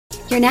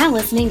You're now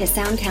listening to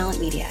Sound Talent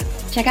Media.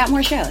 Check out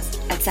more shows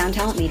at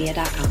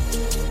soundtalentmedia.com.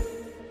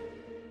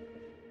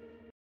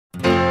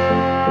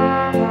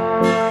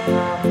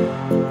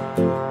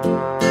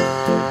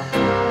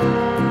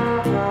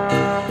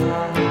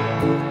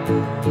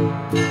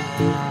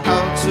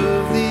 Out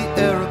of the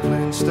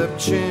aeroplane stepped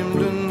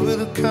Chamberlain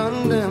with a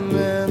condemned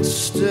man to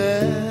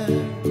stare.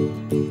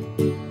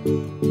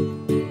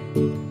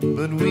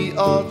 But we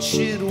all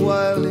cheered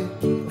wildly.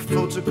 A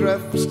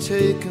photograph was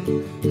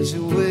taken as he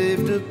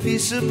waved a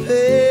piece of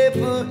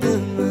paper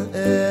in the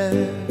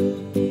air.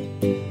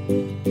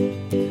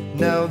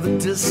 Now the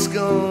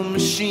disco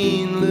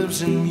machine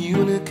lives in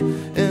Munich,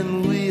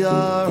 and we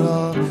are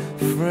all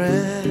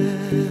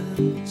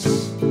friends.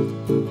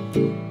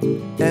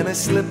 And I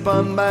slip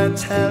on my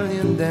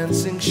Italian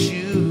dancing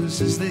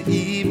shoes as the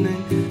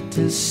evening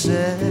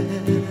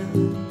descends.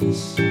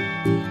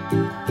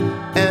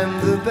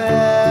 And the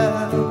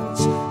bells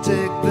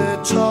take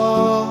their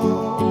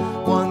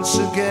toll once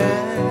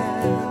again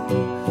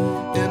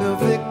in a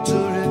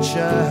victory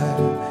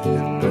chime.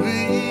 And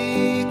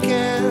we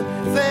can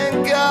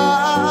thank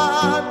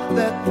God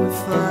that we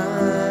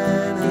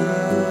finally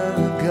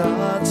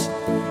got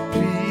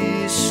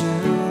peace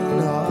in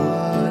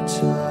our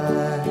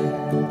time.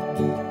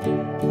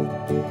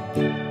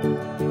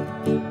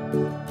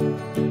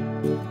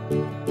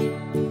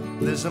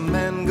 There's a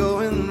man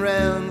going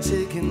round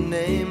taking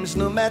names,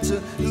 no matter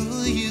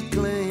who you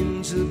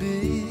claim to be.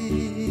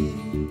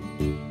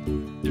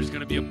 There's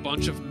going to be a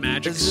bunch of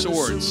magic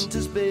swords,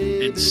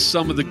 and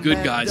some of the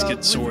good guys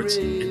get swords,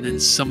 and then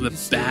some of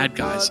the bad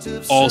guys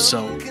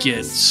also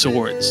get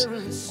swords.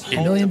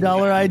 $1 million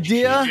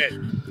idea.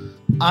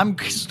 I'm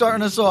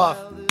starting us off.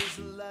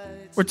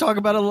 We're talking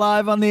about it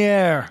live on the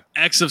air.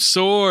 X of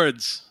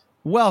Swords.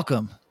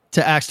 Welcome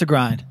to Axe to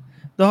Grind,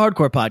 the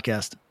hardcore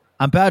podcast.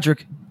 I'm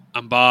Patrick.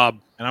 I'm Bob.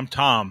 And I'm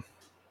Tom.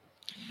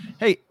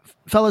 Hey,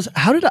 fellas,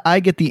 how did I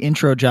get the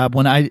intro job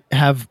when I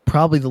have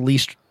probably the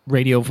least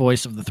radio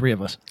voice of the three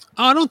of us?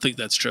 Oh, I don't think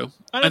that's true.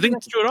 I don't think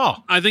that's true at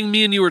all. I think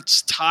me and you were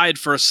tied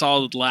for a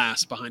solid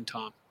last behind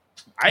Tom.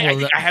 I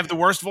have the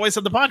worst voice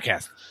of the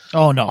podcast.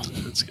 Oh, no.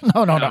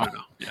 No.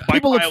 Yeah.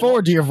 People look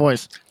forward to your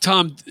voice.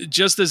 Tom,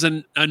 just as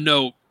a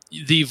note,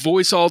 the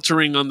voice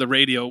altering on the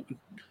radio,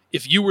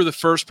 if you were the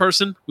first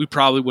person, we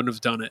probably wouldn't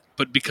have done it.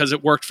 But because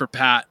it worked for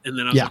Pat, and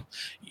then I was like,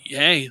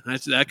 hey,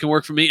 that can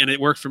work for me, and it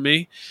worked for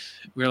me,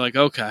 we were like,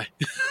 okay.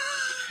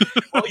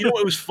 Well,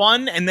 it was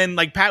fun. And then,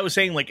 like Pat was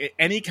saying, like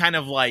any kind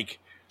of like,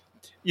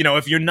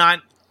 if you're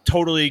not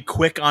totally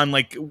quick on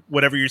like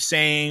whatever you're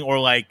saying, or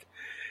like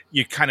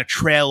you kind of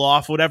trail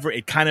off, whatever,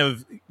 it kind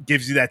of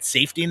gives you that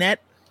safety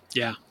net.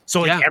 Yeah.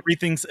 So like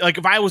everything's like,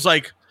 if I was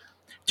like,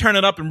 turn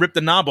it up and rip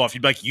the knob off,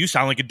 you'd be like, you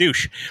sound like a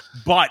douche.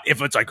 But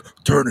if it's like,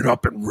 turn it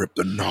up and rip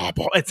the knob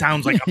off, it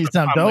sounds like you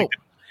sound dope.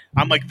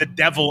 I'm like the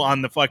devil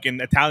on the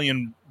fucking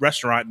Italian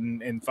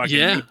restaurant in fucking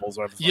Naples.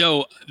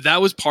 Yo,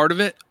 that was part of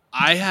it.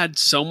 I had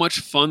so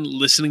much fun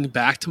listening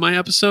back to my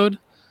episode,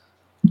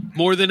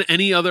 more than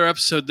any other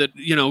episode that,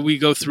 we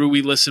go through,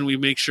 we listen, we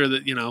make sure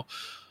that,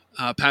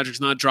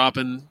 Patrick's not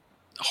dropping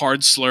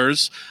hard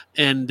slurs.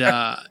 And,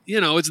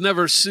 it's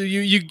never...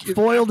 you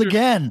foiled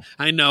again.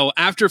 I know.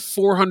 After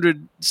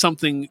 400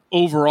 something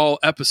overall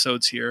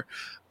episodes here,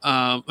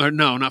 or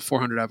no, not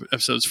 400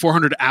 episodes,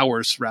 400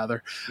 hours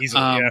rather.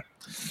 Easily,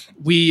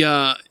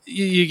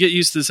 you get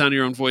used to the sound of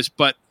your own voice,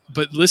 but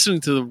listening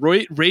to the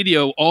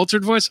radio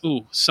altered voice,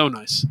 ooh, so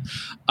nice.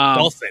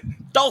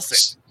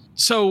 Dulcet.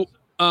 So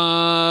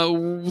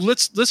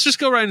let's just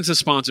go right into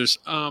sponsors.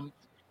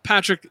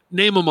 Patrick,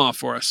 name them off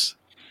for us.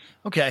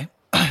 Okay.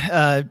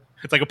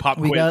 It's like a pop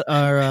quiz. We got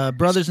our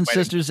brothers and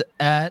sisters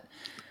at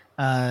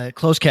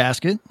Close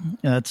Casket.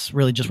 That's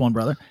really just one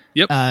brother.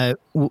 Yep.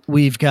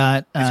 We've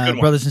got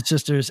brothers and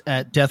sisters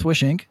at Death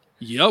Wish Inc.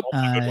 Yep.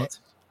 Good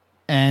ones.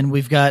 And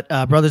we've got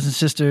brothers and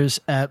sisters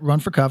at Run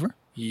for Cover.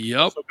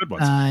 Yep. So good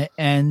ones.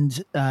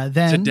 And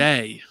then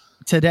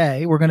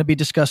today we're going to be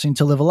discussing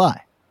To Live a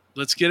Lie.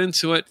 Let's get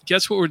into it.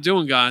 Guess what we're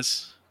doing,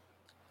 guys?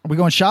 Are we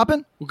going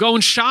shopping? We're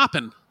going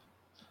shopping.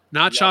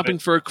 Not shopping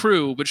for a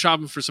crew, but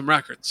shopping for some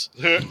records.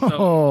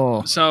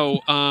 So,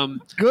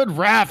 good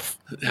ref.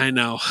 I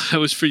know. It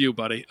was for you,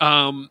 buddy.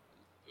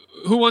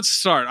 Who wants to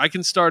start? I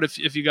can start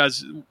if you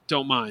guys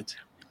don't mind.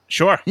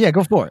 Sure. Yeah,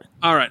 go for it.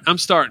 All right, I'm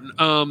starting.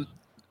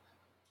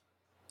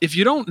 If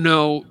you don't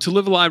know, To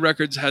Live a Lie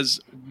Records has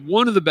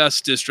one of the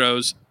best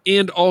distros,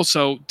 and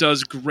also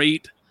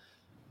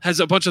has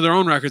a bunch of their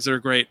own records that are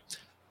great.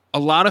 A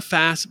lot of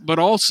fast, but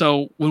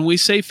also when we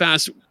say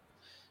fast,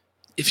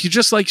 if you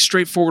just like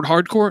straightforward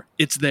hardcore,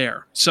 it's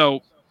there.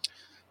 So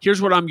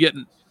here's what I'm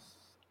getting.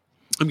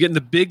 I'm getting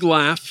the Big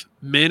Laugh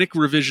Manic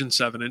Revision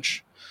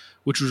 7-inch,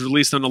 which was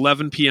released on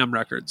 11 PM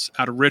Records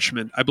out of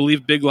Richmond. I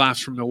believe Big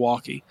Laugh's from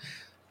Milwaukee.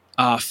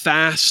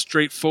 Fast,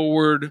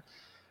 straightforward.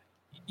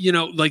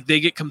 Like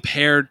they get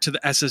compared to the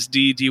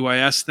SSD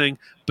DYS thing,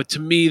 but to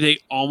me, they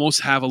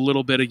almost have a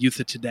little bit of Youth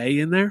of Today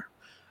in there.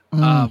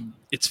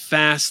 It's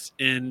fast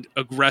and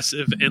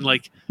aggressive, and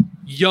like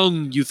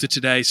young Youth of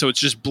Today, so it's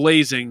just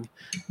blazing,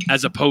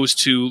 as opposed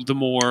to the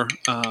more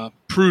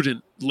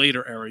prudent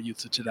later era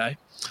Youth of Today.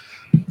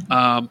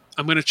 I'm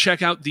going to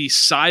check out the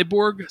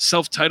Cyborg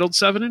self-titled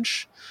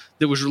 7-inch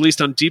that was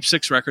released on Deep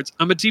Six Records.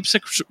 I'm a Deep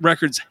Six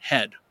Records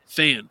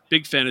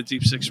big fan of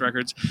Deep Six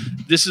Records.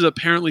 This is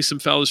apparently some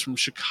fellas from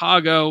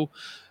Chicago,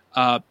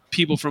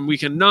 people from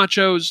Weekend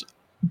Nachos,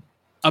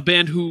 a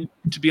band who,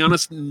 to be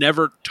honest,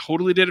 never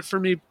totally did it for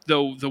me,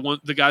 though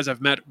the guys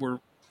I've met were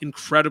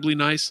incredibly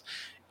nice.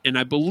 And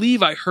I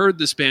believe I heard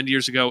this band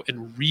years ago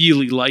and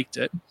really liked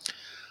it.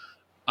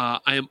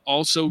 I am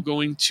also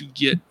going to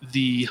get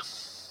the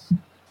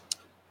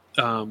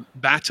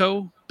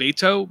Bato,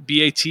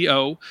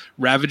 B-A-T-O,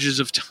 Ravages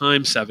of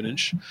Time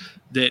 7-inch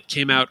that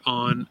came out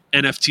on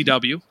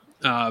NFTW,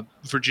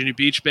 Virginia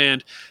Beach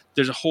band.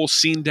 There's a whole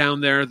scene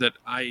down there that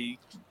I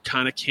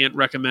kind of can't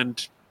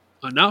recommend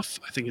enough.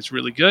 I think it's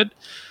really good.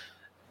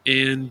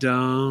 And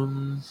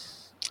I'm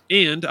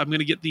going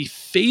to get the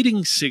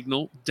Fading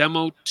Signal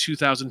Demo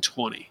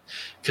 2020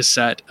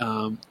 cassette.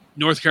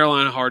 North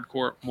Carolina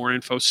Hardcore, more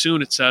info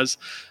soon, it says.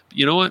 But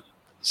you know what?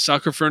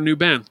 Sucker for a new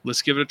band.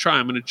 Let's give it a try.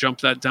 I'm going to jump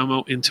that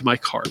demo into my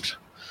cart.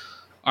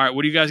 All right,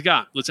 what do you guys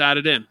got? Let's add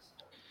it in.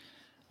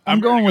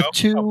 I'm going with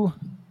two.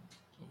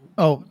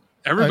 Oh,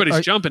 everybody's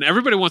jumping.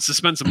 Everybody wants to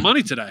spend some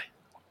money today.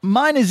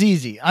 Mine is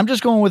easy. I'm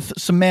just going with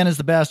some Man is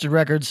the Bastard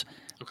records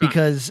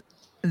because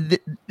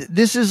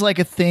this is like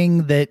a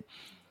thing that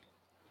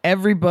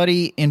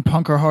everybody in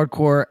punk or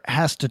hardcore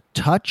has to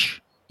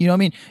touch. You know what I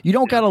mean? You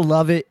don't got to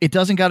love it. It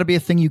doesn't got to be a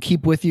thing you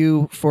keep with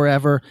you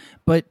forever,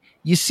 but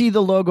you see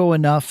the logo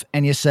enough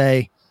and you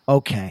say,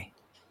 okay,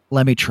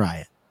 let me try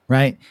it.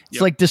 Right? It's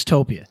like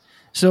Dystopia.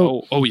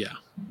 So, oh yeah.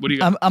 What do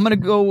you got? I'm going to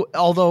go,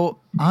 although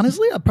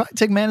honestly, I'll probably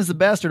take Man is the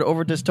Bastard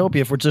over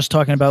Dystopia if we're just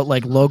talking about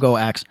like logo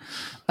acts.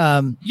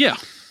 Yeah.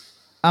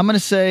 I'm going to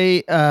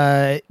say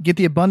get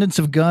the Abundance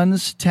of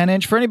Guns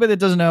 10-inch. For anybody that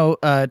doesn't know,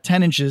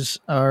 10 inches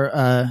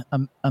are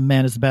a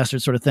Man is the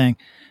Bastard sort of thing.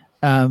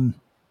 And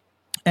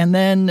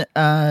then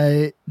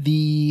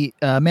the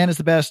Man is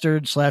the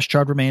Bastard /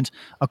 Charred Remains,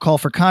 A Call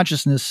for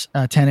Consciousness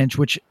 10-inch,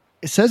 which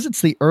it says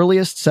it's the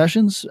earliest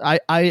sessions.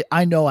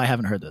 I know I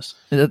haven't heard this.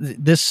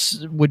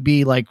 This would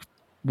be like,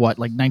 what,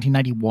 like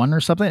 1991 or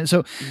something?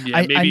 So yeah,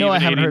 I know I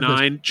haven't 89.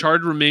 heard this.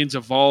 Charred Remains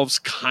evolves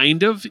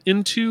kind of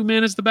into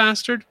Man is the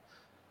Bastard.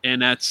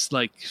 And that's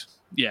like,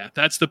 yeah,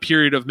 that's the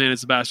period of Man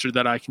is the Bastard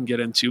that I can get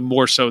into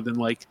more so than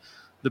like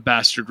the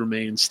Bastard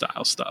Remains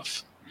style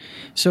stuff.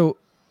 So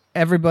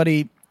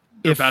everybody...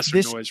 Or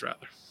Bastard Noise,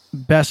 rather.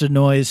 Bastard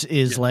Noise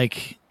is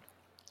like,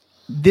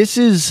 this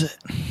is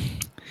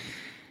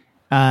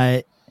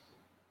like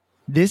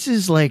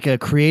a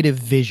creative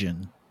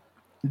vision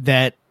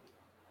that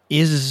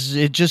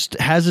it just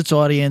has its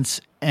audience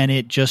and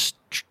it just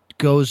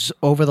goes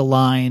over the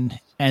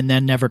line and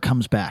then never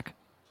comes back.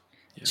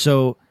 Yeah.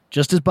 So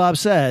just as Bob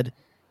said,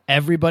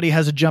 everybody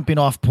has a jumping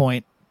off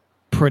point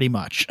pretty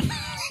much.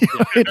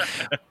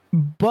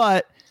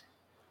 But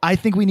I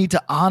think we need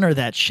to honor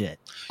that shit.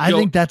 I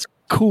think that's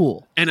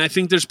cool. And I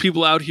think there's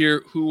people out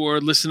here who are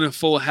listening to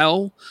Full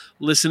Hell,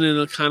 listening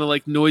to kind of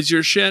like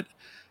noisier shit,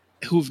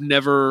 who've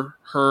never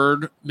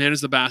heard Man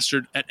is the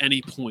Bastard at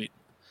any point.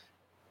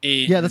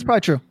 And yeah, that's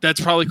probably true.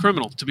 That's probably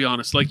criminal, to be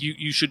honest. Like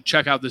you should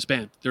check out this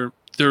band. They're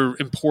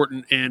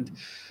important, and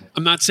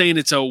I'm not saying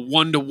it's a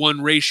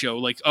 1-to-1 ratio.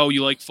 Like, oh,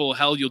 you like Full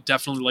Hell, you'll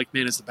definitely like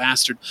Man is the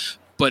Bastard.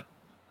 But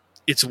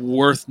it's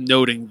worth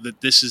noting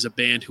that this is a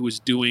band who is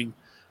doing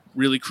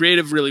really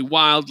creative, really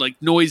wild, like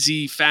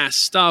noisy,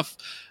 fast stuff,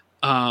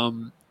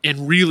 and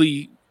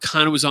really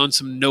kind of was on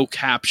some no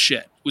cap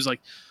shit. It was like,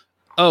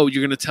 oh,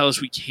 you're going to tell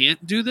us we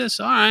can't do this?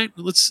 All right,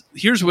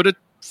 here's what a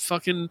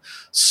fucking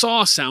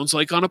Saw sounds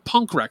like on a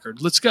punk record.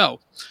 Let's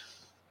go.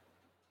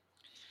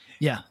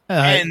 Yeah.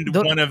 And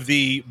one of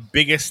the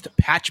biggest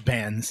patch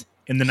bands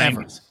in the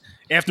 90s.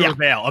 After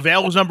Avail.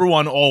 Avail was number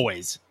one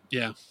always.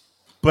 Yeah.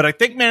 But I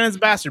think Man is the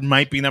Bastard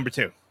might be number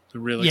two.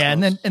 Really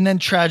close. and then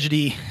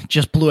Tragedy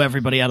just blew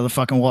everybody out of the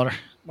fucking water.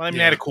 Well, I mean,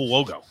 they had a cool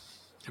logo.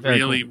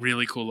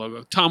 Really cool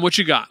logo. Tom, what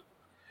you got?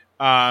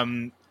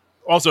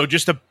 Also,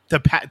 just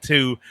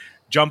to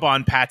jump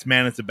on Pat's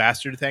Man is the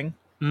Bastard thing.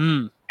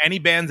 Any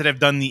bands that have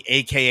done the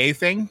AKA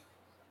thing,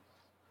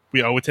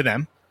 we owe it to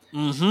them.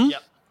 Mm-hmm.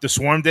 Yep. The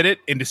Swarm did it,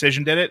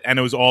 Indecision did it, and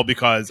it was all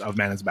because of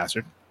Man is the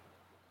Bastard.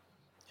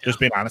 Yeah. Just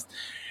being honest.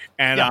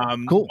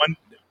 And cool.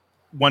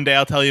 One day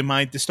I'll tell you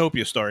my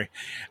Dystopia story.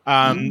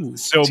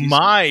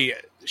 My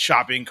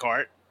shopping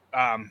cart,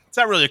 it's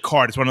not really a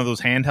cart, it's one of those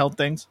handheld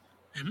things,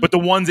 but the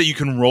ones that you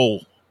can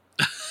roll.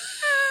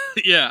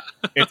 Yeah.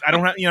 I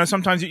don't have,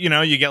 sometimes,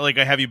 you get like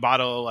a heavy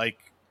bottle of like,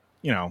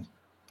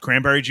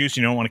 cranberry juice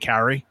you don't want to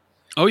carry.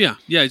 Oh, yeah.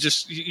 Yeah,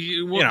 just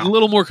a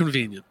little more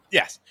convenient.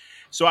 Yes.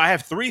 So I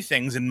have 3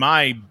 things in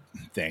my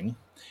thing,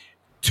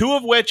 2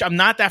 of which I'm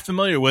not that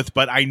familiar with,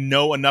 but I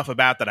know enough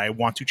about that I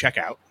want to check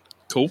out.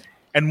 Cool.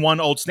 And 1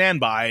 old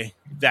standby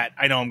that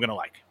I know I'm going to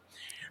like.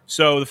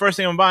 So the first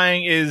thing I'm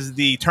buying is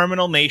the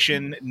Terminal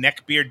Nation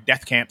Neckbeard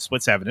Death Camp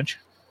Split 7-inch.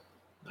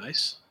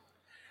 Nice.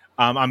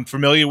 I'm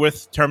familiar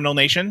with Terminal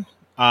Nation.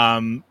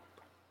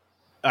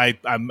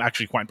 I'm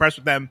actually quite impressed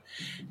with them.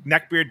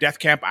 Neckbeard Death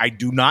Camp, I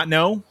do not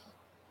know.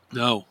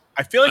 No,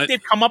 I feel like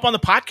they've come up on the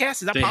podcast. Is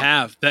that they possible?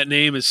 have. That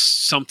name is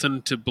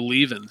something to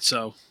believe in.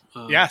 So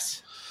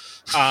Yes.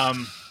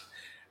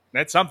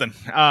 That's something.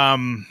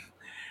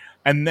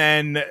 And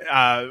then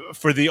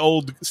for the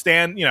old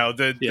Stan,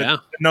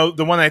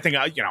 the one I think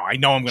I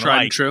know I'm going to tried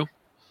like. and true.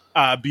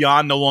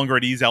 Beyond No Longer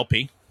at Ease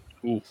LP.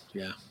 Ooh,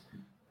 yeah.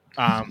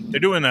 They're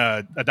doing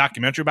a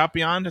documentary about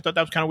Beyond. I thought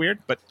that was kind of weird,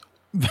 but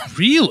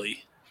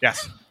Really?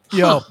 yes.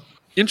 Yo,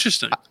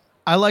 Interesting.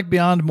 I like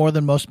Beyond more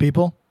than most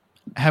people.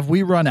 Have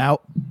we run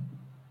out?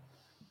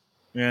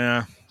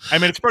 Yeah. I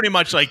mean, it's pretty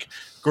much like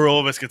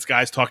Gorilla Biscuits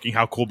guys talking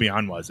how cool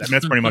Beyond was. I mean,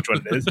 that's pretty much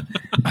what it is.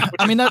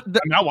 I mean,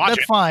 I'll watch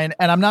that's it. fine,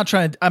 and I'm not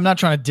trying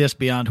to diss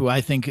Beyond, who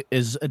I think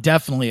is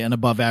definitely an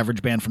above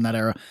average band from that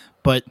era,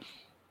 but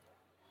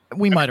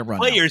we might have run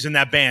out. Players in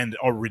that band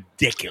are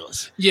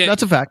ridiculous. Yeah,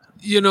 That's a fact.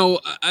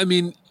 I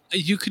mean,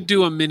 you could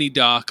do a mini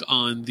doc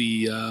on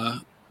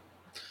the.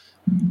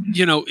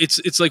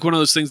 It's like one of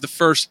those things. The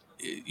first,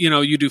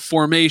 you do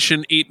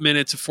formation, 8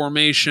 minutes of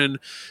formation,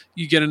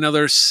 you get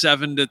another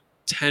 7 to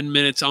 10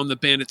 minutes on the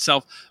band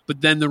itself,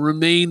 but then the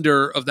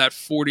remainder of that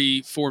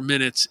 44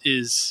 minutes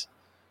is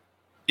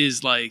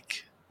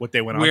like What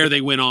they went on where to.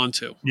 they went on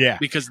to. Yeah.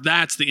 Because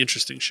that's the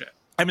interesting shit.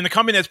 I mean, the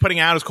company that's putting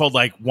out is called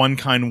like One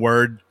Kind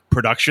Word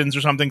Productions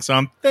or something, so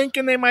I'm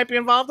thinking they might be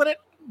involved in it.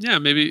 Yeah,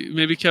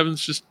 maybe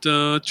Kevin's just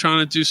trying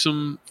to do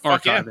some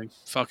Fuck yeah. archiving.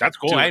 Fuck That's it.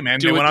 cool. Do Hey, it. man,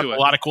 Do they it, went up do a it.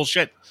 lot of cool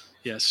shit.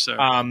 Yes, sir.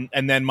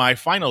 And then my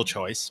final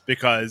choice,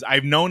 because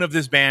I've known of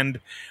this band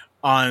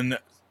on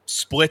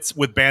splits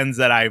with bands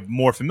that I'm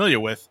more familiar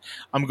with,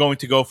 I'm going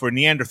to go for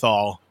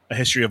Neanderthal, A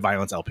History of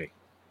Violence LP.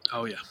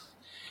 Oh yeah.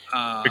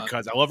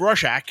 Because I love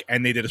Rorschach,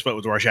 and they did a split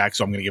with Rorschach,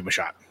 so I'm going to give them a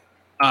shot.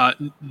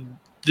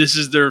 This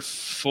is their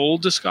full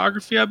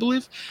discography, I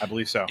believe. I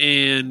believe so.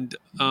 And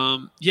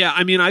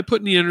I mean, I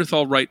put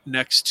Neanderthal right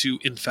next to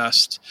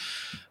Infest,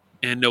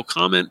 and no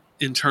comment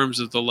in terms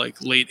of the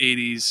like late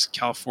 '80s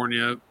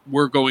California.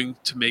 We're going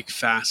to make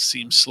fast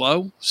seem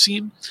slow.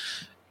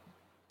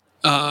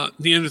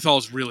 Neanderthal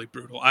is really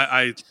brutal.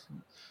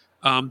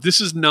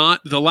 This is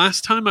not the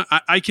last time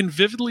I can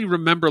vividly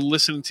remember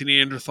listening to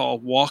Neanderthal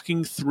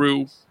walking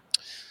through.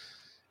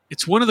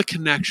 It's one of the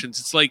connections.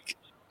 It's like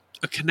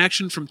a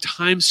connection from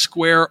Times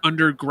Square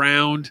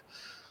underground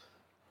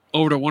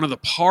over to one of the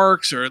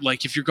parks, or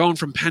like if you're going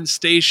from Penn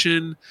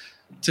Station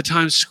to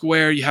Times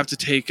Square, you have to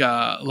take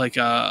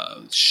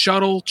a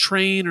shuttle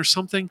train or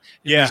something.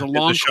 And there's a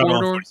long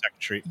corridor. 42nd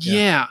Street.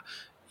 Yeah.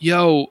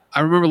 Yo, I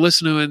remember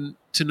listening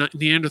to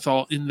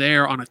Neanderthal in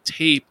there on a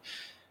tape,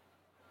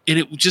 and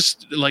it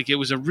just like it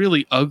was a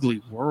really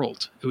ugly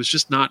world. It was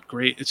just not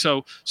great.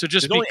 So just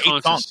There's be only 8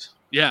 conscious. songs.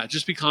 Yeah,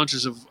 just be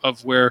conscious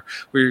of where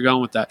you're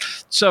going with that.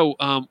 So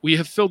we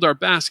have filled our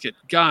basket.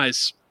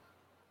 Guys,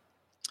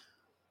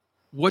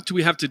 what do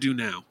we have to do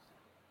now?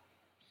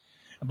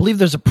 I believe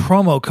there's a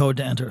promo code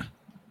to enter.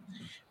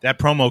 That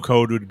promo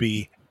code would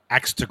be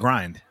Axe to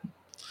Grind.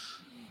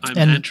 I'm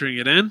And- entering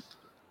it in.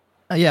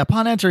 Yeah,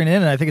 upon entering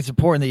in, I think it's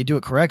important that you do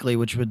it correctly,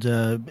 which would,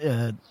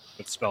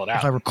 Let's spell it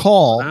if I out.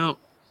 recall, Wow.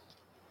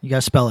 you got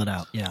to spell it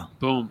out. Yeah.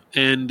 Boom.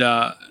 And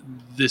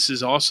this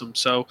is awesome.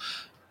 So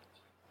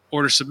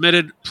order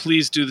submitted.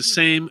 Please do the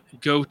same.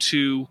 Go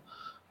to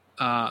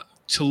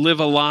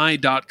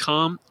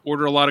tolivealie.com.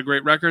 Order a lot of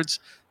great records.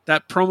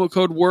 That promo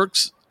code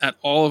works at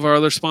all of our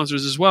other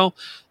sponsors as well.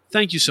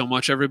 Thank you so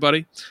much,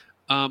 everybody.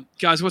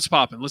 Guys, what's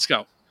popping? Let's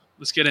go.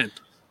 Let's get in.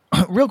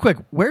 Real quick,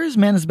 where is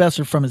Man is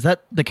Bastard from? Is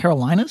that the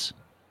Carolinas?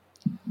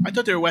 I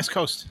thought they were West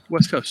Coast.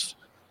 West Coast,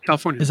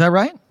 California. Is that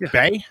right?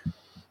 Bay?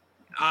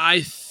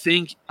 I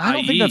think I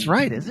don't think that's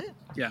right, is it?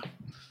 Yeah.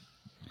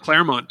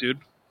 Claremont, dude.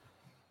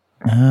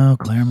 Oh,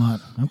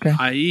 Claremont. Okay.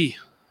 IE.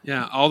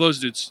 Yeah, all those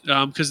dudes.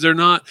 Because they're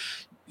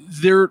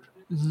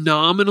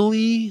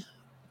nominally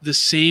the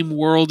same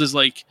world as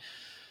like,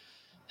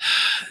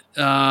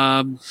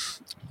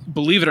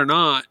 believe it or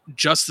not,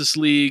 Justice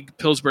League,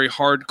 Pillsbury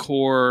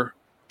Hardcore,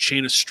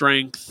 Chain of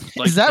Strength.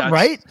 Like is that that's-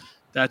 right?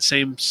 That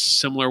same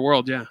similar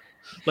world, yeah.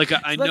 Like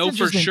I that's know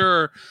for interesting.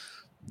 sure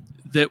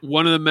that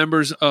one of the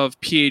members of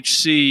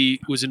PHC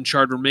was in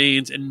Charred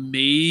Remains, and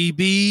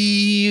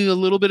maybe a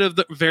little bit of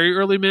the very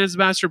early Man's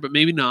Bastard, but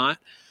maybe not.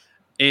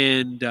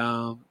 And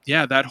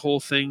that whole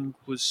thing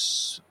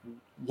was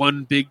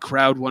one big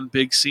crowd, one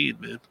big scene,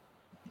 man.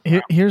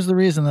 Here's the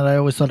reason that I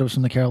always thought it was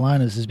from the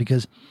Carolinas is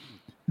because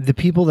the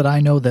people that I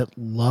know that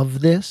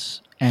love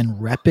this and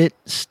rep it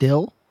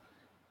still,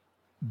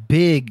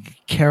 big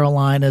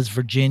Carolinas,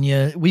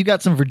 Virginia. We've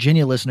got some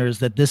Virginia listeners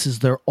that this is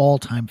their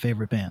all-time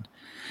favorite band.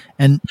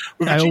 And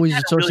I always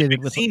associated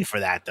with with scene for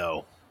that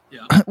though.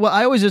 well,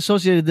 I always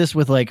associated this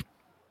with like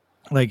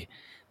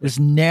this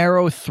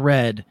narrow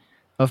thread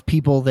of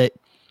people that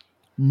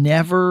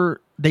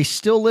they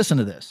still listen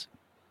to this.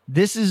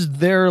 This is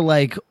their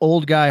like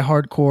old guy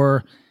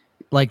hardcore,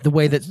 like the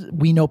way that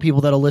we know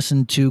people that'll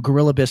listen to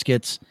Gorilla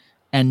Biscuits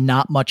and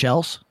not much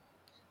else.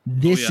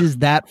 This is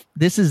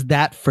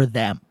that for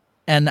them.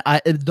 And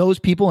those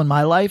people in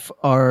my life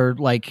are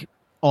like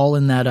all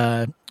in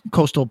that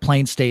coastal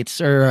plain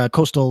states or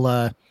coastal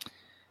what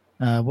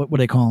do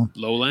they call them?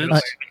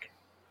 Lowlands.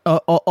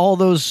 All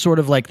those sort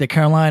of like the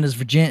Carolinas,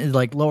 Virginia,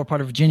 like lower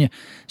part of Virginia.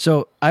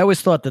 So I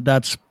always thought that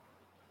that's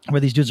where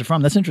these dudes are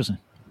from. That's interesting.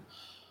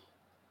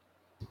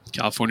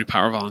 California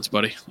Power Violence,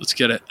 buddy. Let's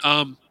get it.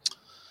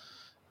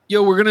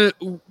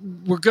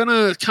 We're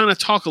gonna kind of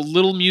talk a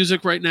little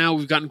music right now.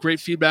 We've gotten great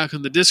feedback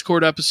on the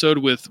Discord episode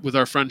with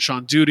our friend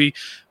Sean Duty.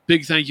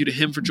 Big thank you to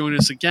him for joining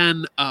us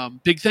again.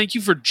 Big thank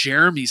you for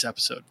Jeremy's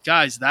episode,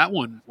 guys. That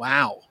one,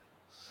 wow,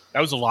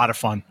 That was a lot of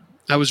fun.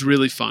 that was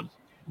really fun.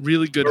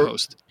 Really good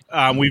host.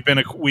 We've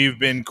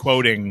been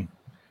quoting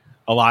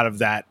a lot of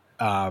that.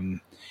 The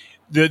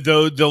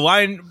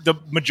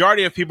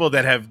majority of people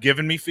that have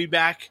given me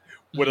feedback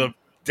would have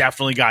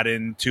definitely got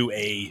into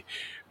a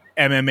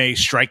MMA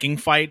striking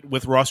fight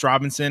with Ross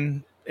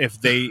Robinson if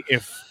they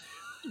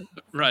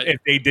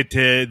did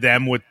to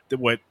them what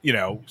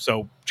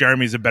So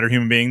Jeremy's a better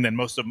human being than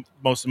most of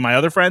my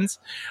other friends.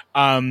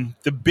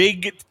 The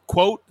big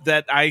quote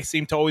that I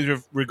seem to always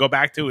go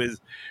back to is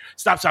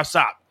stop.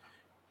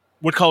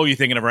 What color are you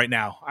thinking of right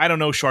now? I don't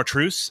know.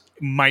 Chartreuse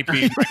might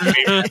be my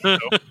favorite.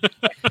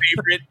 My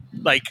favorite,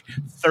 like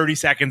 30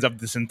 seconds of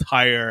this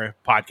entire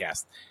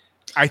podcast.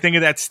 I think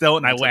of that still,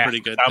 and That's I laugh. pretty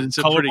good. I'm It's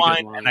a pretty good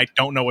colorblind, line. and I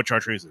don't know what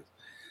chartreuse is.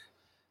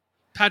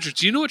 Patrick,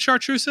 do you know what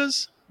chartreuse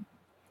is?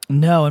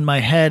 No, in my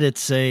head,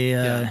 it's a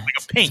Like a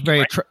it's pink, very.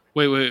 right?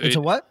 Wait. It's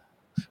a what?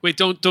 Wait,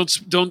 don't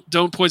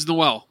poison the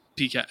well,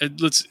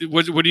 PK.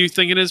 What do you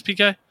think it is,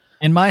 PK?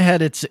 In my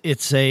head,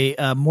 it's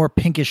a more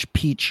pinkish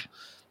peach.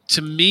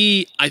 To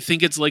me, I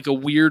think it's like a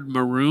weird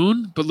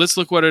maroon, but let's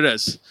look what it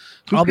is.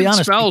 Who I'll be can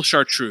honest. spell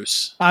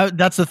chartreuse?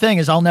 That's the thing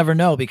is I'll never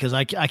know because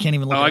I can't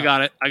even look. Oh, it I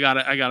up. got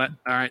it.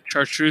 All right,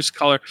 chartreuse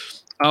color.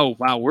 Oh,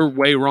 wow, we're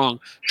way wrong.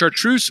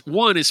 Chartreuse,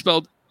 one is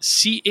spelled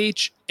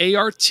Chart,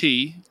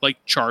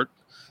 like chart,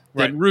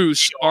 then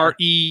Roos,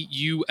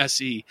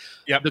 Reuse.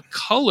 Yep. The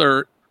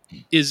color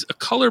is a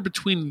color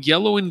between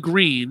yellow and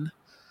green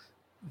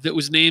that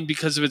was named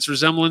because of its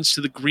resemblance to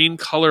the green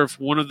color of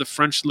one of the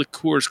French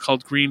liqueurs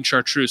called green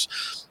chartreuse.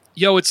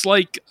 It's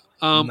like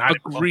a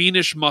Not close.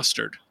 greenish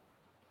mustard.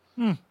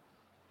 That's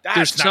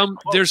not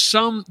There's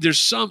close.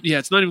 some. Yeah,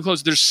 it's not even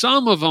close. There's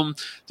some of them.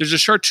 There's a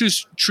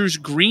chartreuse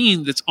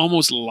green that's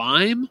almost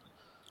lime.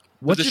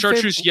 But the your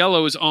chartreuse favorite-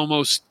 yellow is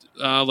almost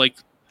like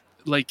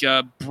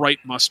bright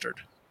mustard.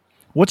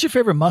 What's your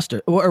favorite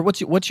mustard, or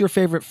what's your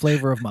favorite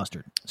flavor of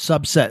mustard?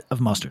 Subset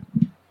of mustard.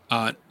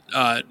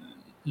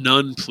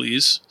 None,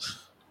 please.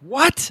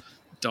 What?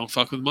 Don't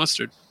fuck with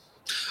mustard.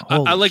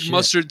 Holy I like shit.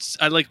 mustard.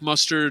 I like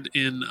mustard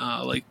in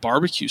like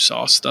barbecue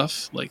sauce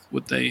stuff, like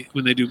when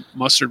they do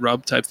mustard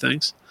rub type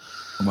things.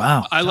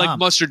 Wow. I like Tom.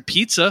 mustard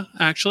pizza.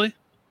 Actually,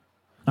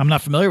 I'm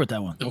not familiar with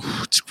that one.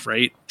 oh, it's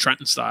great,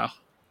 Trenton style.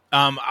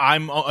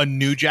 I'm a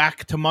new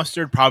jack to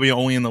mustard, probably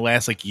only in the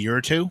last year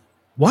or two.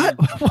 What?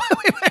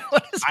 Wait,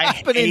 what is I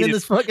happening hate in it.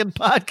 this fucking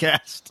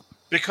podcast?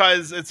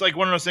 Because it's like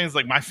one of those things.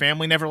 Like my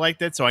family never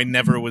liked it, so I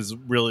never was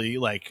really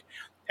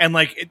and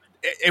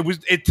it was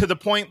to the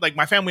point. Like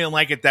my family didn't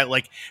like it. That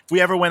if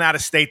we ever went out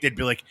of state, they'd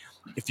be like,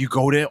 if you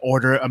go to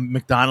order a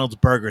McDonald's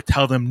burger,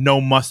 tell them no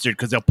mustard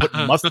because they'll put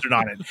mustard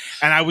on it.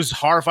 And I was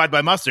horrified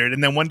by mustard.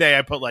 And then one day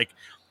I put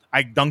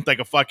I dunked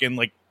a fucking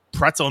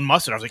pretzel and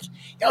mustard. I was like,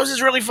 yo, this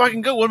is really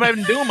fucking good. What have I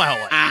been doing my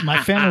whole life?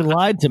 My family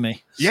lied to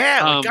me.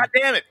 Yeah, God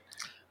damn it.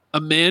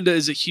 Amanda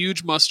is a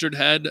huge mustard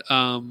head.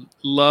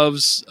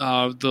 Loves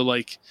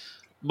the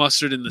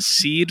mustard in the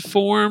seed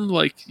form.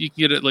 You can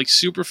get it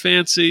super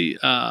fancy.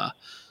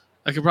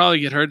 I could probably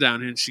get her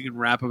down here and she can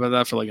rap about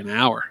that for an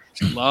hour.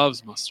 She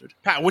loves mustard.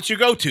 Pat, what's your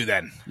go-to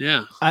then?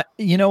 Yeah.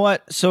 You know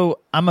what?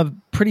 So I'm a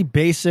pretty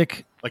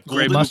basic Like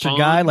Grey golden- mustard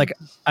Bond?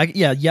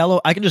 guy.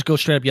 Yellow. I can just go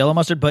straight up yellow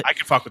mustard. But I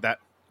can fuck with that.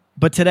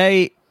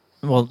 today,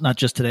 well, not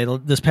just today.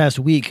 This past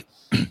week,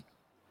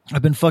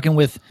 I've been fucking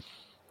with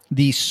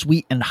the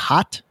sweet and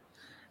hot,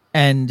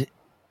 and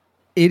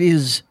it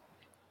is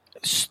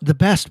the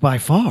best by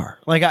far.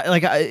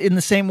 In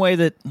the same way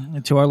that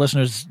to our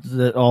listeners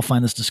that all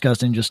find this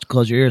disgusting, just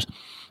close your ears.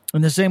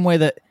 In the same way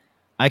that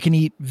I can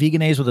eat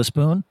veganese with a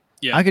spoon,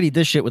 Yeah. I could eat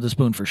this shit with a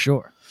spoon for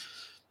sure.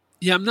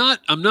 Yeah, I'm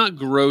not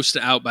grossed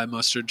out by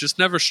mustard. Just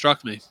never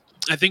struck me.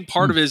 I think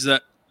part of it is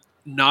that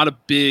not a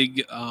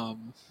big I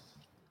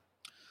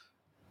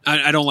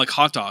don't like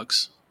hot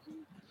dogs.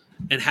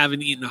 And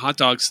haven't eaten a hot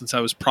dog since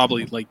I was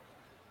probably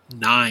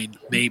 9,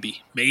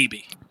 maybe.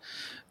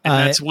 And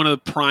that's one of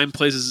the prime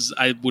places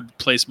I would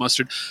place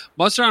mustard.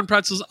 Mustard on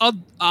pretzels,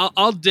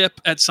 I'll dip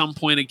at some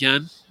point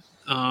again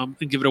and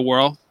give it a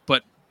whirl,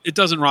 but it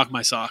doesn't rock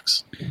my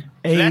socks.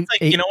 That's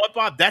you know what,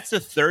 Bob? That's the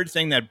third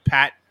thing that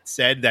Pat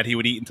said that he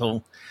would eat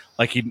until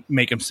he'd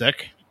make him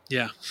sick.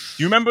 Yeah.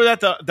 Do you remember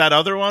that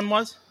other one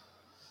was?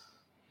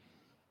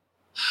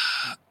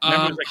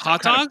 Remember it was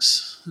Hot some kind of-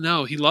 dogs?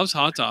 No, he loves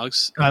hot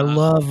dogs. I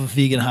love a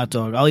vegan hot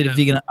dog. I'll eat a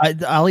vegan.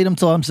 I'll eat them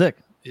till I'm sick.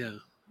 Yeah.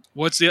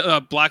 What's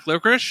the black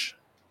licorice?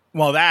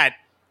 Well,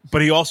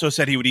 but he also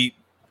said he would eat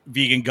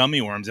vegan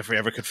gummy worms if we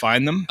ever could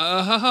find them.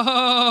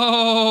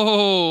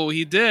 Oh,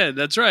 he did.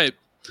 That's right.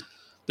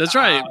 That's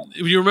right.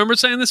 You remember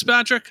saying this,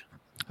 Patrick?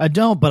 I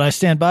don't, but I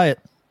stand by it.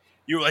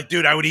 You were like,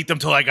 dude, I would eat them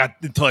till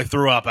I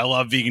threw up. I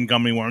love vegan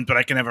gummy worms, but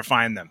I can never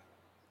find them.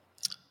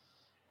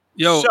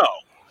 Yo. So,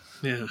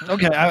 Yeah.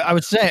 Okay, I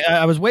would say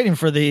I was waiting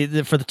for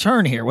the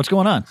turn here. What's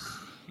going on?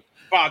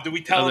 Bob, do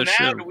we tell Other him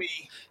now? show. Do we?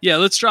 Yeah,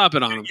 let's drop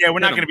it on him. Yeah, we're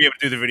not Hit going him. to be able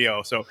to do the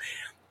video. So,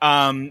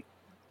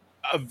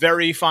 a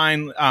very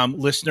fine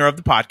listener of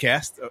the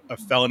podcast, a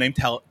fellow named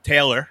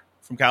Taylor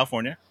from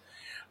California,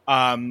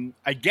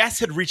 I guess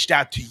had reached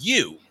out to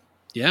you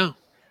Yeah.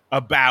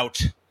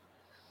 about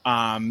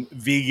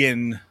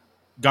vegan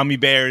gummy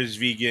bears,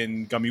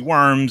 vegan gummy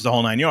worms, the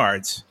whole 9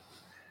 yards.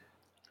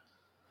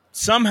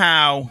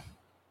 Somehow,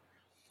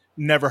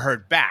 never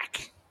heard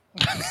back.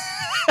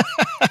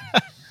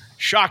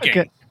 Shocking.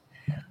 Okay.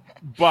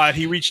 But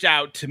he reached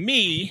out to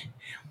me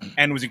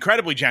and was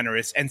incredibly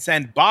generous and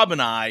sent Bob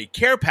and I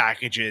care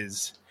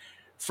packages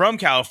from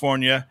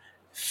California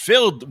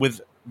filled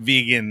with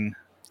vegan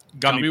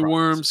gummy products.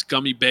 worms,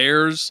 gummy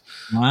bears,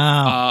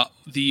 Wow.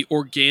 the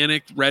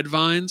organic red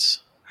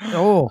vines.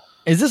 Oh,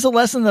 is this a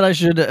lesson that I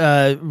should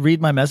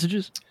read my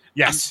messages?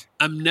 Yes.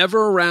 I'm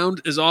never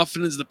around as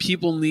often as the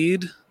people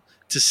need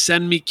to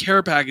send me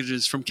care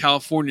packages from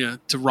California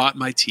to rot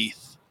my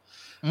teeth.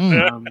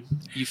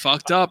 You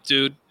fucked up,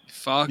 dude. You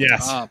fucked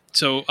Yes. up.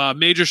 So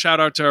major shout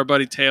out to our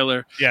buddy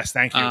Taylor. Yes,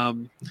 thank you. It was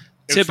from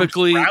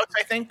Typically, Sprouts,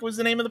 I think, was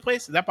the name of the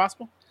place. Is that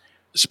possible?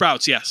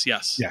 Sprouts, yes.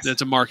 Yes.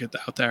 There's a market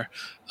out there.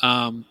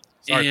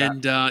 Sorry,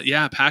 and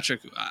yeah,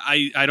 Patrick,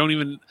 I don't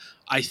even,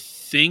 I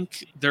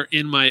think they're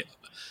in my,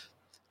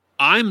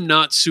 I'm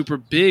not super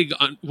big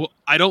on, well,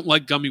 I don't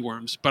like gummy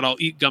worms, but I'll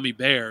eat gummy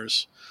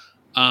bears.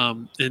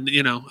 And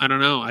you know, I don't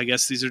know. I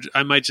guess these are,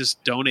 I might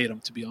just donate them,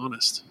 to be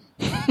honest.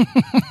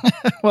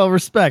 Well,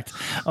 respect.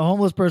 A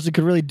homeless person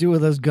could really do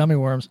with those gummy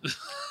worms.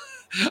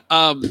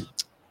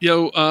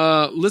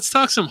 Let's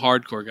talk some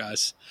hardcore,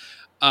 guys.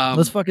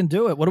 Let's fucking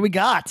do it. What do we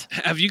got?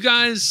 Have you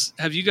guys,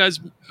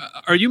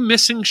 are you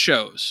missing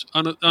shows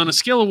on a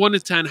scale of 1 to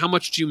 10? How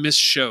much do you miss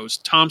shows?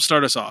 Tom,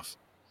 start us off.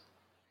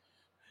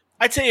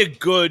 I'd say a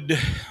good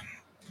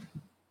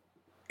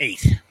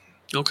 8.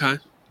 Okay.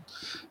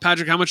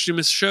 Patrick, how much do you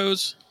miss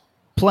shows?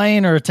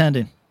 Playing or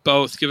attending?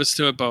 Both. Give us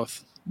to it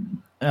both.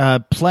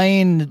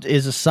 Playing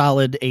is a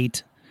solid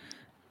 8.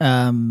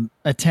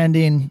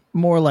 Attending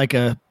more like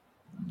a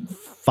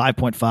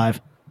 5.5. How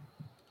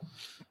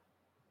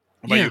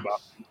about Yeah. you,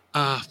 Bob?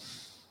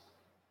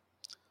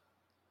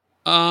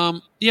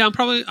 Yeah, I'm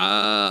probably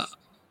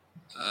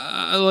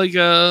like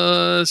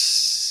a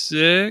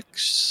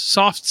 6,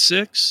 soft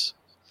 6,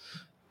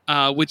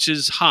 which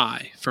is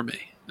high for me.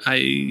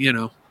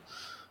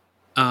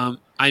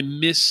 I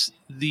miss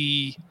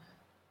the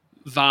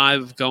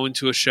vibe of going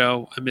to a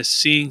show. I miss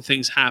seeing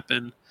things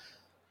happen.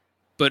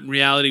 But in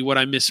reality, what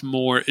I miss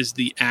more is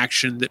the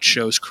action that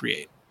shows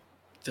create.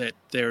 That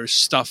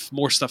there's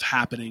more stuff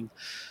happening.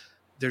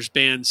 There's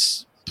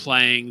bands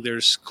playing.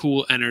 There's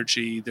cool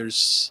energy.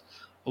 There's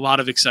a lot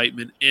of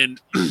excitement.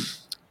 And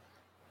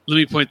let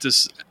me put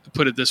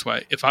it this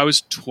way. If I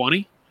was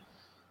 20,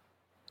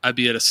 I'd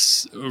be at a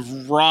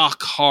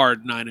rock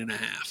hard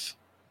 9.5.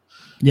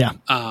 Yeah.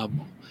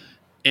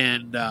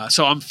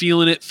 So I'm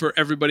feeling it for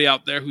everybody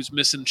out there who's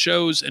missing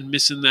shows and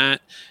missing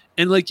that.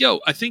 And I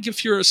think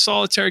if you're a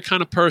solitary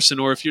kind of person,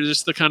 or if you're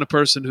just the kind of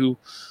person who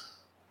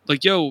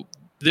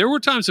there were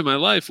times in my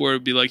life where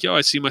it'd be like,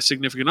 I see my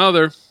significant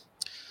other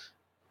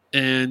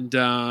and,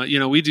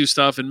 we do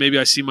stuff, and maybe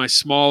I see my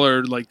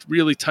smaller,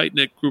 really tight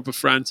knit group of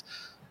friends.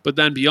 But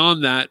then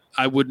beyond that,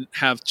 I wouldn't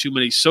have too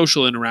many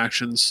social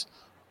interactions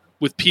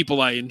with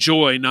people I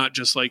enjoy, not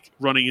just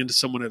running into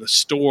someone at a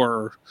store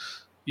or,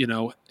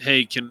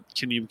 hey, can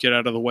you get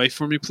out of the way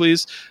for me,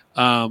 please?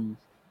 Other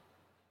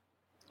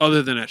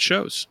than at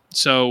shows.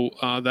 So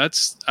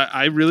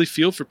I really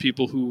feel for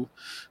people who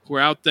are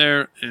out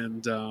there,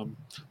 and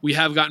we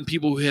have gotten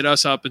people who hit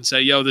us up and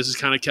say, this has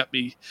kind of kept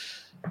me,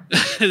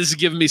 this is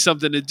giving me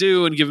something to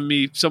do and giving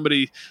me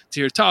somebody to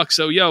hear talk.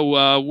 So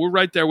we're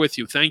right there with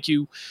you. Thank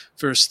you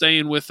for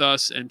staying with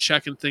us and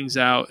checking things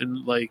out. And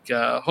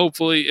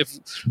hopefully, if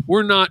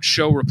we're not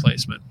show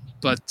replacement,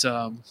 but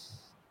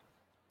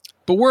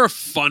we're a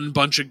fun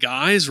bunch of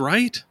guys,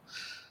 right?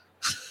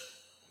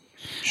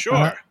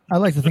 Sure. I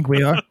like to think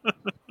we are.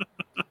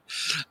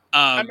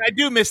 I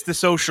do miss the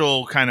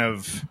social kind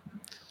of,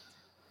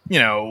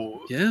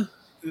 Yeah.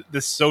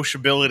 the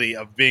sociability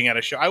of being at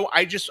a show.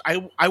 I just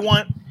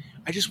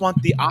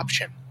want the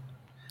option.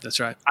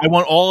 That's right. I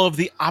want all of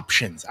the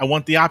options. I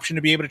want the option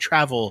to be able to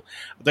travel.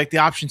 I'd like the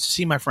options to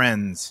see my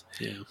friends.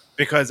 Yeah.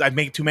 Because I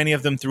make too many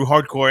of them through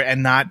hardcore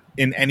and not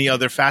in any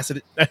other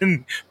facet.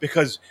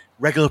 Because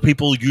regular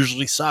people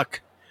usually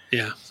suck.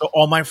 Yeah. So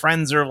all my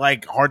friends are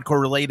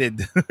hardcore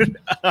related.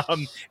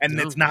 And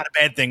it's not a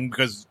bad thing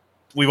because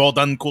we've all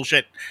done cool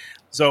shit.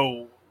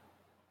 So,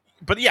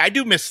 but yeah, I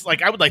do miss,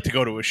 I would like to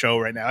go to a show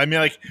right now. I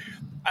mean,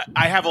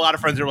 I have a lot of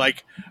friends who are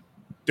like,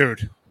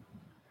 dude,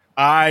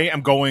 I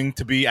am going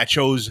to be at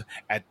shows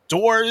at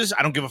Doors.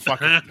 I don't give a fuck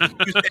if it's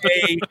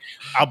Tuesday.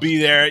 I'll be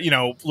there.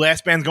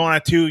 Last band's going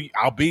at 2.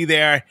 I'll be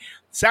there.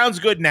 Sounds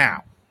good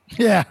now.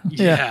 Yeah.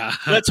 Yeah.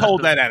 Let's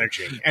hold that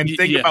energy and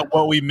think Yeah. about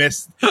what we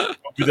missed over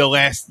the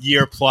last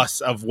year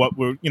plus of what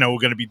we're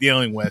going to be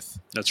dealing with.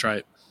 That's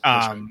right.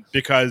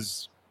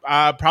 Because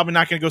probably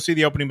not going to go see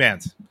the opening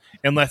bands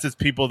unless it's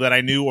people that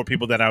I knew or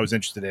people that I was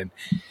interested in,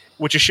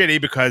 which is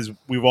shitty because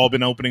we've all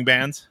been opening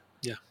bands.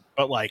 Yeah.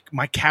 But like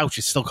my couch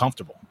is still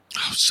comfortable.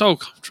 Oh, so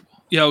comfortable.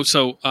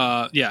 So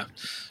yeah.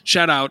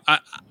 Shout out.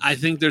 I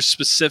think there's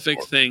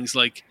specific things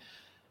like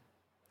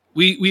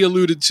we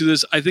alluded to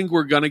this. I think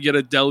we're going to get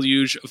a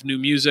deluge of new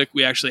music.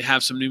 We actually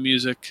have some new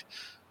music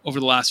over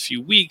the last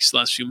few weeks,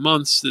 last few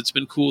months. That's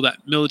been cool.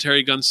 That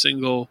Military Gun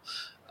single,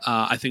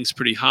 I think is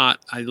pretty hot.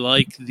 I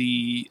like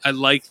the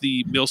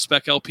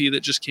Mil-Spec LP that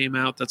just came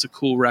out. That's a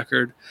cool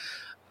record.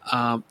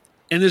 And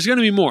there's going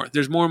to be more.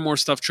 There's more and more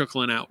stuff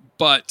trickling out.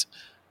 But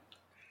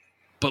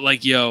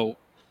like,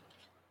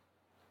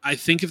 I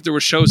think if there were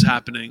shows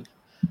happening,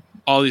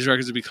 all these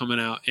records would be coming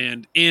out,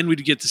 and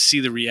we'd get to see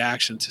the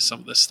reaction to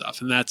some of this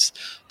stuff, and that's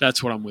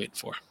what I'm waiting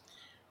for.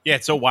 Yeah,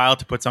 it's so wild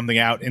to put something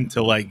out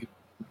into like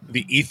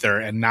the ether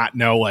and not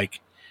know like,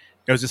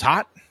 is this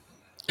hot?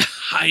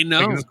 I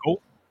know. Like, is this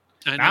cool?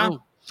 I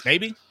know.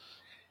 Maybe.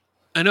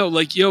 I know.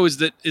 Like, is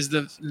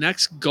the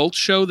next Gulch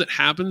show that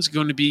happens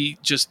going to be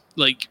just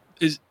like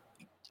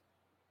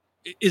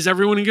is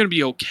everyone going to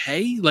be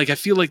okay? Like, I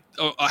feel like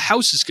a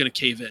house is going to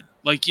cave in.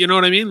 Like, you know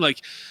what I mean?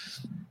 Like,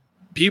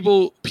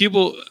 people.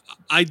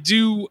 I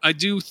do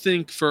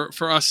think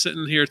for us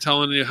sitting here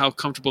telling you how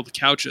comfortable the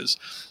couch is,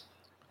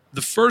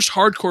 the first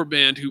hardcore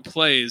band who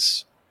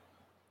plays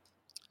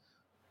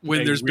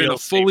when there's been a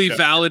fully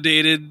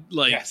validated,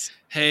 like, yes.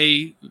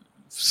 Hey,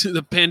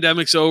 the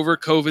pandemic's over,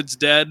 COVID's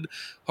dead,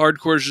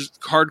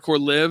 hardcore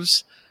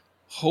lives.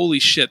 Holy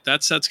shit,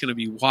 that set's going to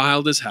be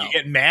wild as hell. You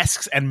get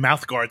masks and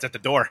mouth guards at the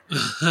door.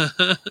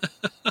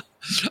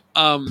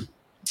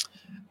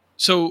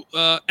 So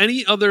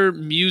any other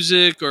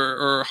music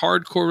or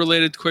hardcore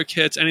related quick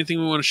hits, anything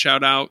we want to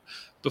shout out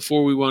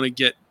before we want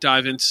to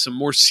dive into some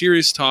more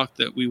serious talk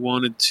that we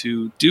wanted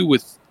to do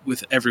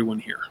with everyone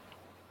here?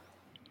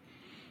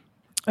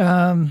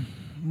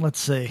 Let's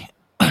see.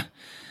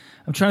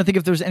 I'm trying to think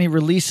if there's any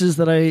releases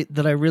that I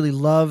really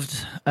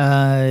loved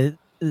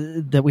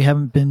that we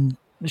haven't been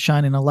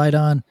shining a light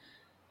on.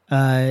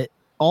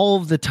 All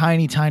of the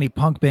tiny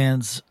punk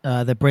bands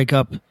that break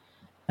up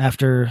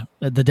after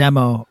the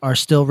demo are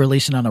still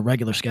releasing on a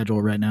regular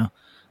schedule right now.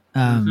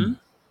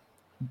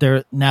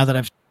 They're, now that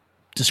I've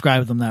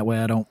described them that way,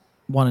 I don't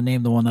want to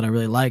name the one that I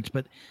really liked,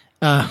 but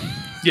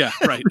yeah,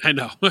 right. I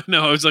know.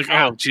 I was like,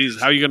 oh geez,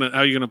 how are you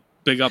gonna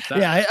big up that?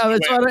 Yeah,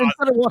 instead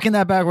of walking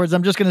that backwards,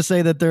 I'm just gonna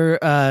say that there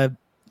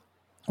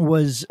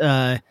was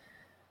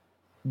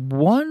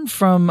one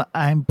from,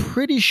 I'm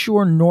pretty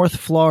sure, North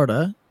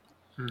Florida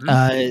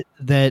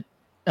that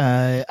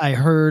I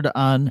heard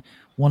on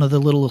one of the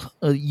little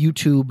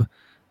YouTube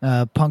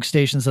punk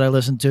stations that I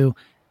listened to,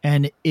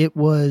 and it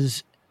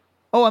was.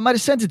 Oh, I might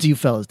have sent it to you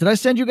fellas. Did I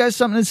send you guys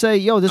something and say,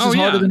 "Yo, this is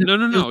harder than"?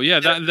 No. Yeah,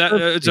 that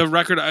it's a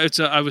record.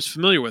 I was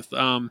familiar with.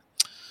 The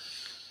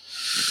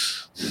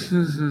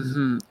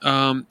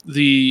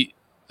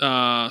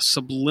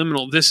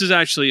Subliminal. This is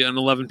actually an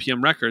 11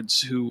 p.m.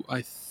 Records. Who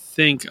I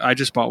think I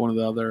just bought one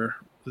of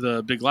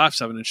the Big Laugh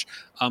 7-inch.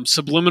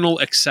 Subliminal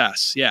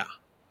Excess. Yeah,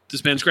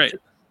 this band's great.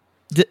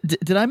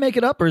 Did I make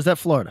it up, or is that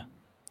Florida?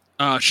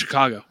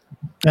 Chicago.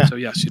 Yeah. So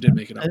yes, you did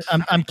make it up.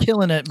 I'm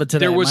killing it, but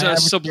today there was a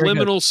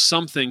Subliminal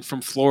something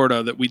from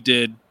Florida that we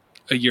did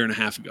a year and a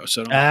half ago.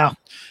 So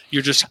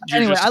you're just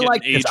I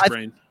like age this.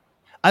 brain.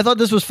 I thought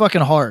this was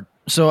fucking hard,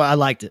 so I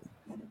liked it.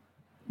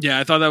 Yeah,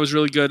 I thought that was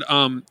really good.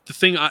 The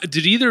thing,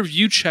 did either of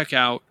you check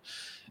out?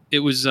 It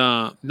was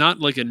not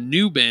like a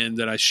new band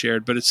that I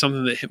shared, but it's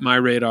something that hit my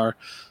radar.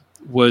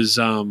 Was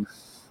oh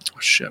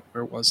shit,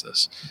 where was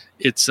this?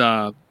 It's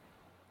the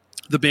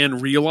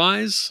band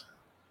Realize,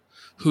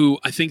 who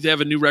I think they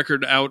have a new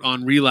record out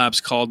on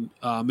Relapse called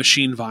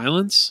Machine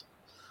Violence.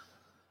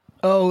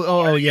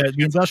 Oh yeah,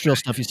 the industrial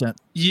stuff you sent.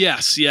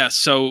 Yes.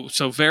 So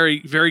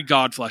very, very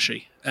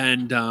godfleshy.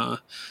 And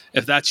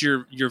if that's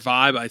your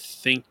vibe, I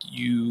think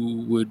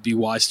you would be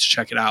wise to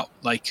check it out.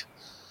 Like,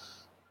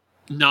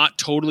 not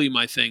totally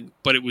my thing,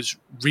 but it was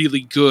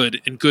really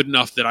good and good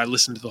enough that I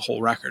listened to the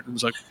whole record and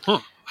was like,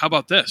 how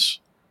about this?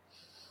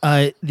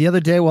 The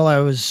other day while I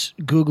was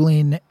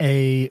Googling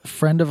a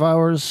friend of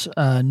ours'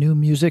 new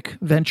music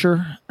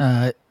venture,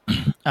 I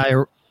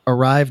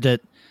arrived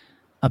at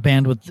a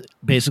band with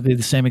basically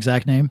the same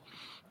exact name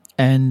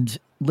and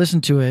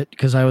listened to it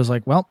because I was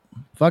like, well,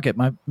 fuck it.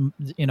 My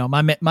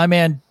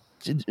man,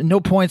 no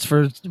points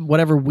for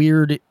whatever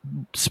weird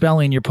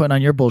spelling you're putting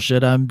on your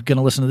bullshit. I'm going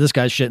to listen to this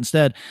guy's shit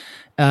instead.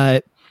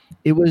 It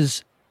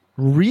was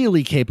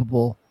really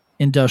capable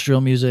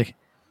industrial music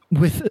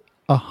with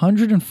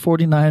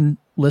 149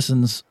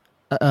 listens,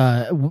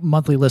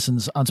 monthly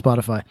listens on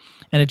Spotify.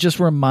 And it just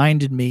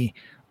reminded me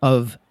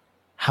of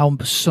how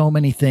so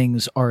many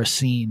things are a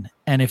scene.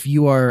 And if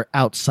you are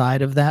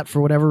outside of that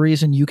for whatever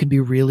reason, you can be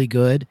really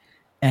good.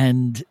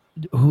 And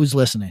who's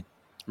listening?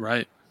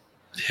 Right.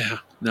 Yeah.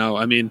 No,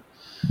 I mean,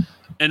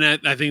 and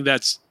I think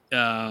that's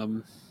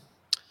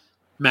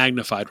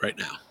magnified right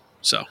now.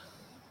 So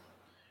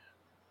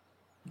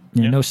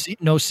Yeah, Yeah. no scenes.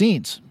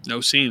 no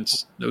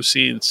scenes.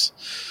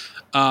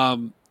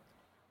 All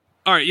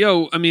right,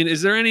 yo. I mean,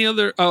 is there any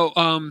other?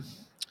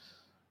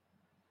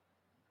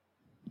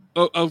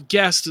 A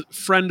guest,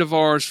 friend of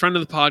ours, friend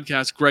of the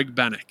podcast, Greg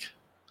Bennick.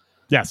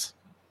 Yes.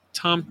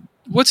 Tom,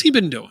 what's he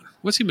been doing?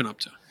 What's he been up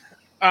to?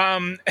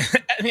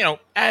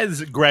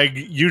 As Greg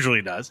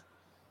usually does,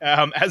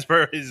 as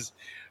per his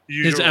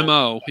usual, His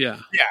MO, yeah.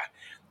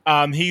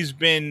 He's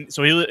been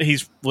he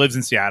lives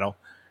in Seattle,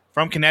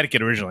 from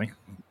Connecticut originally.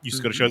 Used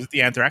to go to shows at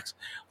the Anthrax.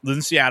 Lives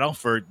in Seattle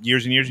for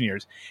years and years and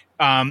years.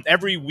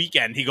 Every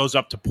weekend he goes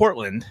up to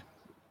Portland,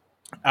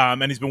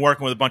 and he's been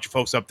working with a bunch of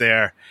folks up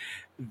there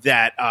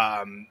that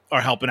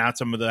are helping out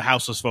some of the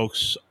houseless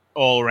folks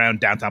all around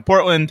downtown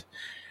Portland.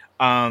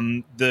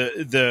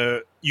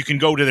 You can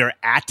go to their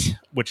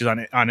which is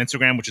on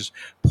Instagram, which is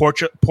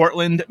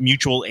Portland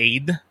Mutual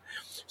Aid.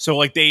 So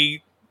like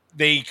they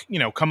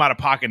come out of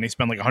pocket and they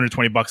spend like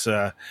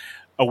 $120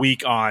 a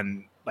week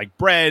on like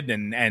bread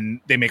and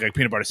they make like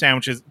peanut butter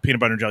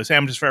and jelly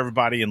sandwiches for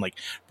everybody, and like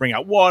bring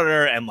out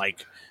water and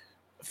like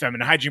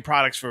feminine hygiene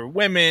products for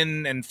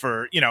women and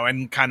for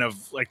and kind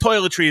of like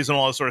toiletries and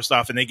all this sort of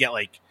stuff. And they get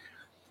like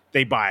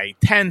they buy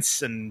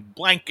tents and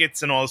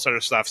blankets and all this sort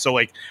of stuff. So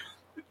like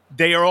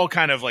they are all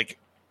kind of like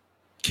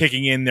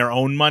kicking in their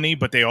own money,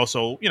 but they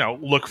also,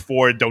 look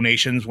for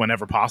donations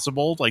whenever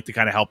possible, like to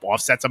kind of help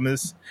offset some of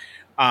this,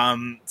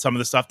 some of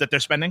the stuff that they're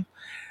spending.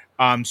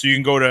 So you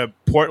can go to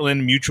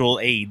Portland Mutual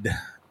Aid,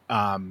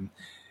 and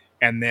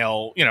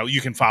they'll, you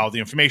can follow the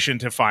information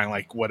to find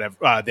like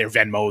whatever, their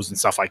Venmos and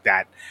stuff like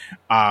that.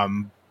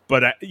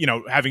 But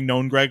having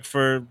known Greg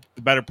for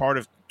the better part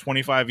of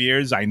 25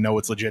 years, I know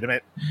it's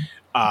legitimate.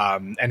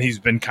 And he's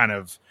been kind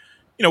of,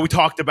 we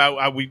talked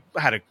about, we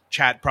had a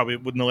chat probably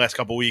within the last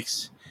couple of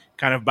weeks,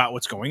 kind of about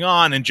what's going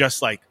on, and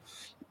just like,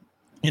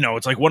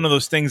 it's like one of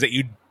those things that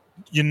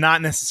you're not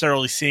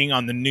necessarily seeing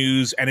on the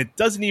news, and it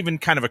doesn't even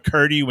kind of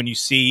occur to you when you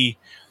see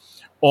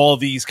all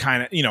these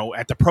kind of,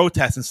 at the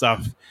protests and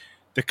stuff,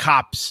 the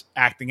cops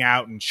acting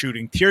out and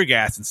shooting tear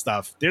gas and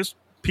stuff. There's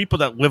people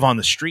that live on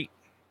the street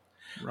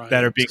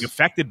that are being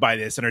affected by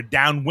this and are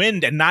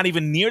downwind and not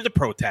even near the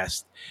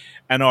protest,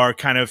 and are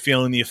kind of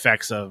feeling the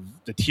effects of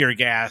the tear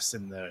gas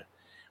and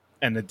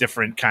the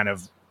different kind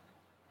of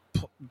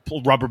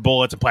rubber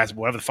bullets and plastic,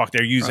 whatever the fuck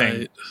they're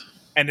using. Right.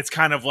 And it's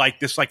kind of like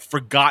this, like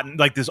forgotten,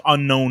 like this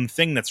unknown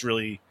thing that's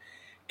really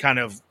kind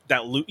of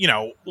that,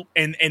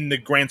 in the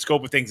grand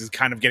scope of things is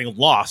kind of getting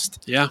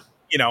lost. Yeah.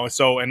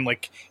 So, and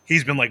like,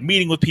 he's been like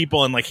meeting with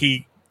people, and like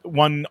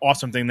one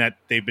awesome thing that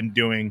they've been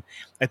doing,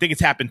 I think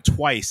it's happened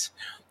twice.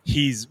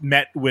 He's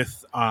met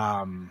with,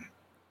 like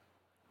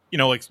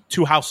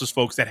two houseless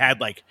folks that had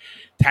like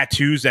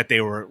tattoos that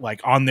they were like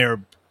on their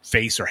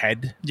face or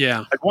head.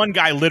 Yeah. Like one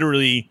guy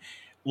literally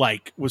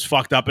like was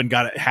fucked up and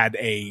had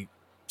a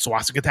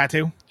swastika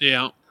tattoo.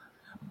 Yeah.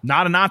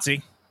 Not a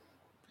Nazi,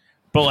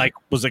 but like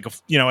was like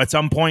at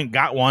some point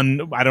got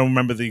one. I don't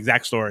remember the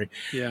exact story.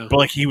 Yeah. But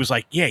like he was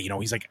like, yeah,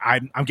 he's like,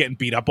 I'm getting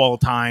beat up all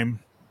the time.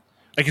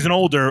 Like he's an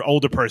older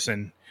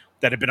person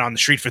that had been on the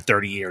street for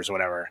 30 years or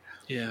whatever.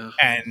 Yeah.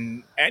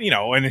 And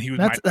he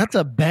was that's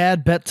a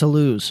bad bet to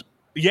lose.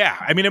 Yeah.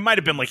 I mean, it might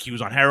have been like he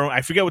was on heroin.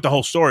 I forget what the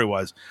whole story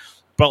was,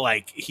 but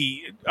like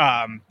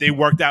they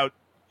worked out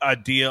a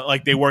deal.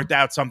 Like they worked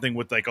out something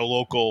with like a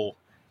local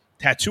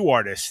tattoo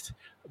artist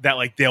that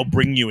like they'll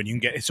bring you and you can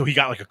get. So he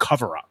got like a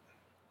cover up.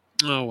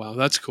 Oh wow,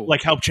 that's cool.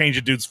 Like help change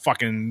a dude's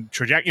fucking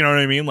trajectory. You know what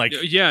I mean? Like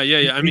yeah.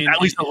 I mean,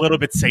 at least a little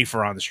bit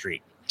safer on the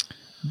street.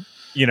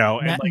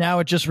 And now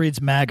it just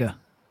reads MAGA.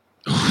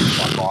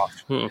 Fuck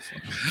off.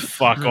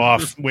 Fuck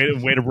off. Way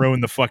to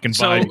ruin the fucking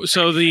vibe.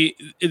 So the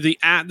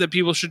ad that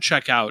people should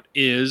check out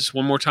is,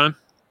 one more time,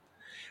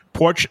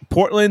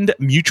 Portland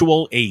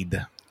Mutual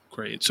Aid.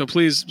 Great. So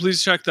please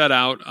check that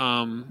out.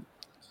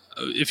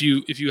 If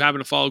you happen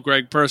to follow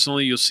Greg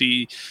personally, you'll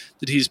see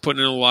that he's putting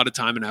in a lot of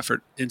time and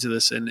effort into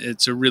this, and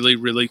it's a really,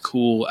 really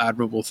cool,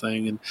 admirable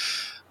thing. And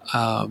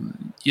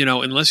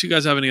unless you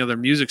guys have any other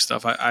music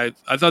stuff, I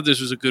thought this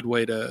was a good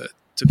way to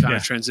kind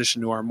of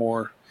transition to our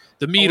more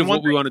the meat of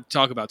what we wanted to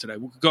talk about today.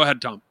 Go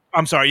ahead, Tom.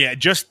 I'm sorry. Yeah,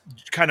 just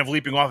kind of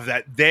leaping off of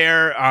that.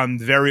 They're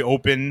very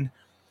open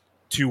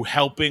to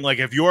helping. Like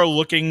if you're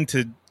looking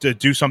to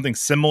do something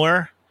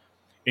similar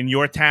in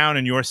your town,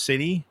 in your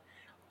city,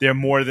 they're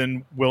more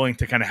than willing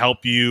to kind of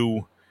help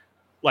you,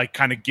 like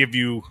kind of give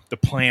you the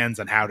plans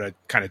on how to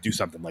kind of do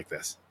something like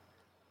this.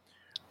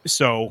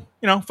 So,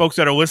 folks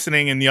that are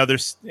listening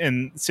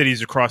in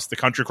cities across the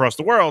country, across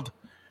the world,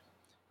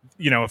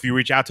 if you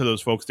reach out to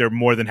those folks, they're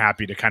more than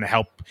happy to kind of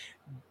help,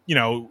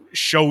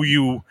 show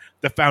you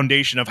the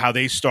foundation of how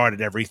they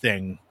started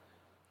everything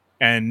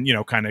and,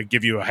 kind of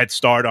give you a head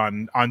start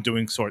on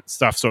doing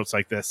sorts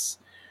like this,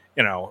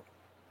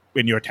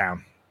 in your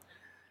town.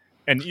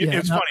 And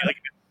it's funny, like,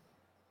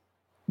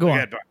 go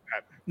on.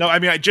 No, I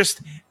mean, I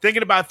just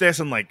thinking about this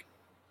and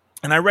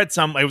I read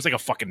it was like a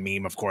fucking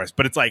meme, of course,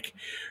 but it's like,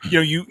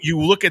 you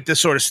look at this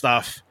sort of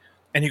stuff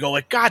and you go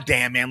like, God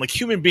damn, man, like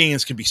human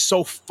beings can be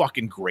so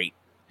fucking great.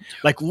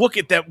 Like, look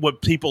at that,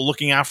 what people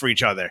looking out for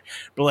each other.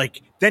 But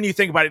like, then you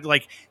think about it,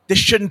 like, this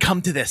shouldn't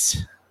come to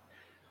this.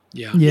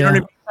 Yeah. You know what I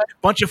mean? A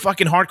bunch of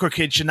fucking hardcore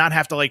kids should not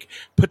have to like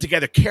put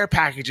together care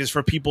packages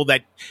for people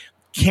that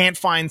can't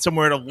find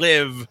somewhere to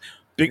live.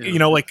 You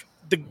know, like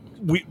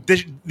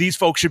these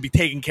folks should be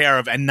taken care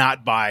of, and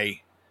not by,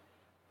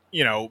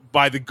 you know,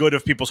 by the good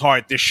of people's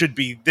heart. This should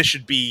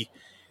be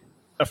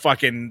a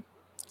fucking,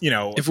 you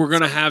know. If we're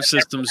going to have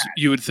systems,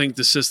 you would think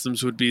the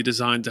systems would be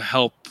designed to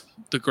help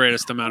the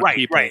greatest amount of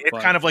people. Right.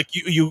 It's kind of like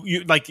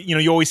you like, you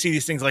know, you always see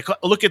these things like,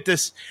 look at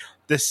this,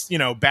 you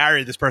know,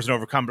 barrier this person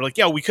overcome. But like,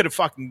 yeah, we could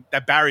have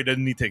that barrier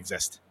doesn't need to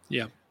exist.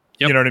 Yeah.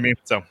 Yep. You know what I mean?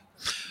 So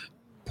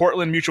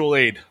Portland Mutual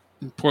Aid.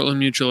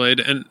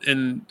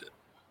 And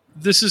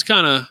this is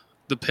kind of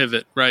the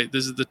pivot, right?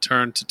 This is the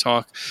turn to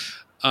talk.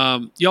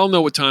 Y'all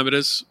know what time it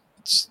is.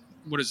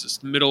 What is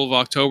this? Middle of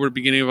October,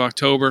 beginning of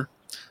October.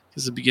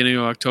 This is the beginning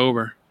of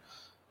October.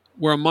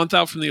 We're a month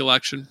out from the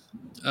election.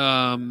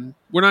 We're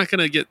not going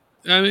to get,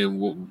 I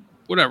mean,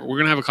 whatever. We're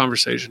going to have a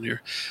conversation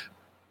here.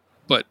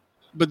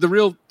 But the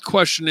real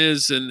question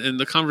is, and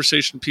the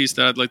conversation piece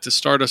that I'd like to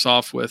start us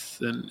off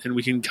with, and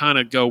we can kind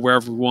of go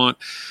wherever we want.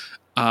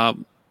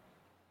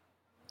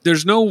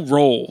 There's no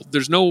role.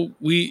 There's no,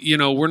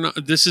 we're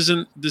not, this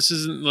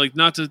isn't like,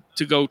 not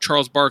to go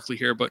Charles Barkley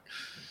here, but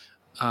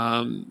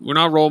we're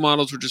not role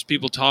models. We're just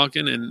people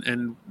talking,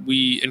 and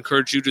we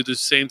encourage you to do the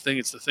same thing.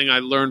 It's the thing I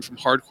learned from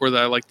hardcore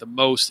that I like the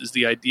most, is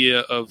the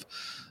idea of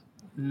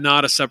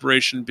not a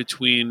separation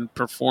between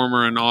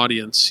performer and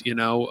audience, you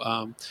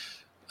know.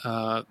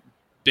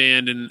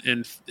 Band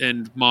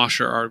and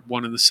mosher are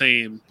one and the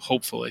same,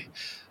 hopefully.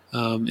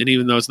 And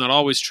even though it's not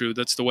always true,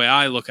 that's the way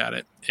I look at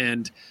it.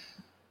 And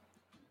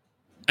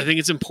I think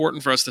it's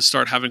important for us to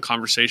start having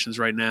conversations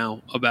right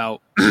now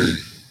about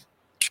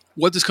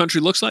what this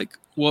country looks like,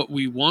 what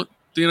we want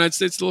the United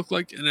States to look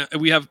like. And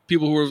we have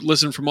people who are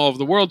listening from all over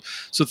the world.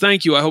 So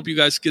thank you. I hope you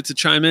guys get to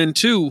chime in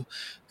too,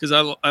 because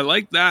I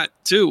like that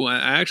too.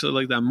 I actually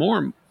like that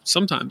more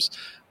sometimes.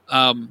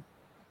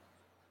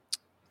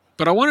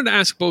 But I wanted to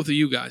ask both of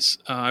you guys.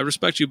 I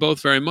respect you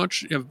both very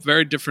much. You have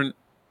very different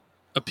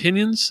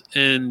opinions,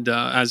 and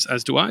as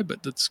do I,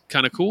 but that's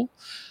kind of cool.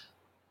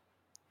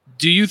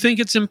 Do you think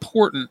it's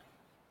important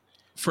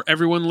for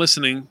everyone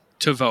listening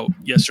to vote?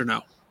 Yes or no?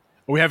 Are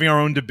we having our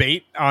own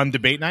debate on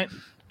debate night?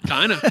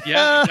 Kind of.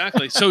 Yeah,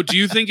 exactly. So do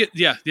you think it?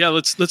 Yeah.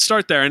 Let's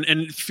start there,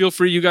 and feel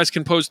free. You guys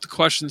can pose the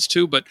questions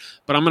too, but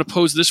I'm going to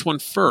pose this one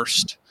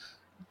first.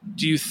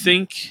 Do you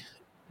think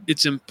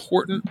it's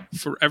important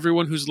for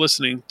everyone who's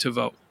listening to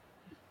vote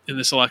in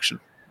this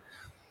election?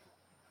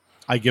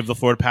 I give the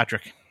floor to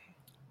Patrick.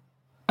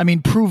 I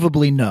mean,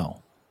 provably no.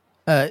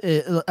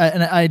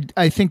 And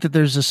I think that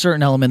there's a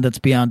certain element that's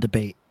beyond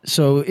debate.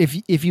 So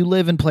if you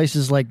live in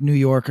places like New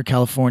York or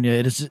California,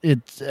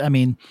 it's I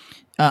mean,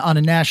 on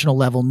a national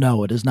level,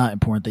 no, it is not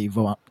important that you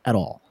vote at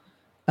all.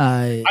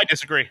 I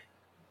disagree.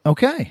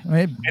 Okay.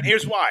 And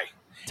here's why.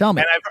 Tell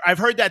me. And I've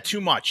heard that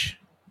too much.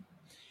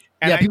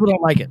 And yeah, people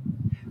don't like it.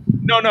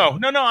 No.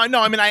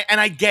 I mean,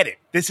 I get it.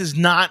 This is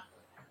not.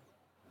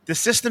 The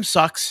system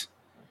sucks.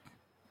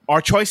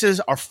 Our choices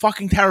are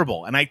fucking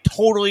terrible, and I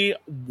totally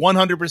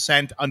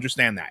 100%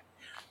 understand that.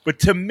 But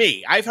to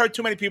me, I've heard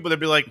too many people that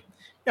be like,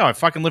 I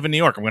fucking live in New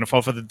York. I'm going to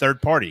vote for the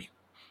third party,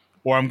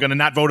 or I'm going to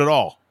not vote at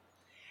all.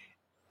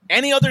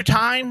 Any other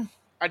time,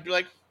 I'd be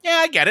like, yeah,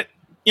 I get it.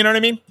 You know what I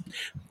mean?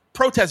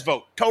 Protest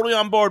vote. Totally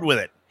on board with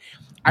it.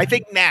 I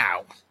think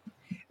now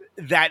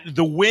that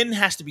the win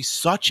has to be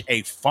such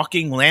a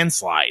fucking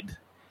landslide.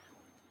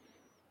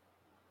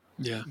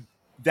 Yeah.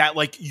 That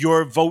like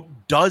your vote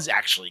does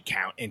actually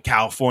count in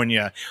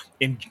California,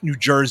 in New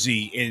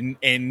Jersey,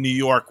 in New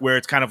York, where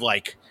it's kind of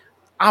like,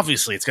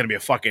 obviously it's going to be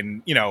a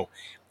fucking,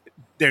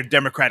 they're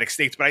democratic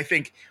states, but I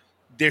think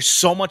there's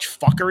so much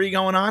fuckery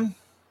going on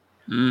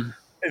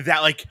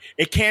that like,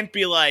 it can't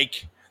be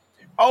like,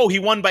 oh, he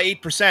won by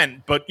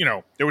 8%, but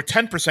there were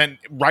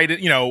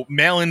 10%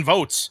 mail-in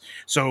votes.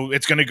 So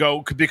it's going to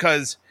go,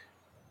 because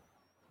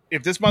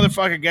if this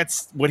motherfucker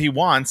gets what he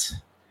wants,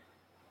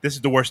 this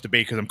is the worst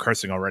debate because I'm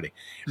cursing already.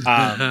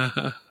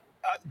 But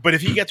if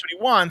he gets what he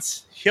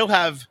wants, he'll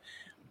have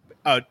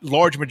a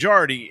large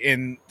majority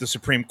in the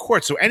Supreme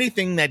Court. So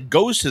anything that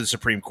goes to the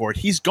Supreme Court,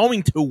 he's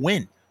going to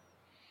win.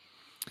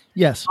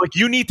 Yes. Like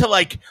you need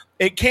to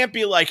it can't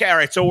be like, all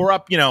right, so we're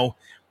up,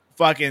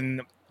 fucking.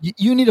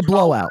 You need a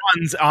blowout.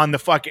 Runs on the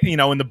fucking,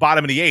 in the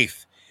bottom of the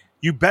eighth.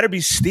 You better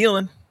be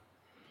stealing.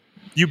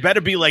 You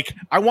better be like,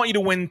 I want you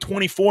to win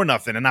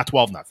 24-0 and not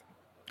 12-0.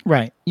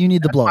 Right. You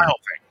need the blowout. My whole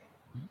thing.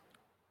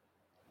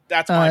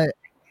 That's my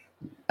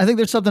I think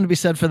there's something to be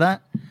said for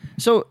that.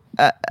 So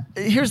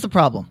here's the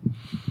problem.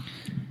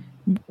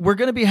 We're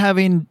going to be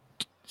having,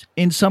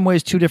 in some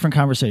ways, two different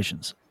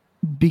conversations,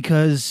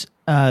 because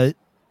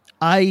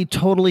I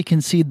totally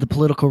concede the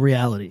political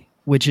reality,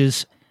 which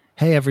is,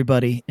 hey,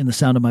 everybody, in the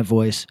sound of my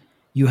voice,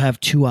 you have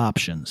two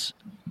options.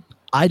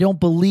 I don't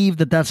believe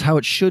that that's how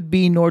it should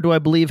be, nor do I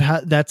believe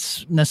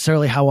that's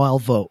necessarily how I'll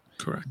vote.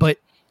 Correct. But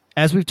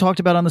as we've talked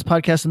about on this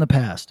podcast in the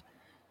past,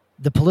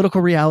 the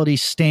political reality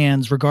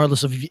stands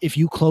regardless of if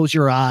you close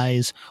your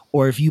eyes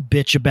or if you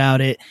bitch about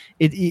it.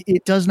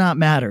 It does not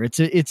matter.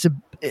 The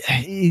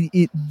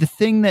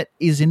thing that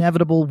is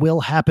inevitable will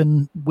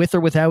happen with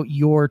or without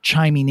your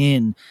chiming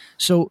in.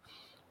 So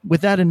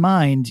with that in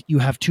mind, you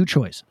have two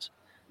choices.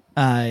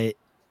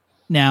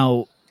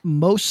 Now,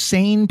 most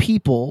sane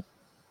people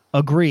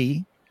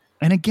agree.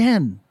 And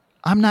again,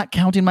 I'm not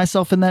counting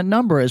myself in that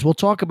number, as we'll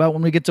talk about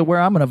when we get to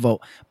where I'm going to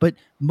vote. But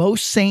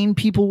most sane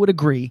people would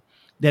agree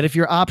that if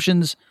your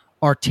options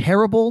are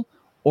terrible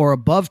or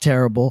above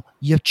terrible,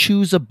 you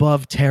choose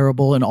above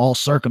terrible in all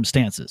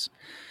circumstances.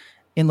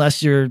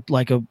 Unless you're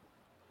like a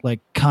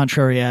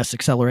contrary ass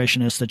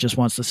accelerationist that just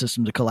wants the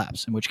system to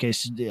collapse, in which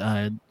case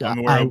we're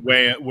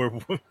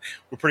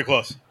pretty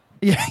close.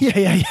 Yeah.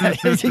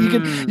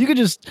 You could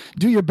just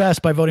do your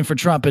best by voting for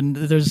Trump, and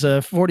there's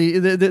at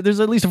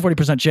least a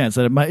 40% chance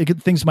that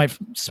things might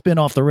spin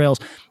off the rails.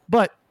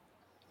 But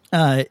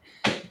the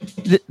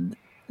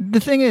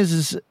thing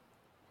is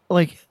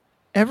like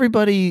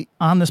everybody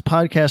on this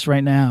podcast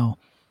right now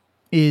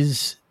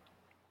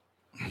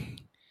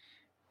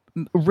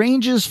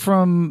ranges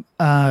from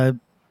a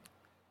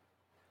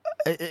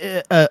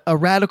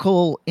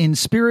radical in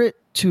spirit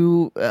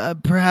to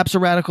perhaps a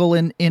radical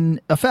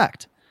in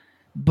effect.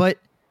 But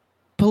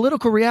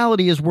political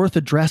reality is worth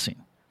addressing,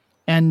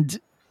 and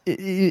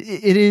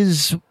it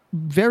is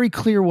very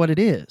clear what it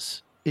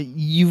is.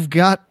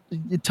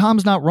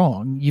 Tom's not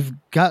wrong. You've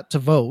got to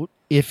vote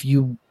if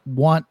you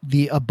want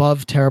the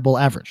above terrible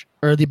average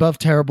or the above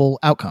terrible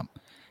outcome.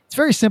 It's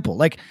very simple.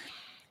 Like,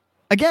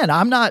 again,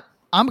 I'm going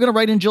to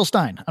write in Jill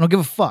Stein. I don't give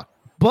a fuck,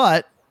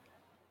 but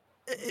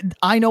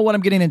I know what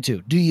I'm getting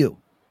into. Do you?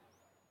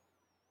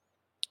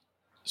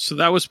 So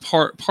that was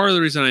part of the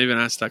reason I even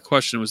asked that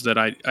question, was that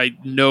I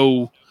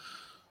know,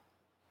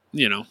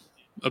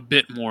 a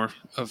bit more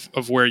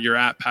of where you're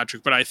at,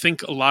 Patrick. But I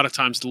think a lot of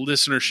times the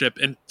listenership,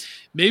 and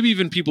maybe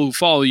even people who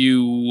follow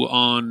you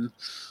on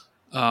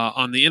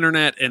the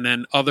internet and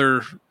then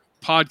other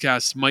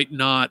podcasts, might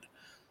not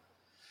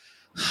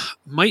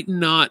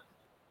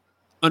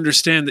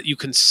understand that you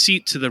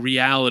concede to the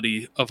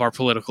reality of our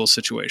political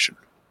situation,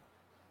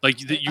 like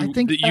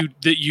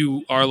that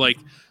you are like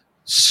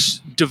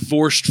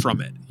divorced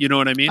from it. You know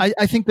what I mean?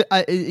 I think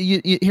that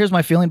here's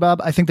my feeling,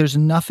 Bob. I think there's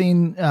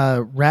nothing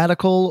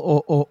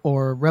radical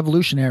or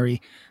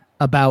revolutionary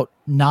about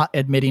not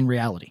admitting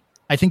reality.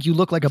 I think you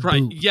look like a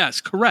boob.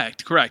 Yes,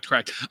 correct.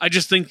 I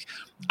just think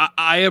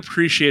I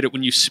appreciate it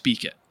when you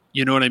speak it.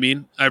 You know what I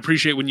mean? I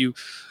appreciate when you,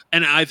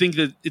 and I think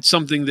that it's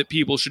something that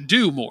people should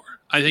do more.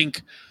 I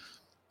think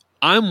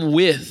I'm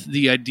with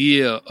the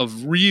idea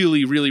of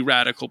really, really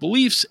radical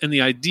beliefs, and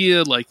the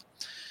idea like,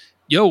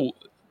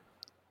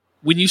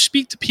 when you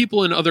speak to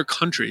people in other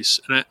countries,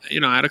 and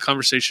I had a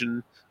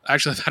conversation,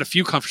 actually I've had a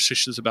few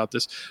conversations about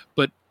this,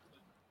 but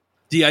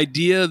the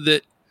idea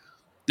that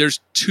there's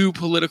two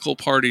political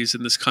parties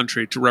in this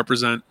country to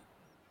represent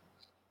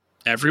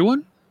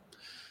everyone.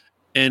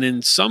 And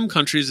in some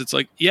countries it's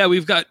like, yeah,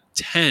 we've got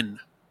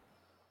 10,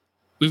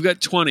 we've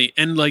got 20.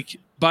 And like,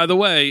 by the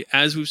way,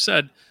 as we've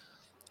said,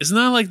 it's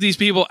not like these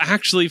people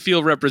actually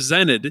feel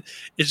represented.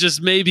 It's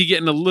just maybe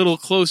getting a little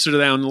closer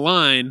down the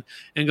line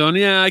and going,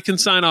 yeah, I can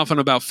sign off on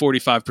about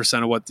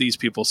 45% of what these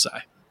people say.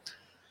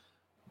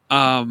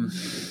 I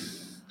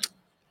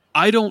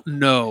don't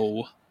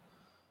know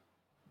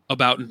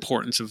about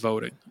importance of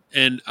voting.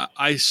 And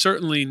I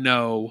certainly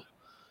know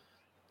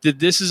that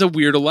this is a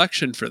weird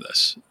election for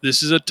this.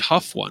 This is a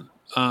tough one.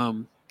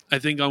 I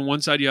think on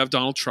one side you have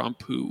Donald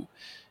Trump, who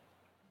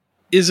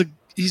is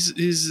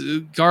he's a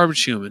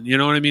garbage human. You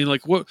know what I mean?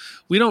 Like, what,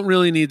 we don't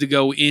really need to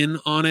go in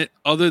on it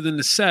other than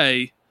to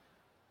say,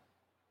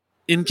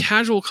 in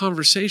casual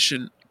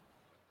conversation,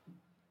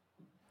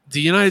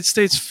 the United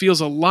States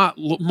feels a lot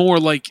more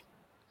like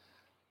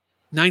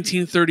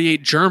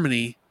 1938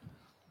 Germany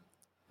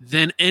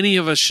than any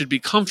of us should be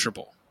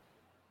comfortable.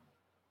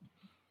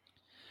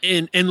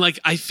 And like,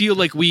 I feel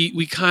like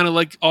we kind of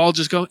like all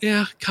just go,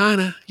 yeah, kind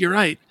of, you're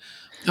right.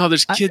 Oh,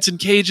 there's kids in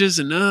cages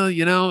and,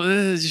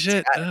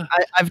 shit.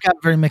 I've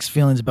got very mixed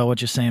feelings about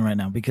what you're saying right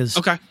now, because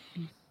okay,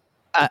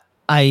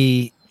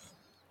 I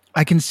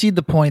concede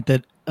the point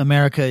that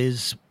America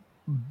is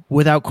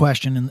without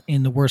question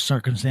in the worst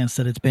circumstance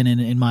that it's been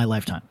in my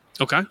lifetime.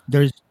 Okay.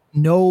 There's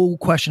no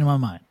question in my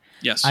mind.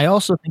 Yes. I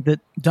also think that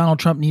Donald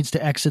Trump needs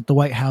to exit the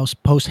White House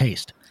post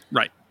haste.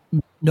 Right.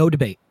 No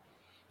debate.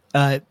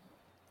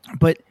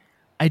 But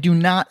I do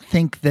not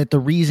think that the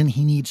reason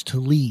he needs to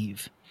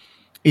leave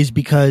is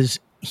because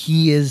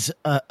he is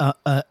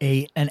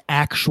an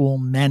actual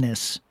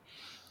menace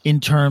in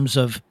terms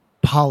of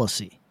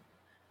policy.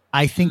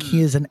 I think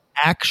he is an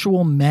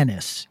actual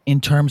menace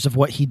in terms of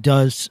what he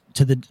does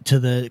to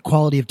the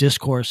quality of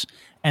discourse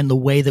and the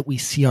way that we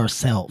see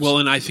ourselves. Well,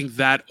 and I think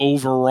that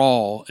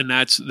overall, and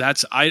I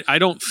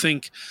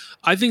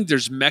think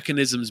there's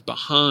mechanisms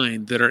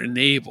behind that are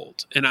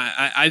enabled. And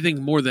I think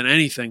more than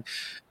anything,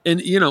 and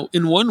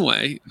in one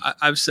way,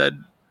 I've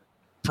said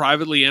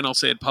privately, and I'll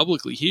say it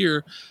publicly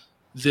here,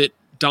 that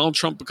Donald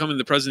Trump becoming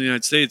the president of the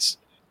United States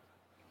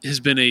has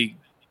been a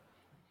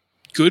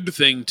good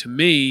thing to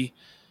me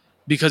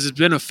because it's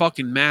been a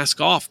fucking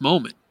mask off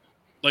moment.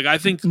 Like, I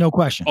think No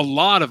question. a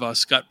lot of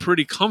us got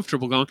pretty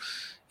comfortable going,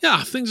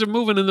 yeah, things are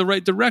moving in the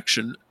right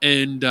direction.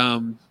 And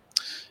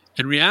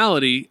in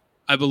reality,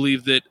 I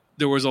believe that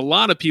there was a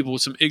lot of people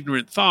with some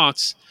ignorant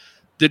thoughts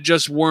that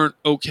just weren't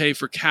okay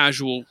for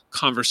casual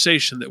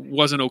conversation, that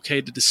wasn't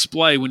okay to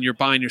display when you're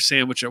buying your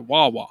sandwich at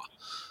Wawa.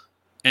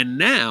 And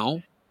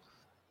now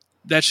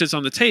that shit's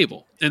on the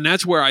table. And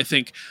that's where I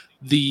think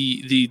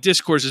the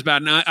discourse is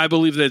bad. And I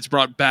believe that it's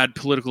brought bad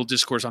political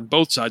discourse on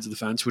both sides of the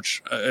fence,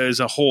 which is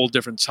a whole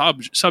different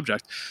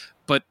subject.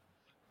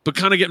 But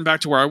kind of getting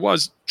back to where I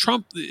was,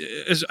 Trump,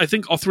 as I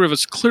think all three of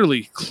us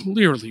clearly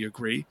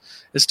agree,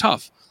 is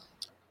tough.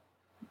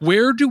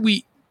 Where do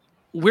we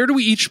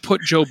each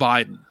put Joe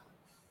Biden?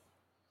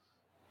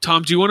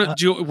 Tom, do you want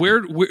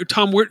to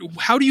Tom,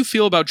 how do you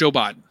feel about Joe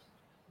Biden?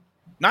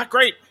 Not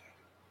great.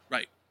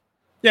 Right.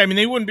 Yeah, I mean,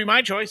 they wouldn't be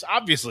my choice,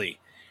 obviously.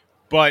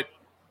 But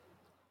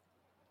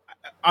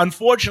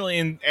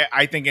unfortunately,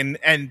 I think,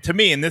 and to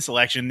me in this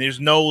election, there's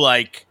no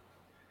like,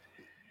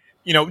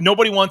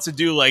 nobody wants to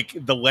do like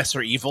the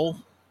lesser evil.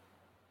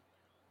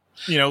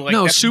 Like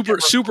no,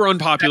 super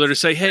unpopular to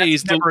say, hey,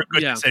 he's never a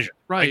good decision.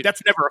 Right. Like,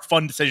 that's never a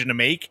fun decision to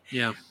make.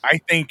 Yeah. I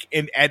think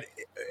at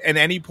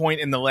any point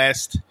in the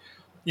last,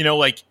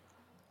 like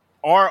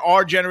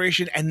our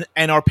generation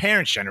and our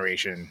parents'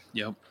 generation.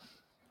 Yep.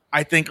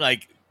 I think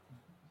like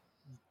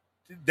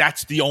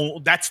that's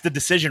the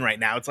decision right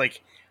now. It's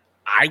like,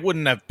 I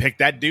wouldn't have picked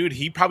that dude.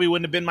 He probably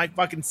wouldn't have been my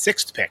fucking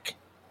sixth pick.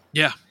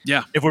 Yeah.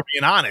 Yeah. If we're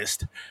being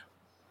honest.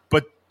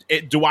 But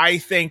do I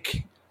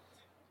think,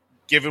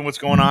 given what's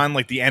going on,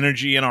 like the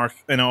energy in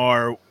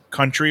our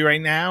country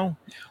right now,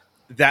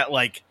 that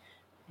like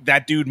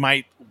that dude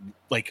might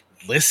like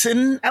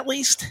listen at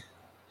least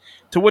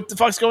to what the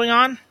fuck's going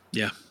on?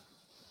 Yeah.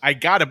 I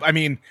gotta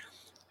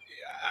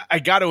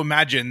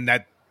imagine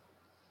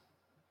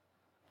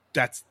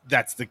that's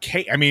the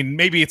case. I mean,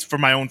 maybe it's for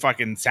my own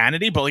fucking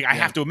sanity, but like I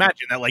have to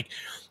imagine that like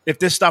if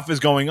this stuff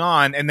is going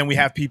on and then we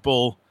have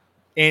people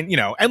and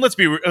and let's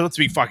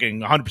be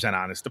fucking 100%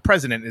 honest, the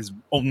president is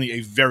only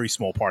a very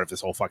small part of this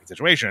whole fucking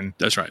situation.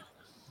 That's right.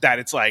 That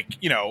it's like,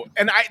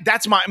 and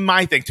that's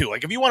my thing too.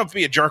 Like if you want to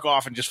be a jerk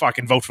off and just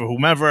fucking vote for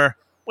whomever,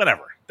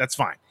 whatever, that's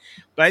fine.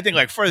 But I think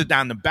like further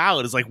down the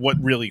ballot is like what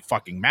really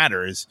fucking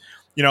matters.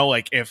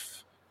 Like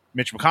if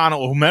Mitch McConnell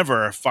or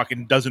whomever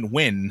fucking doesn't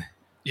win.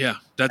 Yeah,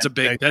 that's a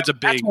big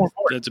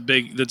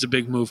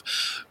move.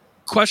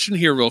 Question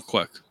here real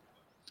quick.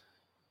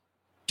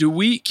 Can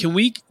we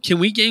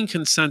gain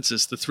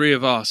consensus, the three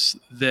of us,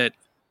 that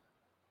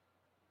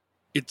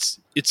it's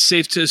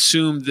safe to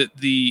assume that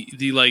the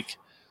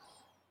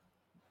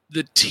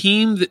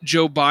team that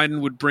Joe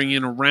Biden would bring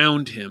in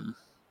around him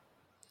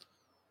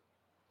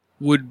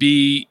would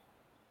be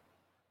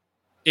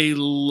a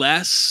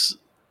less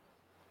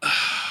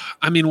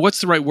I mean, what's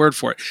the right word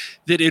for it?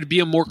 That it'd be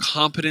a more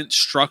competent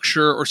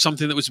structure or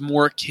something that was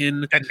more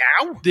akin. And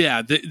now?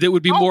 Yeah, that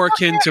would be more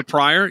akin to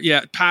prior.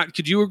 Yeah, Pat,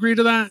 could you agree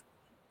to that?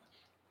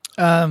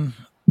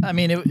 I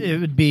mean, it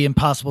would be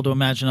impossible to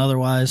imagine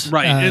otherwise.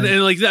 Right.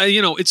 And like that,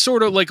 it's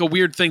sort of like a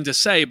weird thing to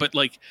say, but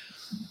like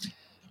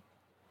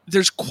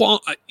there's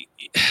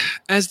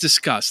as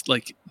discussed,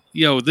 like,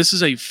 this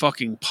is a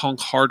fucking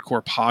punk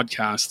hardcore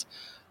podcast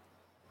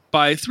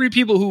by three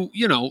people who,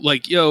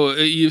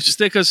 you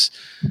stick us.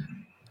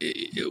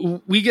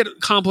 We get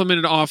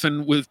complimented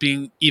often with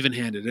being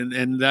even-handed,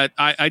 and that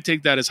I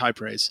take that as high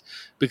praise,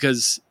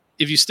 because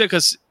if you stick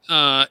us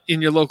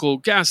in your local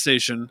gas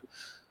station,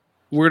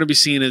 we're going to be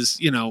seen as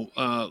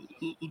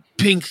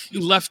pink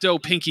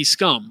lefto pinky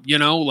scum,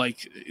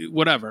 like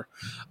whatever.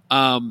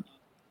 But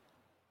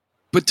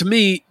to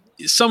me,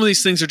 some of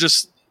these things are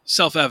just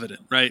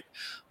self-evident, right?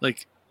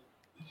 Like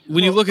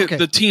when you look at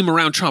the team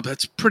around Trump,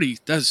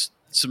 that's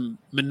some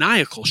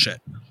maniacal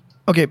shit.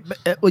 Okay,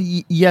 well,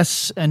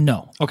 yes and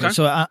no. Okay.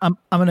 So I'm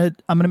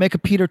gonna make a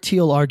Peter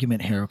Thiel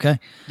argument here. Okay.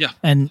 Yeah.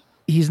 And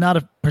he's not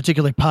a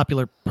particularly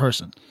popular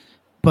person,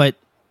 but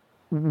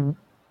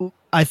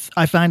I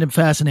find him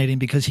fascinating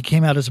because he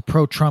came out as a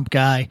pro-Trump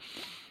guy,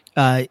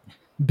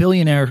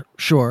 billionaire,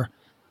 sure,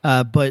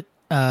 but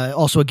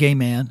also a gay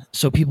man.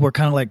 So people were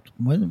kind of like,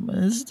 "What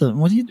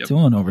are you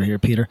doing over here,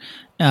 Peter?"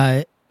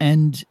 And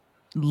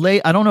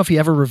I don't know if he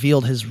ever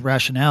revealed his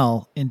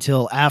rationale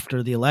until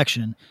after the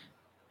election.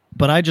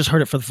 But I just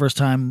heard it for the first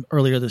time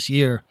earlier this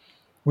year,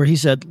 where he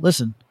said,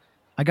 listen,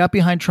 I got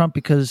behind Trump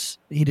because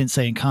he didn't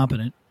say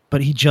incompetent,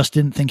 but he just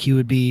didn't think he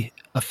would be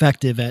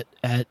effective at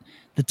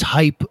the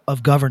type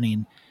of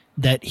governing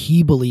that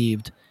he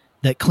believed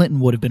that Clinton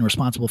would have been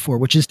responsible for,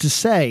 which is to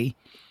say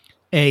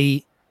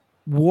a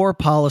war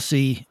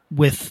policy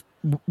with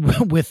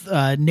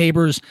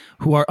neighbors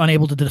who are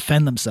unable to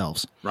defend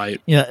themselves.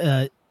 Right.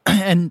 Yeah.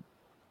 And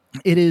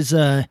it is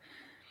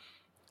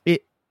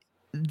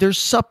there's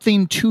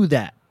something to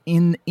that.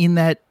 In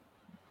that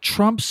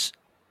Trump's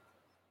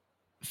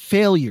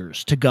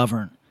failures to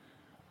govern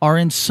are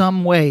in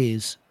some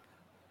ways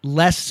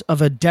less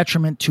of a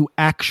detriment to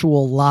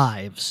actual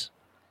lives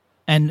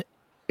and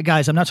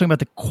guys, I'm not talking about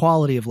the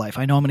quality of life.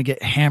 I know I'm going to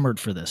get hammered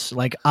for this.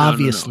 Like,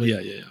 obviously,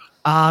 Yeah.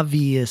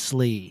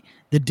 obviously,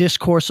 the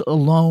discourse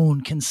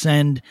alone can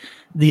send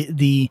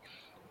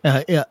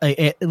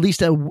at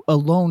least a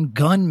lone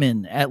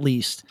gunman, at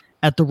least,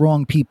 at the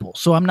wrong people.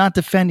 So I'm not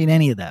defending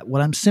any of that.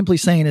 What I'm simply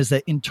saying is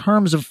that in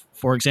terms of,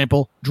 for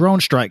example,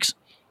 drone strikes,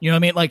 you know what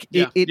I mean? Like,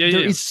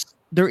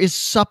 there is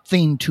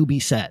something to be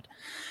said.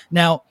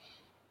 Now,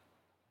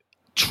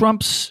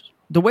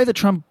 the way that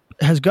Trump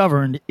has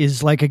governed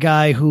is like a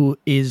guy who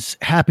is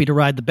happy to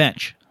ride the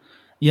bench.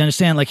 You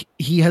understand? Like,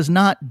 he has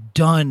not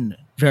done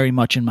very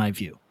much in my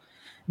view.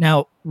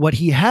 Now, what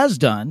he has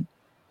done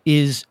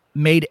is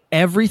made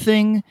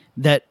everything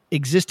that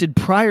existed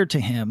prior to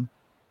him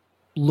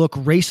look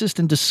racist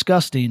and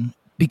disgusting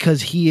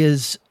because he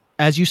is,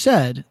 as you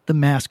said, the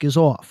mask is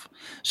off.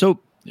 So,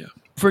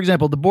 for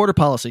example, the border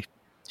policy.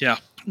 Yeah.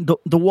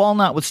 The wall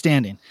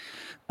notwithstanding,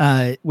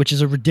 which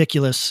is a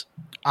ridiculous,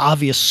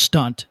 obvious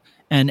stunt.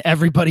 And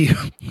everybody,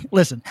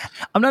 listen,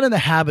 I'm not in the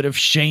habit of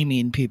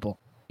shaming people.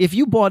 If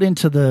you bought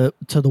into the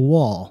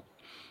wall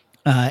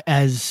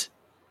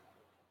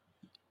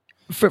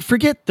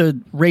forget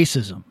the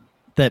racism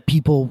that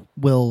people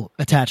will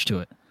attach to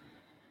it.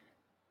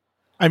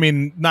 I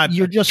mean,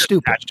 you're just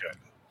stupid.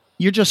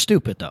 You're just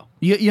stupid, though.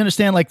 You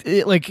understand?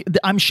 Like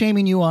I'm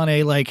shaming you on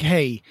a like,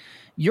 hey,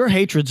 your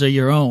hatreds are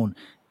your own.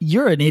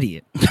 You're an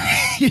idiot.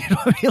 You know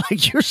what I mean?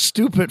 Like, you're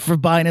stupid for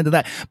buying into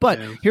that. But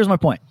here's my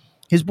point: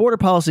 his border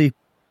policy,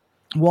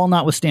 wall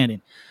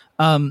notwithstanding,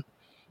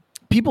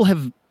 people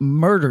have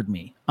murdered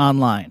me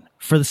online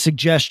for the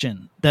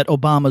suggestion that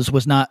Obama's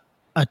was not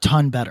a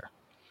ton better.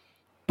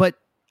 But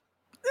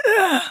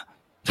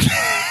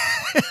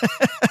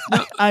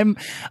I'm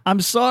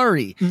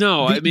sorry.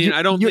 No, I mean,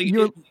 I don't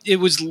think it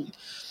was.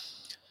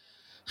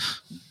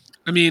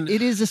 I mean,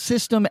 it is a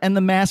system, and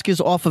the mask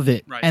is off of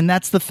it, right. And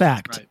that's the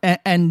fact. Right.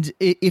 And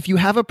if you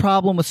have a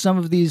problem with some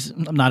of these,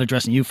 I'm not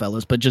addressing you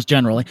fellas, but just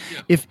generally,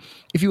 if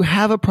you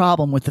have a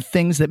problem with the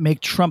things that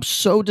make Trump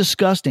so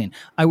disgusting,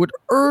 I would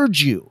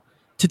urge you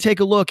to take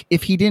a look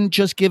if he didn't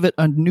just give it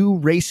a new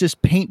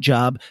racist paint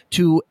job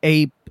to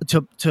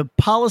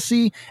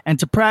policy and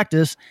to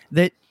practice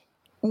that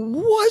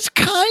was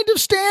kind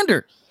of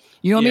standard.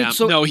 You know what I mean?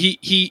 So no,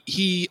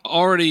 he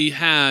already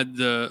had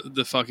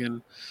the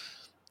fucking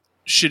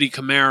shitty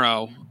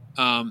Camaro.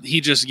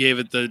 He just gave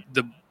it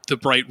the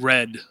bright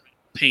red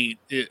paint.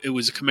 It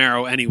was a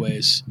Camaro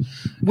anyways.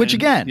 Which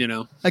again,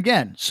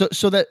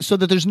 so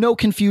that there's no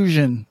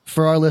confusion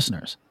for our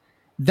listeners.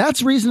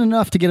 That's reason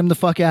enough to get him the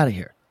fuck out of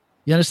here.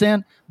 You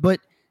understand? But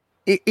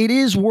it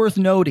is worth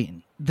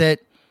noting that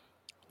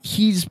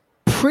he's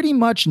pretty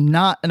much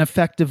not an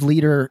effective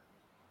leader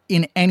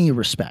in any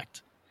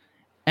respect.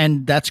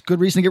 And that's good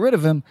reason to get rid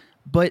of him.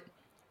 But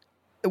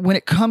when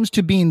it comes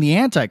to being the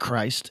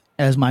Antichrist,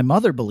 as my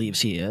mother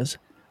believes he is,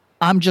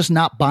 I'm just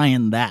not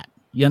buying that.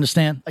 You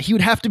understand? He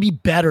would have to be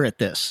better at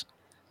this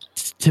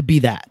to be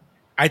that.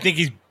 I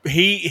think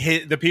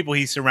the people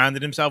he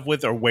surrounded himself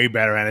with are way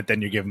better at it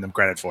than you're giving them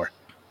credit for.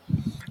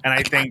 And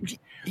I think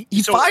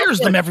he fires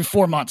them every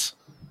 4 months.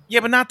 Yeah,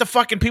 but not the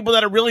fucking people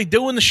that are really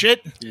doing the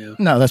shit. Yeah.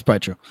 No, that's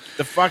probably true.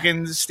 The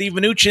fucking Steve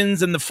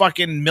Mnuchins and the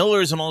fucking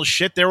Millers and all this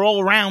shit, they're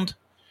all around.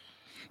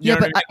 You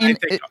know what I mean?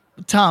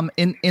 Tom,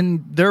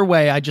 in their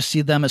way, I just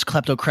see them as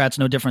kleptocrats,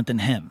 no different than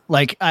him.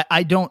 Like,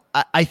 I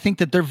think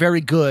that they're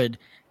very good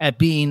at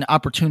being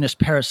opportunist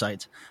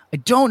parasites. I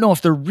don't know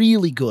if they're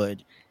really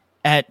good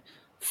at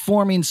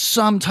forming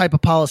some type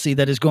of policy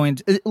that is going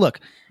to look.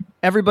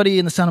 Everybody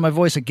in the sound of my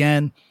voice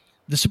again.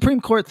 The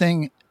Supreme Court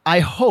thing, I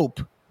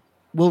hope,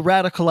 will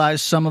radicalize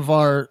some of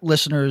our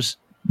listeners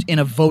in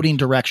a voting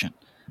direction.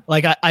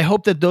 Like, I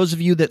hope that those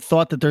of you that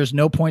thought that there's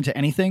no point to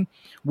anything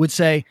would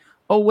say,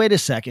 oh, wait a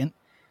second.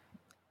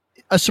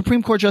 A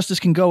Supreme Court justice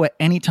can go at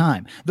any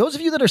time. Those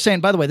of you that are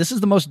saying, by the way, this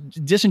is the most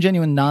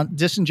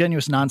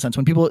disingenuous nonsense.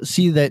 When people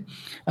see that,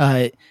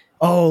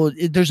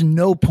 there's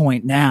no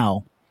point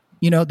now.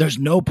 There's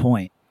no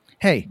point.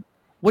 Hey,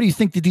 what do you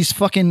think that these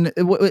fucking,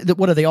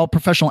 what are they, all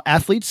professional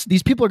athletes?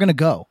 These people are going to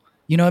go.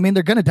 You know what I mean?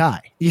 They're going to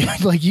die.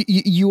 Like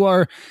you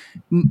are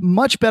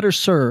much better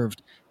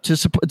served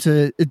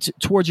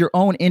towards your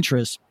own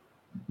interests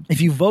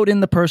if you vote in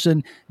the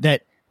person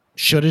that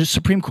should a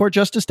Supreme Court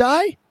justice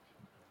die,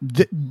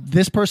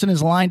 this person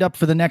is lined up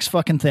for the next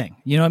fucking thing.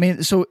 You know what I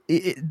mean? So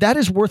that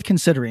is worth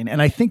considering.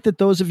 And I think that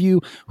those of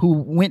you who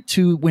went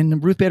to,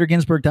 when Ruth Bader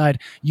Ginsburg died,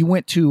 you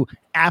went to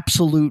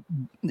absolute,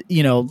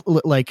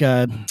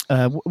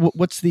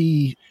 what's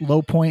the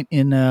low point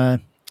in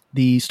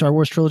the Star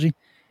Wars trilogy?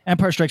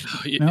 Empire Strikes.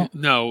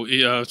 No.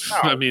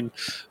 I mean,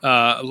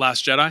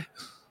 Last Jedi.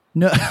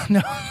 No.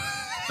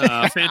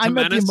 Phantom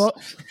Menace.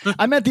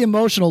 I meant the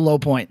emotional low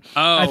point.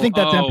 I think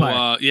that's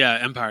Empire.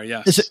 Empire.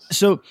 Yes.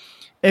 So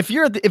if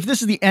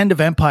this is the end of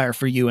Empire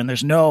for you and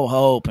there's no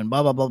hope and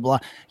blah blah blah blah,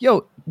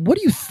 what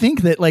do you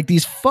think that like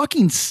these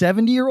fucking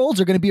 70-year-olds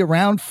are going to be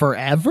around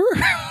forever?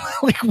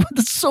 Like,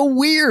 that's so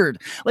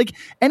weird. Like,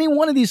 any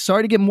one of these,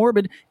 sorry to get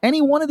morbid,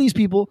 any one of these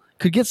people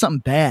could get something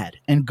bad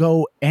and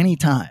go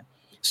anytime.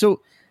 So,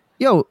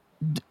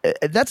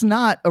 that's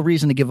not a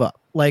reason to give up.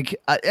 Like,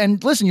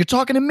 and listen, you're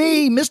talking to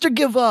me, Mr.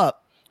 Give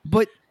Up,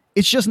 but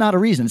it's just not a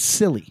reason. It's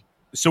silly.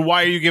 So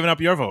why are you giving up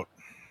your vote?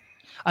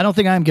 I don't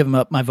think I'm giving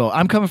up my vote.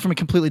 I'm coming from a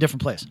completely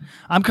different place.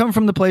 I'm coming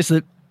from the place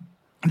that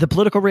the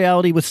political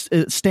reality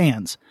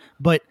stands,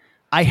 but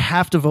I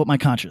have to vote my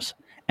conscience.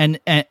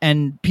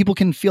 And people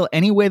can feel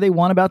any way they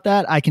want about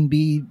that. I can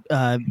be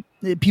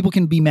people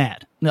can be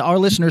mad. Our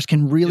listeners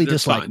can really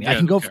dislike me. Yeah,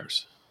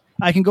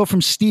 I can go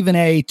from Stephen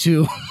A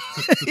to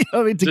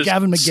to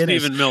Gavin McGinnis.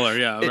 Stephen Miller,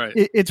 yeah, right.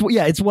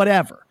 It's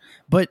whatever.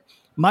 But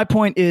my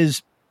point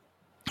is,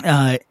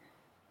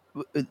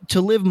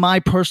 to live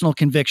my personal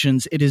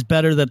convictions, it is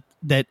better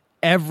that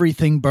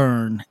everything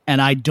burn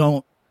and I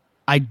don't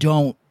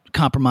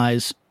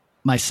compromise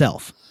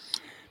myself.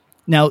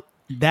 Now,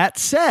 that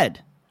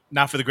said,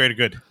 not for the greater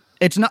good.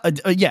 It's not.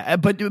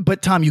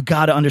 But Tom, you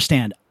got to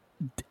understand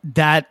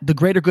that the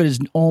greater good is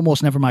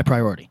almost never my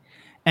priority.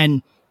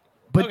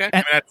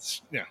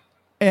 That's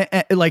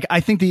like, I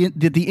think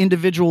the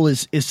individual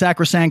is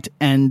sacrosanct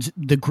and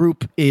the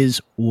group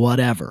is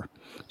whatever.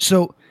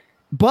 So,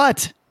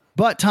 but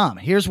Tom,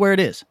 here's where it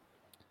is.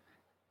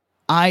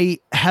 I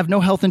have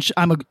no health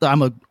insurance.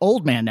 I'm a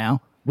old man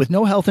now with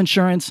no health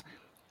insurance,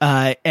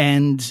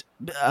 and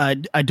I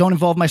don't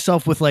involve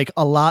myself with like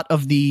a lot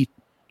of the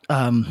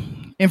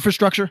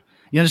infrastructure.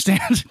 You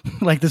understand?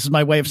 Like, this is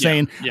my way of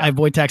saying I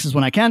avoid taxes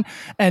when I can,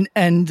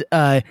 and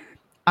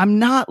I'm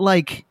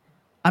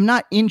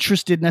not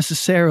interested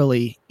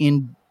necessarily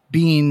in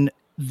being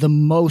the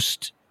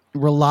most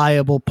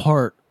reliable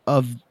part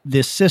of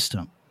this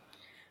system,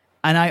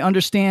 and I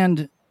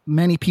understand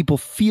many people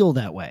feel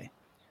that way,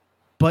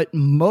 but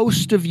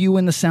most of you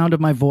in the sound of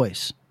my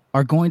voice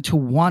are going to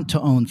want to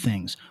own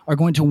things, are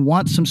going to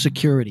want some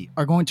security,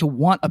 are going to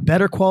want a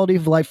better quality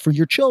of life for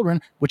your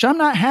children, which I'm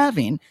not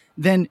having,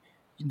 than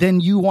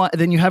you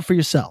have for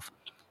yourself.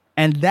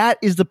 And that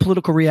is the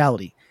political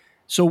reality.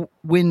 So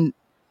when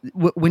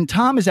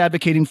Tom is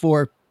advocating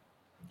for,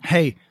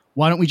 hey,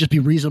 why don't we just be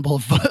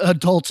reasonable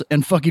adults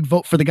and fucking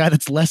vote for the guy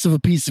that's less of a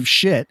piece of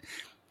shit,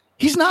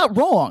 he's not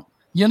wrong.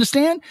 You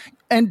understand?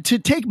 And to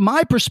take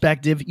my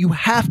perspective, you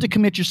have to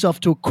commit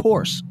yourself to a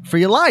course for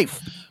your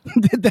life.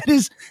 That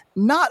is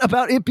not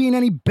about it being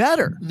any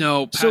better.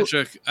 No,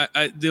 Patrick,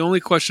 the only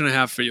question I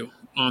have for you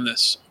on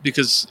this,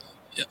 because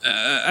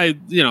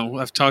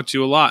I've talked to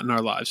you a lot in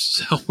our lives,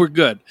 so we're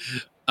good.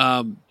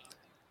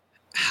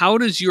 How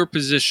does your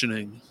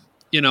positioning,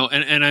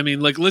 and I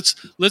mean, like,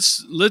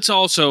 let's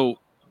also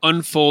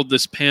unfold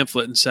this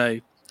pamphlet and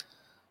say,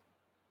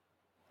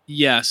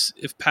 yes,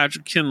 if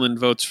Patrick Kinlan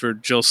votes for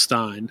Jill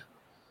Stein,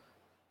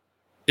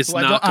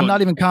 I'm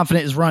not even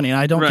confident is running.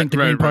 I don't think the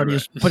Green Party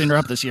is putting her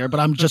up this year, but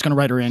I'm just going to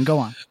write her in. Go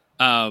on.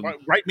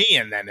 Write me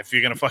in then if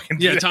you're going to fucking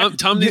do that.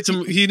 Tom needs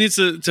he needs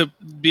to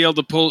be able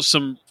to pull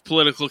some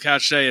political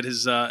cachet at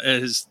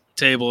his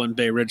table in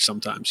Bay Ridge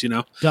sometimes.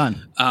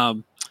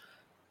 Done.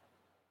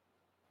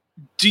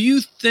 Do you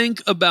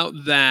think about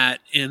that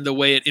and the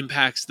way it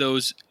impacts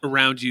those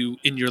around you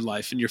in your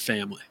life and your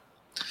family?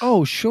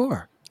 Oh,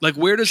 sure. Like,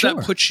 where does that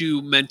put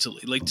you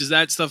mentally? Like, does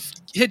that stuff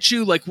hit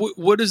you? Like,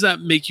 what does that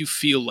make you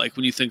feel like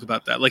when you think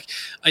about that? Like,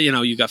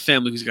 you got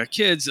family who's got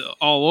kids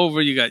all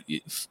over. You got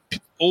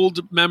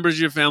old members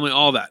of your family,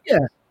 all that. Yeah.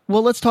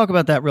 Well, let's talk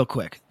about that real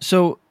quick.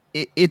 So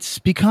it's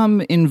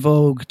become in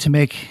vogue to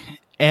make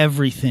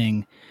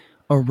everything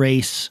a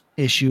race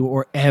issue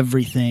or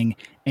everything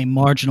a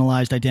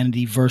marginalized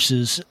identity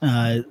versus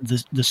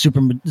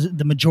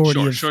the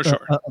majority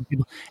of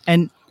people.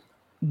 And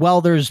while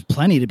there's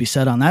plenty to be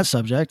said on that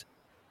subject,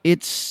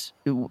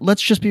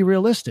 let's just be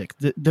realistic.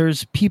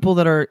 There's people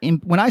that are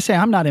when I say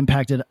I'm not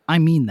impacted, I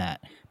mean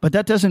that, but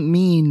that doesn't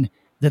mean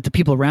that the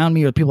people around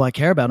me or the people I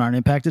care about aren't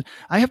impacted.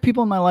 I have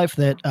people in my life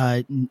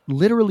that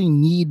literally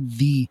need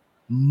the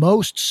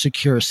most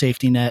secure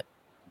safety net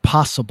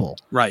possible,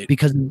 right?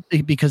 Because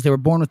they were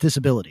born with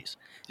disabilities.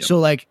 Yep.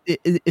 So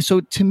so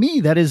to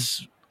me, that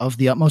is of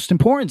the utmost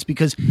importance,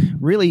 because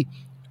really,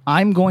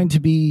 I'm going to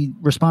be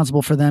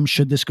responsible for them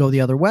should this go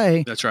the other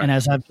way. That's right. And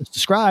as I've just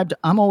described,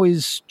 I'm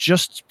always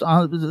just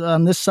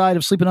on this side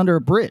of sleeping under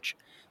a bridge.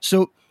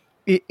 So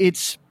it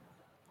is,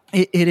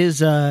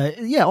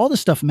 all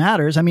this stuff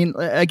matters. I mean,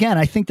 again,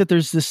 I think that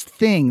there's this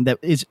thing that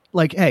is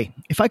like, hey,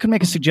 if I could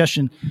make a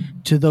suggestion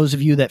to those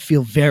of you that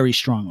feel very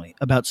strongly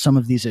about some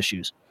of these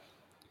issues,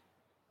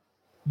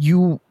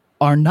 you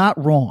are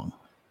not wrong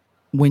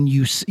when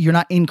you're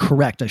not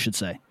incorrect, I should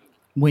say,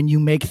 when you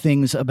make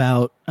things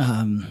about,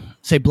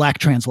 say, Black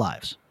trans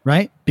lives,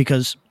 right?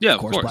 Because of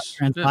course.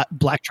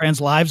 Black trans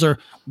lives are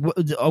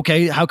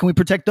okay. How can we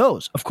protect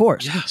those? Of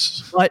course,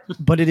 yes.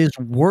 But it is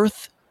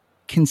worth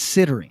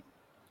considering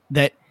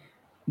that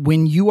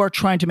when you are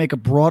trying to make a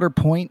broader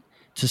point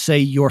to, say,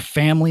 your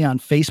family on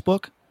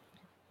Facebook,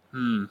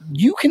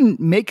 you can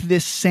make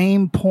this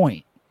same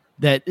point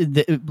that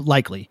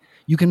likely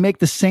you can make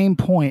the same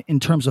point in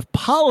terms of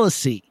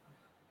policy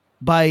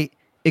by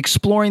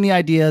exploring the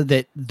idea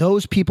that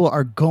those people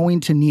are going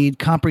to need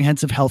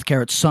comprehensive health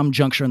care at some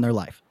juncture in their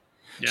life.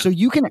 Yeah. So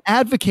you can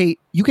advocate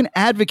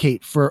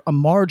for a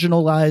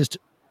marginalized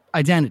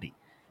identity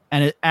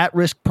and an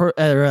at-risk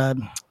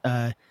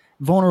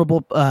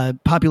vulnerable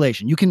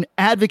population. You can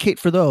advocate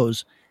for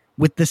those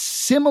with the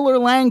similar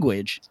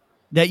language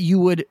that you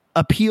would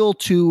appeal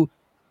to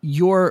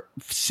your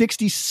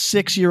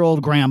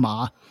 66-year-old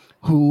grandma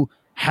who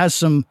has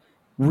some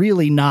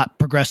really not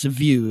progressive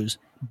views,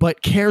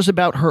 but cares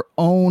about her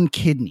own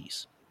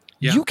kidneys.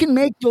 Yeah. You can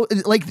make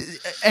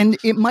and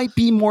it might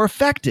be more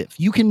effective.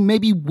 You can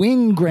maybe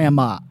win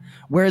grandma.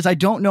 Whereas I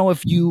don't know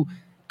if you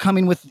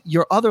coming with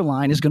your other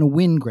line is going to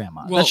win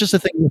grandma. Well, that's just a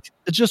thing.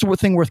 It's just a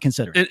thing worth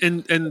considering.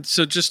 And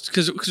so just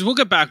because we'll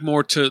get back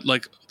more to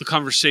like the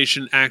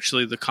conversation,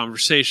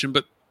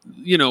 but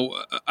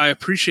I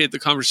appreciate the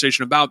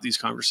conversation about these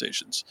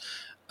conversations.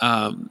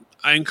 I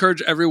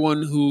encourage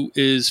everyone who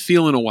is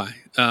feeling away,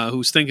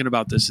 who's thinking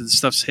about this, and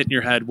stuff's hitting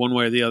your head one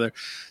way or the other,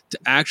 to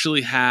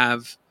actually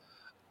have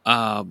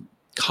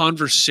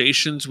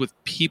conversations with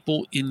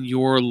people in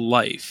your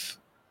life,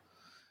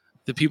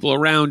 the people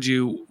around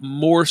you,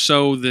 more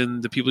so than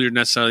the people you're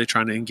necessarily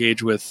trying to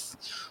engage with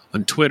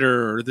on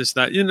Twitter or this,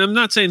 that. And I'm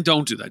not saying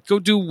don't do that. Go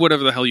do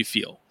whatever the hell you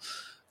feel.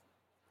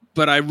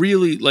 But I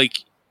really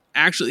like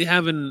actually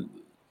having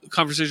a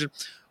conversation.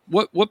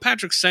 What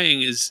Patrick's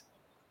saying is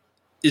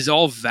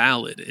all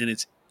valid, and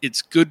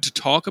it's good to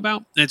talk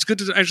about. And it's good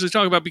to actually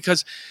talk about,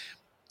 because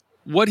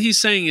what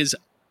he's saying is,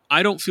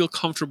 I don't feel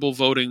comfortable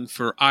voting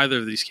for either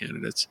of these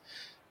candidates,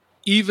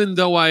 even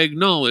though I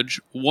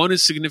acknowledge one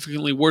is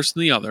significantly worse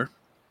than the other.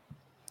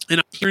 And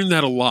I'm hearing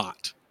that a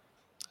lot.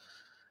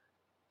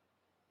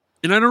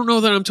 And I don't know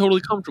that I'm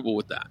totally comfortable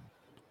with that.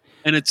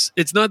 And it's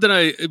not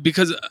that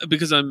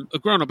because I'm a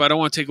grown-up, I don't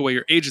want to take away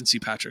your agency,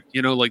 Patrick.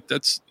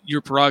 That's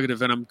your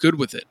prerogative, and I'm good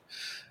with it.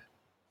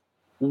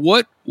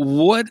 What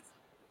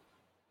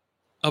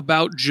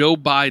about Joe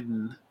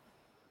Biden?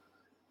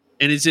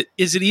 And is it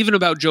even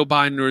about Joe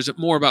Biden, or is it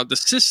more about the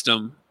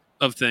system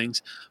of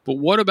things? But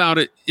what about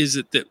it is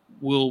it that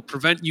will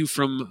prevent you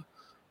from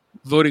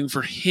voting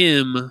for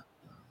him,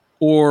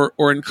 or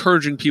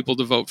encouraging people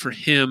to vote for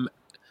him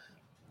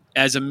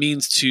as a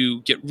means to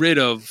get rid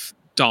of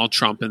Donald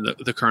Trump and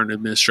the current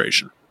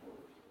administration?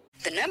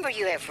 The number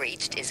you have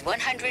reached is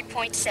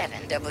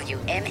 100.7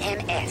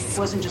 WMMS. It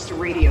wasn't just a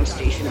radio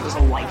station, it was a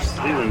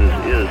lifestyle. Cleveland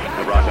is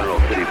a rock and roll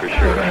city for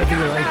sure.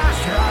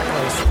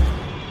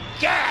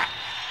 Get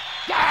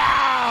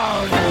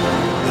down! The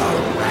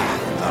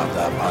Wrath of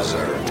the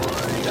Buzzard.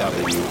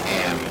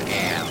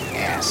 WMMS.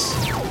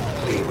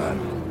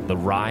 Cleveland. The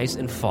rise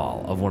and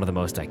fall of one of the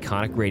most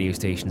iconic radio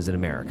stations in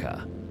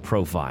America.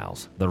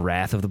 Profiles, The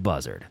Wrath of the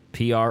Buzzard.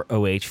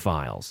 PROH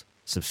Files.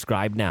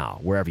 Subscribe now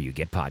wherever you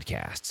get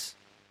podcasts.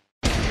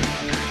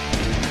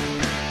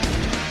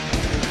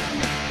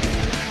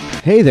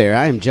 Hey there,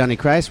 I am Johnny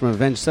Christ from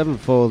Avenged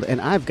Sevenfold,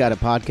 and I've got a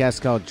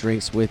podcast called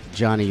Drinks with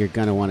Johnny you're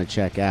going to want to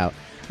check out.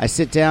 I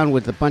sit down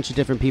with a bunch of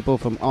different people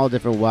from all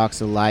different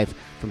walks of life,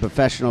 from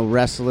professional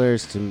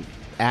wrestlers to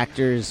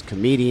actors,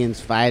 comedians,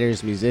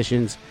 fighters,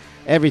 musicians,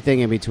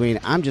 everything in between.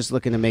 I'm just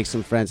looking to make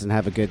some friends and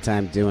have a good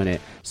time doing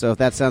it. So if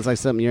that sounds like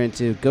something you're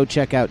into, go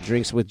check out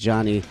Drinks with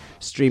Johnny,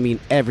 streaming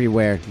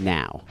everywhere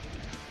now.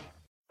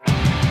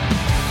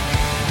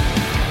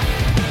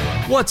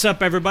 What's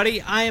up,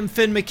 everybody? I am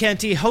Finn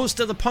McKenty, host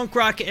of the Punk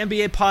Rock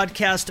NBA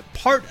podcast,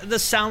 part of the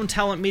Sound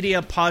Talent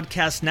Media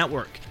Podcast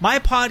Network. My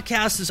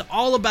podcast is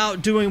all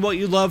about doing what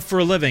you love for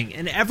a living,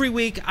 and every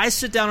week I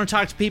sit down and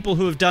talk to people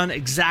who have done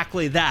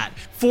exactly that.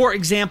 For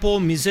example,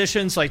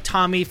 musicians like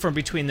Tommy from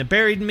Between the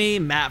Buried and Me,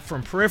 Matt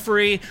from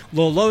Periphery,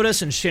 Lil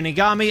Lotus and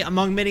Shinigami,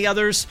 among many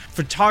others,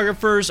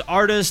 photographers,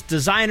 artists,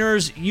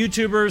 designers,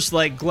 YouTubers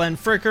like Glenn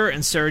Fricker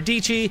and Sarah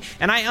Dici,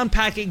 and I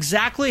unpack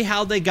exactly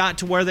how they got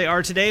to where they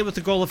are today with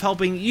the goal of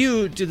helping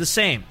you do the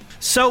same.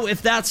 So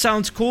if that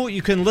sounds cool,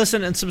 you can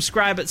listen and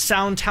subscribe at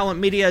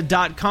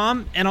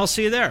soundtalentmedia.com, and I'll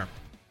see you there.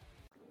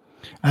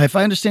 If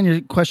I understand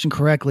your question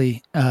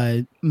correctly,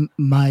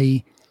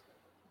 my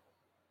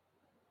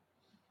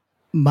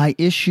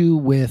issue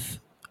with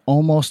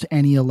almost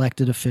any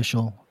elected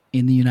official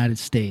in the United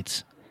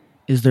States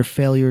is their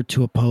failure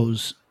to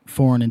oppose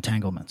foreign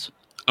entanglements.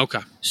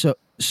 Okay.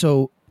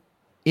 So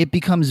it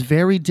becomes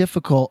very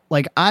difficult.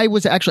 Like I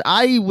was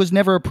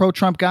never a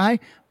pro-Trump guy,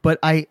 but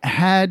I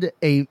had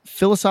a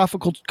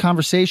philosophical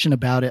conversation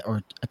about it,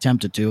 or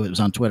attempted to, it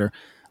was on Twitter,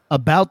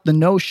 about the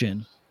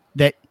notion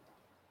that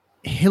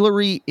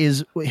Hillary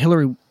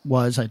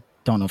was, I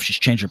don't know if she's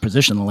changed her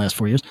position in the last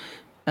 4 years,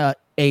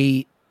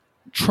 a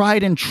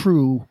tried and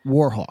true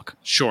war hawk.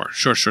 Sure.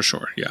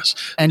 Yes.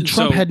 And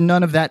Trump had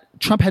none of that.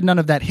 Trump had none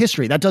of that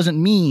history. That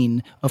doesn't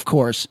mean, of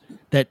course,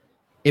 that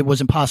it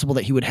was impossible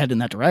that he would head in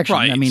that direction.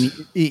 Right. I mean,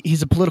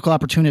 he's a political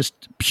opportunist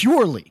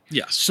purely.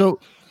 Yes.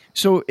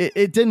 So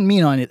it didn't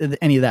mean on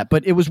any of that,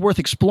 but it was worth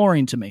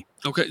exploring to me.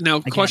 Okay. Now,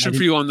 question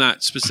for you on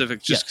that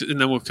specific, and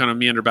then we'll kind of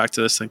meander back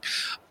to this thing.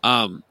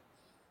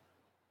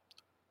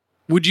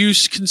 Would you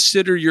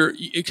consider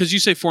because you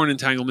say foreign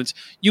entanglements,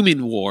 you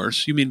mean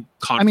wars, you mean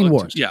conflicts? I mean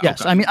wars. Yeah.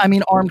 Yes. Okay. I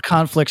mean armed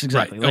conflicts.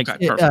 Exactly. Right.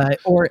 Like, okay.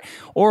 Perfect.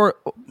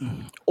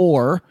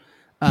 Or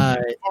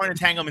Foreign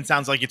entanglement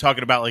sounds like you're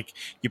talking about like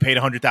you paid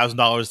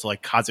 $100,000 to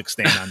like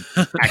Kazakhstan on.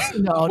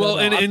 No.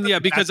 And yeah,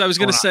 because I was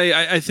going to say,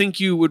 I think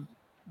you would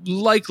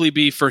likely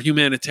be for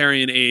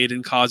humanitarian aid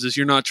and causes.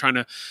 You're not trying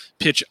to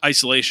pitch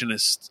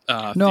isolationist.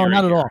 No, theory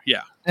not at here. all.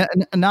 Yeah.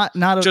 Not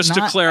just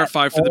to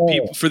clarify for the all.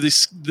 people, for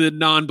the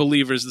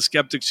non-believers, the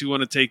skeptics who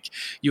want to take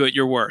you at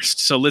your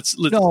worst. So let's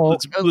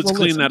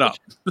clean that up.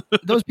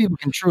 Those people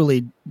can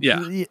truly,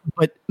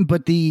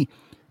 But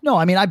no,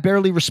 I mean, I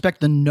barely respect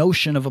the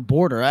notion of a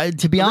border.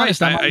 To be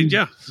honest, I'm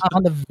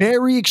on the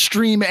very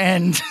extreme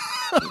end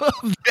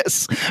of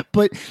this.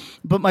 But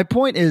my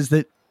point is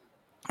that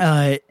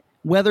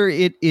whether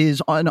it is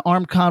an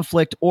armed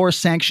conflict or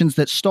sanctions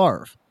that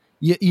starve,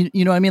 you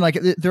know what I mean? Like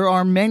there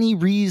are many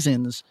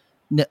reasons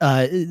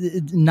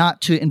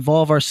not to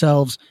involve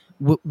ourselves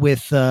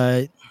with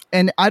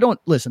and I don't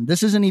listen.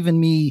 This isn't even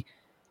me.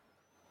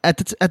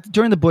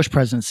 During the Bush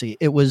presidency,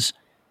 it was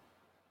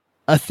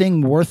a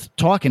thing worth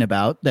talking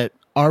about. That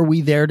are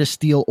we there to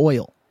steal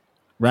oil,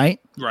 right?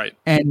 Right.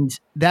 And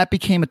that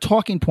became a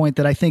talking point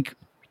that I think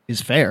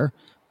is fair.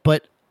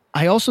 But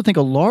I also think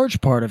a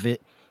large part of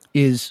it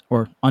is,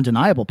 or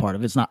undeniable part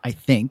of it, it's not. I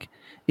think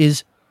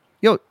is,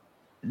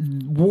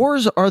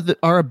 wars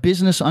are a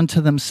business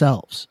unto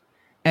themselves.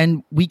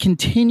 And we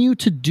continue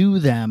to do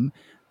them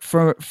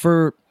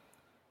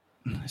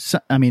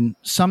I mean,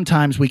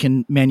 sometimes we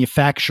can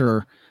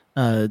manufacture,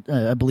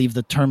 I believe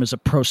the term is a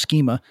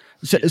pro-schema.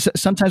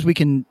 Sometimes we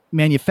can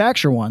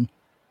manufacture one,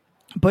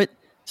 but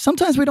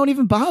sometimes we don't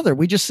even bother.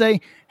 We just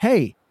say,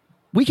 hey,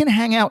 we can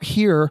hang out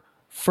here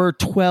for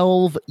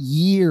 12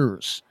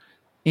 years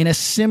in a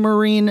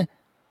simmering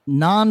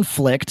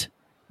conflict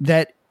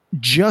that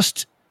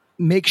just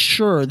makes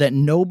sure that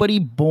nobody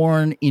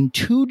born in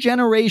 2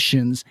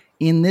 generations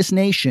in this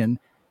nation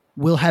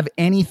will have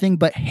anything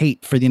but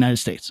hate for the United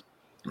States.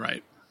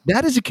 Right.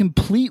 That is a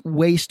complete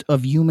waste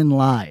of human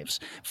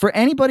lives. For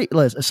anybody,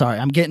 sorry,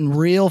 I'm getting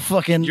real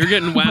fucking. You're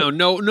getting wound.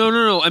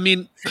 No. I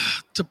mean,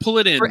 to pull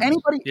it in for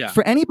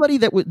anybody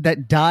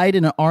that died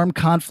in an armed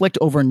conflict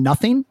over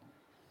nothing.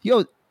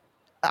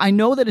 I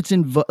know that it's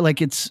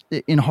it's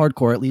in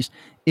hardcore, at least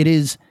it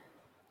is.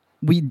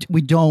 We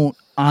don't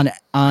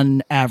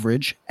on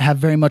average have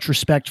very much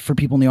respect for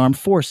people in the armed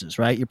forces,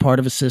 right? You're part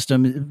of a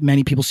system.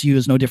 Many people see you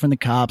as no different than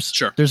cops.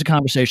 Sure. There's a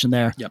conversation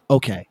there. Yep.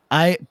 Okay.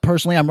 I'm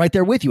right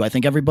there with you. I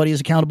think everybody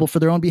is accountable for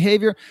their own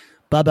behavior.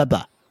 Blah, blah,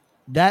 blah.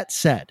 That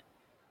said,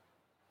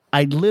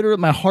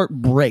 my heart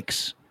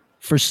breaks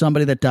for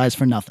somebody that dies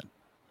for nothing.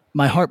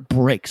 My heart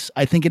breaks.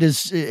 I think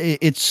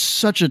it's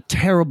such a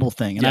terrible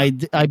thing.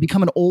 And I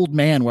become an old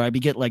man where I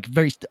get like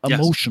very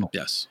emotional.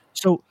 Yes.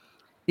 So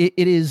it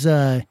is,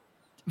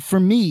 for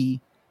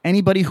me,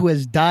 anybody who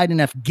has died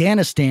in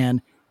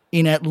Afghanistan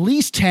in at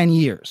least 10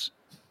 years,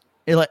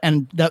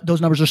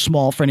 those numbers are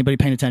small for anybody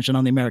paying attention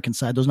on the American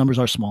side. Those numbers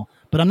are small.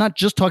 But I'm not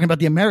just talking about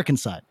the American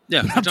side.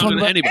 Yeah, I'm talking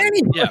about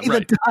anybody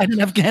that died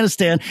in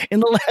Afghanistan in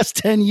the last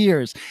 10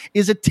 years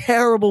is a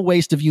terrible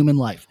waste of human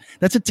life.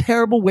 That's a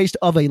terrible waste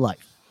of a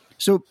life.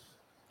 So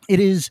it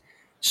is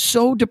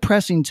so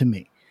depressing to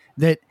me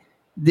that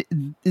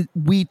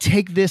we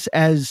take this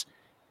as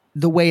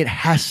the way it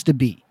has to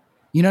be.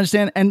 You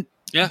understand? And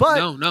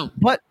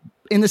But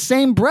in the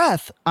same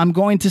breath, I'm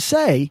going to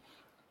say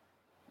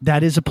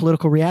that is a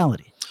political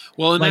reality.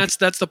 Well, and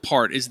that's the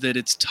part, is that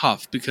it's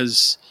tough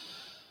because,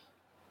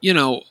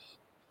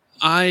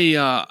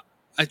 I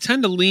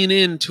tend to lean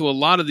into a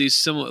lot of these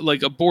similar,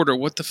 like a border.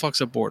 What the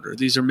fuck's a border?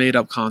 These are made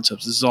up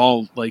concepts. This is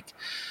all like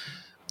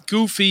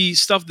goofy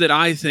stuff that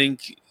I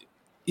think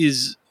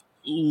is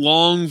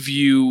long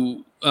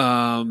view,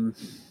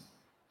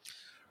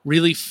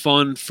 really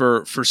fun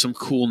for some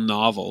cool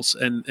novels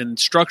and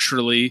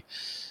structurally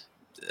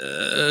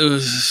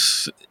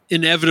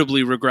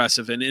inevitably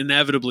regressive and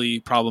inevitably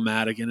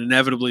problematic and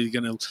inevitably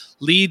going to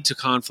lead to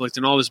conflict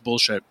and all this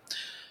bullshit.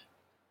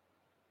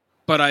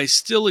 But I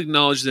still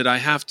acknowledge that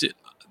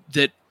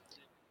that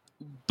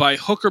by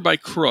hook or by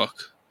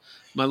crook,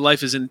 my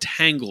life is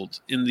entangled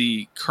in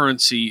the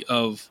currency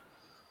of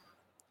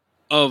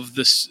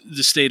the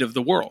state of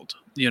the world,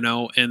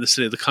 and the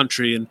state of the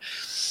country. And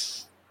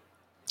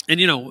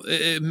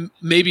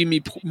maybe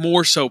me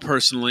more so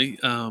personally,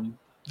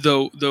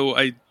 though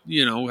I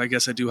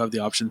guess I do have the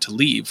option to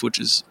leave, which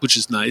is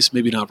nice.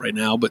 Maybe not right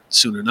now, but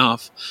soon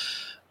enough.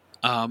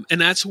 And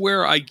that's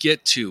where I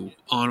get to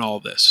on all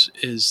this,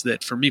 is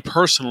that for me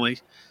personally,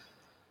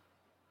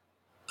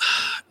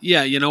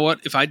 yeah, you know what?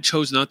 If I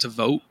chose not to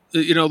vote,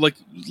 like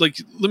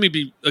let me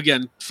be,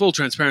 again, full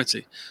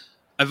transparency.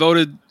 I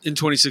voted in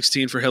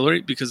 2016 for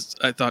Hillary because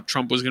I thought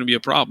Trump was going to be a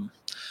problem.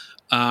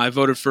 I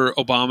voted for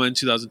Obama in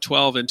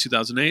 2012 and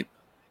 2008.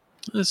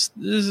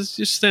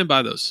 Just stand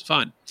by those.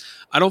 Fine.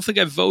 I don't think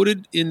I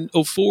voted in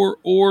 2004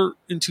 or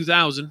in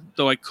 2000,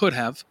 though I could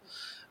have.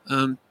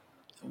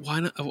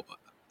 Why not?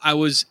 I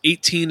was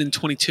 18 and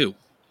 22.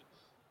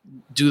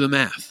 Do the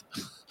math.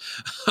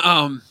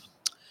 And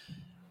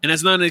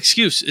that's not an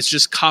excuse. It's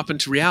just copping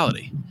to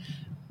reality.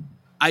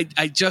 I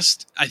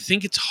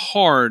think it's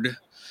hard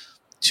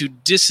to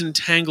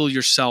disentangle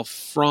yourself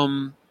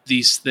from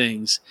these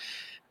things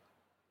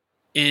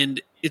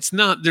And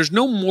there's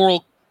no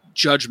moral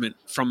judgment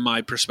from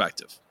my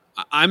perspective.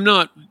 I'm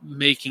not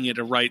making it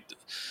a right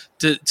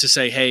to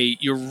say, hey,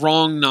 you're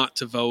wrong not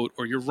to vote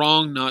or you're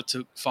wrong not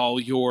to follow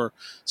your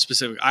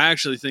specific. I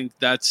actually think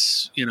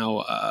that's,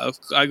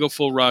 I go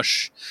full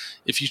Rush.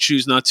 If you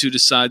choose not to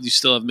decide, you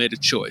still have made a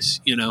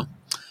choice,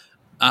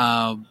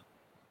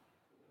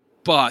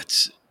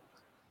 but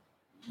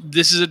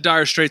this is a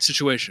dire straits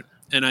situation.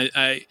 And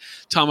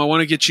Tom, I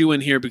want to get you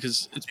in here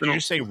because it's been. Did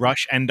you say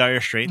Rush and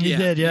Dire Straits? You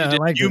did, yeah.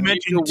 You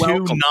mentioned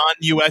two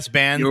non-U.S.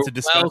 bands to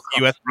discuss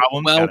U.S.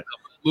 problems. Welcome.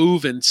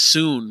 Moving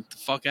soon. The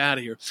fuck out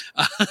of here.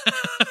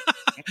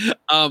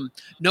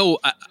 No,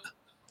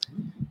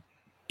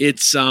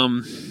 it's I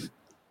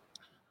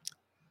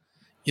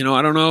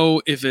don't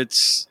know if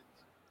it's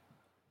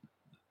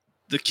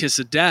the kiss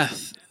of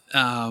death,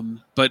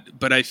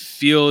 but I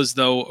feel as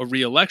though a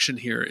re-election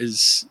here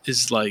is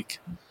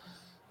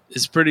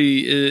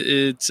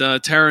pretty. It's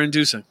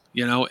terror-inducing,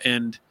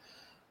 and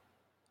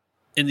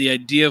the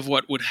idea of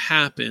what would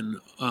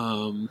happen.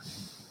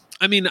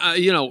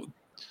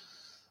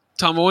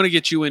 Tom, I want to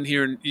get you in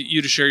here and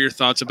you to share your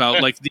thoughts about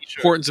the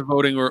importance of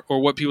voting or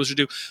what people should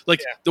do.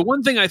 The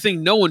one thing I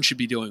think no one should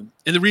be doing,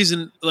 and the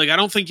reason, I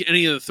don't think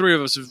any of the three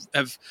of us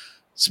have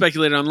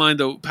speculated online,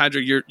 though,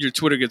 Patrick, your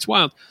Twitter gets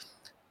wild.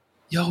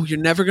 Yo, you're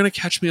never going to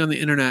catch me on the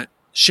internet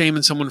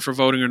shaming someone for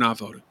voting or not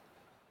voting.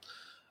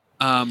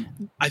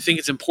 I think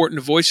it's important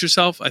to voice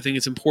yourself. I think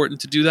it's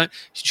important to do that.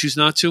 If you choose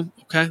not to,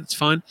 okay, that's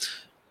fine.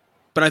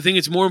 But I think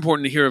it's more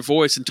important to hear a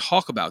voice and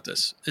talk about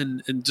this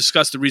and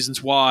discuss the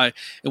reasons why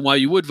and why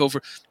you would vote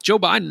for Joe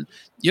Biden.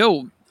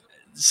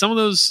 Some of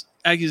those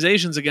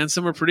accusations against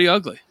him are pretty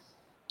ugly.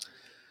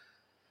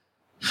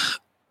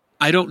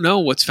 I don't know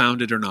what's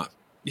founded or not,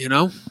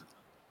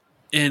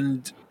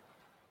 and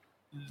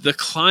the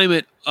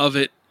climate of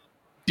it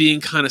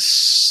being kind of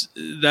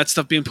that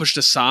stuff being pushed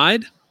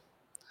aside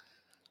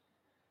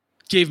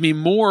gave me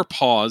more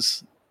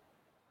pause,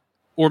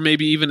 or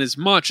maybe even as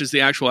much as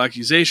the actual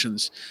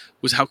accusations,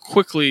 was how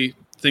quickly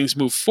things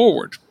move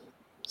forward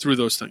through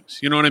those things.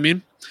 You know what I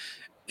mean?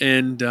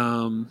 And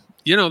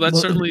that's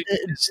certainly.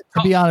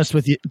 To be honest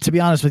with you,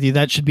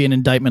 that should be an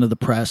indictment of the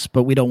press.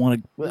 But we don't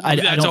want to.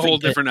 That's a whole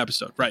different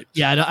episode, right?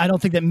 Yeah, I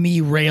don't think that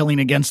me railing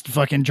against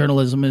fucking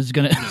journalism is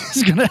gonna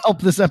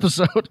help this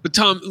episode. But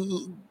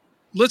Tom,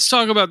 let's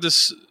talk about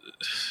this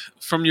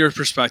from your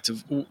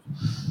perspective.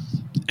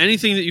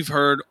 Anything that you've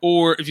heard,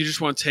 or if you just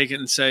want to take it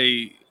and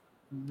say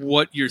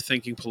what you're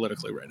thinking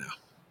politically right now.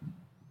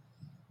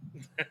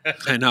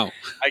 I know.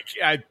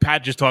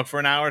 Pat just talked for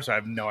an hour, so I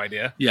have no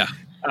idea. Yeah.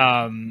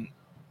 You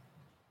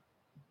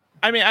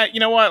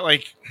know what?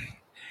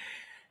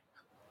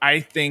 I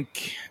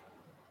think,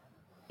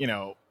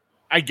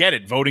 I get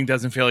it. Voting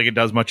doesn't feel like it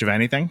does much of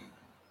anything.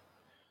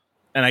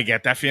 And I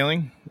get that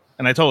feeling.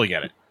 And I totally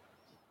get it.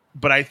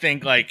 But I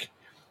think,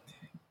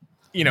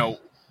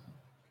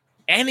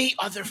 any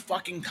other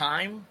fucking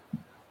time,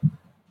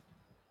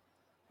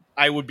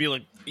 I would be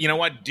like, you know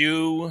what?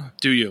 Do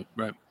you,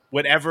 right?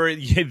 Whatever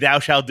thou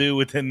shalt do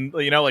within,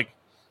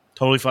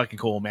 totally fucking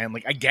cool, man.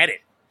 I get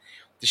it.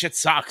 This shit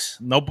sucks.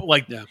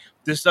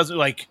 This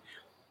doesn't,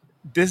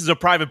 this is a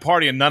private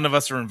party and none of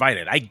us are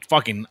invited. I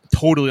fucking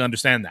totally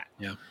understand that.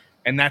 Yeah.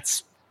 And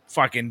that's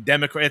fucking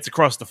Democrat. It's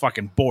across the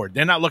fucking board.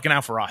 They're not looking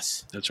out for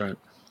us. That's right.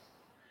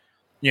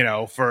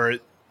 For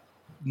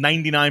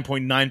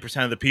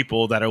 99.9% of the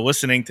people that are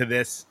listening to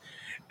this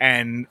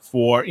and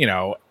for,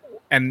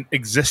 and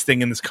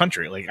existing in this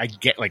country. I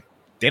get,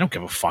 they don't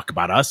give a fuck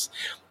about us.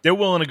 They're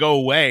willing to go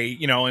away,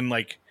 and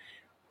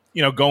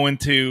go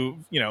into,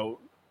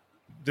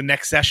 the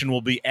next session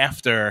will be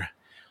after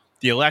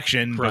the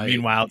election. Right. But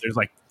meanwhile, there's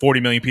 40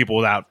 million people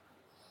without,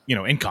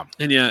 income.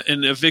 And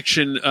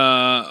eviction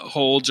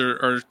holds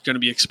are going to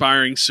be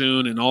expiring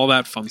soon and all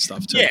that fun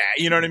stuff too. Yeah.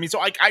 You know what I mean? So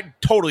I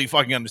totally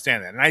fucking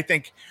understand that. And I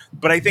think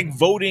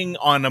voting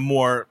on a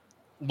more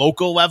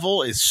local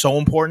level is so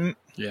important.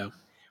 Yeah.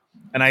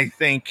 And I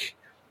think,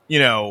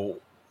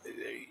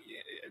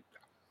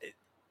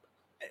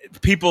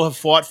 people have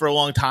fought for a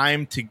long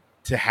time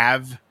to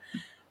have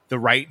the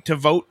right to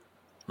vote.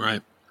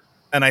 Right.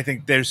 And I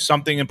think there's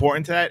something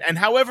important to that. And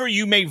however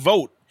you may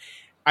vote,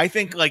 I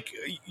think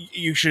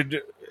you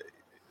should,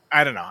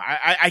 I don't know.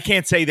 I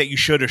can't say that you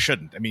should or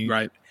shouldn't. I mean,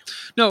 right.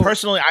 No,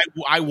 personally,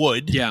 I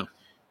would. Yeah.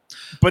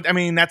 But I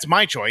mean, that's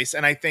my choice.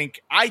 And I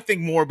think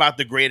more about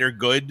the greater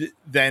good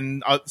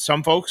than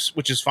some folks,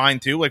 which is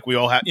fine too. We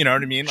all have, you know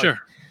what I mean? Sure.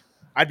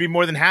 I'd be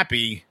more than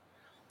happy,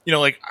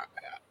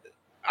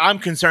 I'm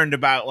concerned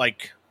about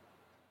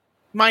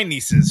my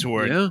nieces who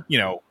are,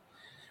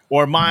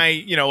 or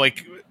my,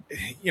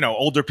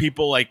 older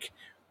people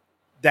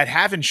that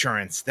have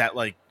insurance that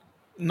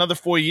another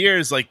 4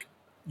 years,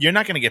 you're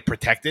not going to get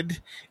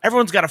protected.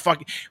 Everyone's got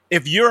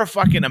if you're a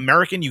fucking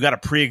American, you got a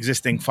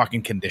pre-existing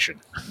fucking condition.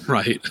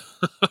 Right.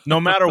 No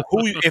matter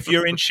if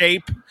you're in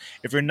shape,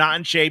 if you're not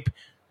in shape,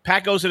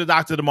 Pat goes to the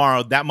doctor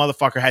tomorrow. That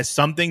motherfucker has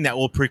something that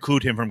will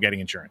preclude him from getting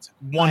insurance.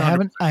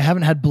 100%. I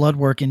haven't had blood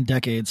work in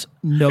decades.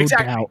 No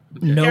doubt.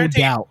 No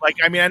doubt.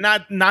 I'm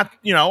not,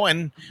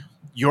 and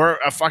you're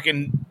a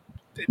fucking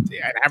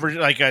average,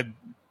 like a,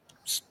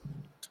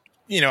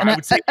 I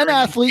would say an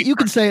athlete. You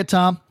can say it,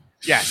 Tom.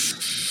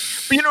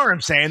 Yes. But you know what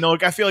I'm saying, though?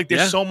 Like, I feel like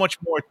there's so much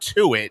more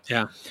to it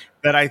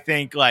that I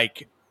think,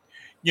 like,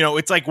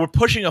 it's like we're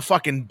pushing a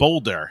fucking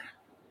boulder.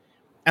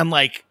 And,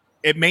 like,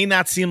 it may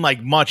not seem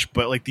like much,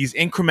 but, like, these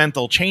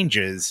incremental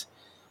changes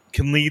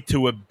can lead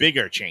to a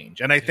bigger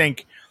change. And I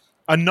think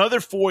another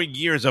 4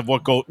 years of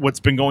what's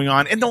been going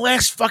on in the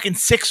last fucking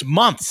 6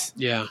 months.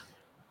 Yeah.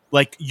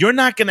 Like, you're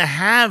not going to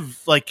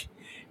have, like,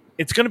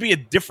 it's going to be a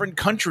different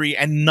country,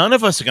 and none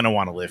of us are going to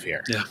want to live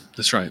here. Yeah,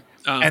 that's right.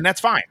 And that's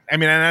fine. I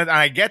mean, and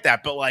I get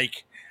that, but,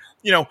 like,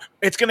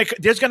 there's going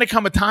to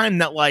come a time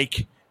that,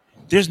 like,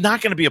 there's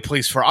not going to be a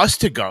place for us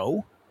to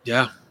go.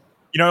 Yeah.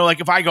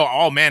 Like, if I go,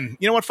 oh, man,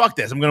 you know what? Fuck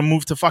this. I'm going to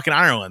move to fucking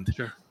Ireland.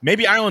 Sure.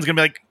 Maybe Ireland's going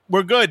to be like,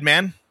 we're good,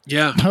 man.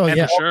 Yeah. Oh, and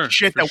yeah. all the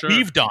shit that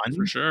we've done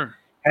for sure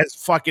has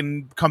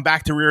fucking come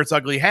back to rear its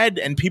ugly head,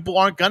 and people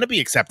aren't going to be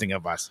accepting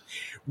of us.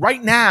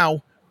 Right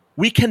now,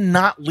 we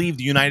cannot leave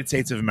the United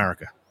States of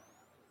America.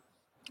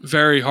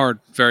 Very hard.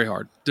 Very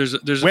hard.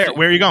 There's where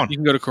are you going? You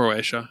can go to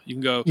Croatia. You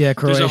can go. Yeah,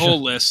 Croatia. There's a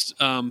whole list,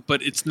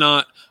 but it's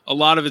not. A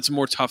lot of it's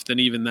more tough than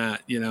even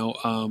that. You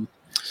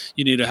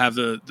need to have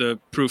the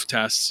proof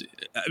tests.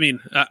 I mean,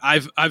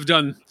 I've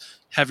done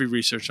heavy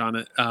research on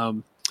it.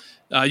 You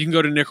can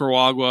go to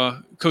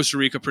Nicaragua, Costa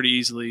Rica pretty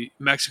easily.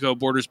 Mexico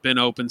border's been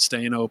open,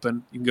 staying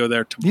open. You can go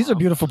there tomorrow. These are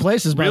beautiful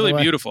places, by really the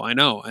way. beautiful. I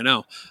know.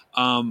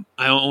 I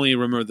only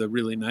remember the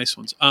really nice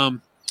ones.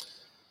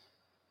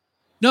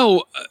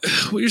 No,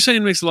 what you're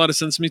saying makes a lot of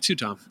sense to me too,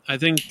 Tom. I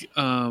think,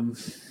 and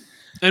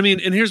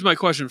here's my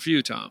question for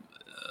you, Tom,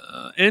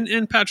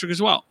 and Patrick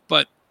as well.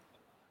 But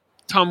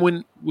Tom,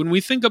 when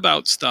we think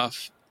about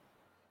stuff,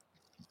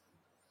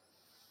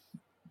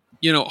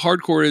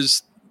 hardcore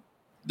is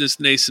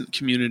this nascent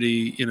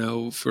community,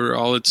 for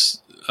all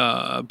its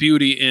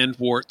beauty and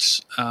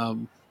warts.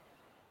 And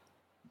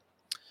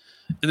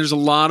there's a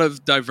lot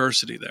of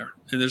diversity there,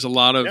 and there's a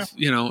lot of,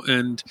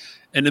 and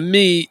to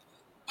me,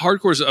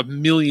 hardcore is a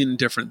million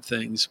different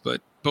things,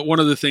 but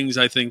one of the things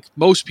I think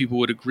most people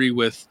would agree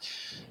with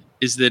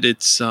is that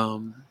it's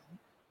a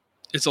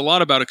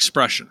lot about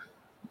expression,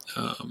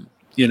 and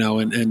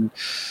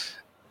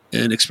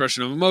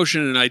expression of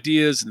emotion and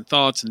ideas and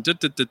thoughts and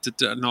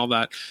and all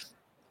that.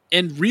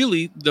 And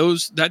really,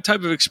 that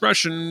type of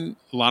expression,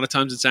 a lot of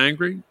times it's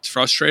angry, it's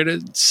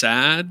frustrated, it's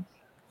sad,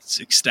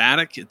 it's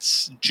ecstatic,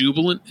 it's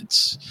jubilant,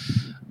 it's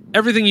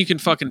everything you can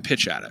fucking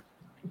pitch at it.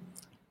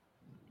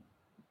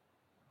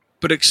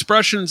 But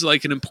expression's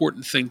like an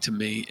important thing to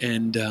me,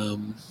 and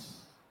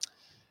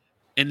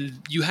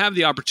you have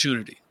the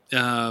opportunity,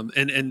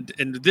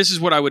 and this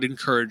is what I would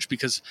encourage,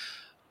 because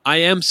I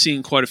am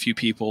seeing quite a few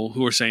people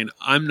who are saying,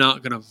 I'm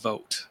not going to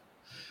vote,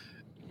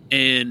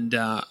 and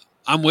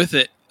I'm with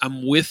it.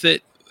 I'm with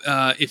it.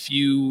 If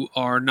you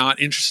are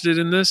not interested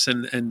in this,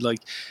 and like,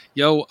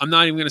 I'm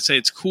not even going to say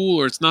it's cool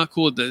or it's not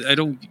cool.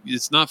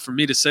 It's not for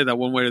me to say that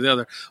one way or the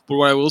other. But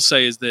what I will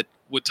say is that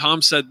what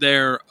Tom said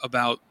there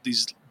about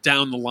these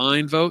down the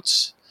line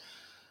votes,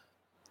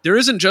 there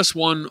isn't just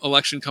one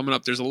election coming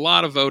up. There's a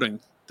lot of voting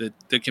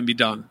that can be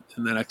done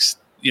in the next,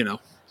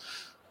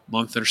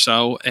 month or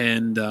so.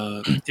 And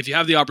if you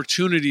have the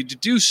opportunity to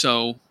do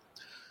so,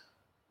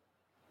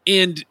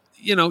 and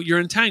you're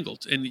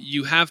entangled and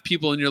you have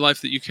people in your life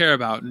that you care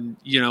about, and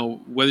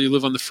whether you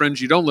live on the fringe,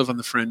 you don't live on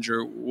the fringe,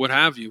 or what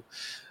have you,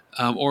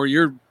 or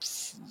you're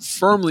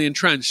firmly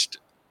entrenched,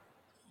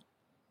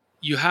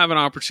 you have an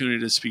opportunity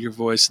to speak your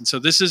voice. And so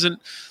this isn't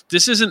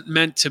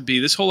meant to be,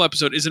 this whole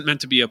episode isn't meant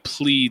to be a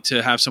plea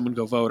to have someone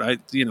go vote,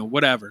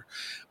 whatever,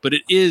 but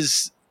it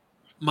is,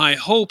 my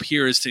hope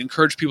here is to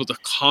encourage people to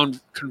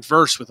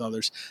converse with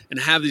others and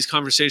have these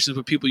conversations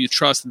with people you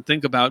trust and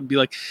think about, and be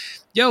like,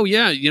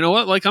 you know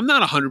what? Like, I'm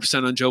not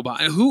 100% on Joe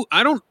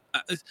Biden.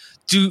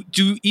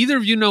 Do either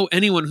of you know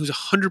anyone who's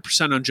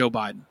 100% on Joe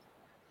Biden?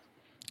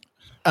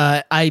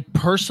 I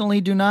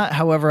personally do not.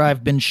 However,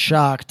 I've been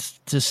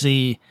shocked to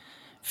see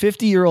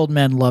 50-year-old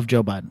men love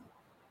Joe Biden.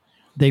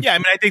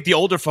 I think the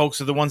older folks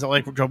are the ones that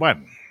like Joe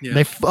Biden. Yeah.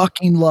 They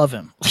fucking love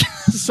him.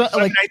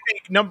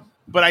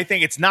 But I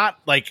think it's not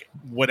like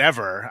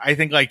whatever. I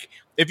think, like,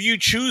 if you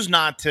choose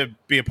not to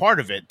be a part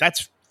of it,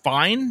 that's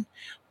fine.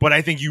 But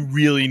I think you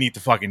really need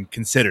to fucking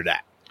consider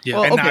that.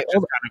 Yeah. And not just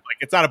kind of like,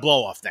 it's not a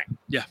blow off thing.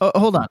 Yeah.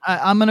 Hold on.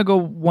 I'm going to go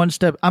one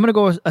step. I'm going to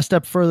go a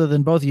step further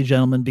than both of you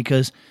gentlemen,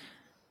 because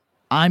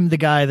I'm the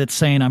guy that's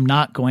saying I'm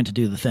not going to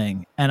do the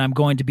thing. And I'm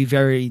going to be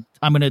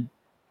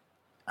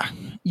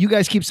you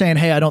guys keep saying,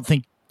 hey, I don't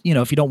think,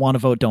 if you don't want to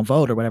vote, don't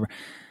vote or whatever.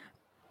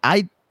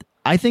 I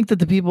think that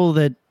the people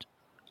that,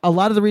 a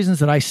lot of the reasons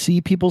that I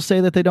see people say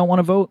that they don't want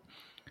to vote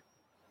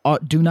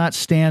do not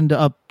stand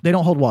up. They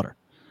don't hold water.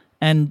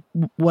 And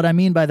what I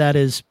mean by that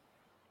is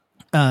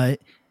there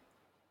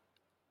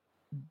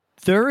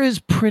is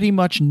pretty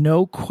much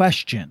no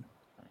question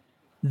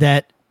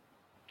that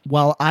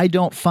while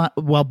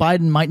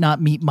Biden might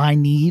not meet my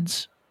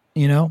needs,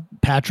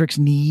 Patrick's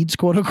needs,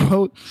 quote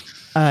unquote,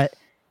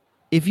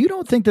 if you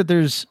don't think that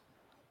there's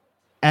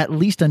at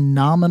least a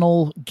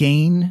nominal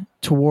gain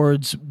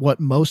towards what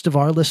most of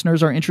our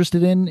listeners are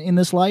interested in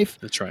this life.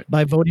 That's right.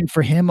 By voting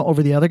for him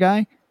over the other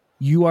guy,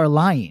 you are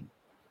lying.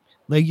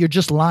 Like, you're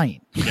just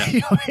lying. Yeah.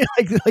 You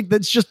know, like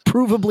that's just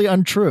provably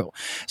untrue.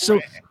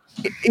 So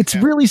it's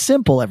really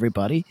simple,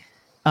 everybody.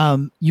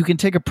 You can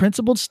take a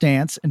principled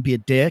stance and be a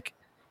dick,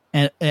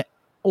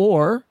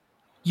 or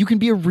you can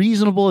be a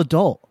reasonable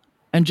adult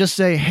and just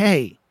say,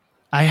 hey,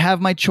 I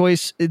have my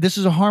choice. This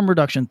is a harm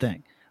reduction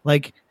thing.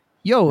 Like,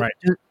 yo,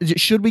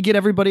 should we get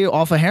everybody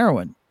off of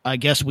heroin? I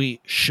guess we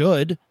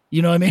should.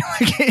 You know what I mean?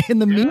 Like, in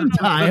the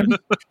meantime,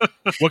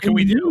 what can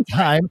we do?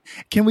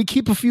 Can we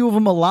keep a few of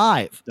them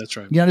alive? That's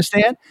right. You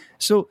understand?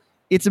 So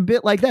it's a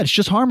bit like that. It's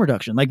just harm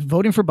reduction. Like,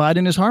 voting for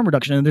Biden is harm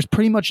reduction. And there's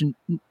pretty much,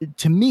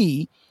 to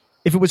me,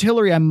 if it was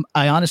Hillary,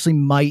 I honestly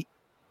might,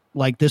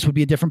 like, this would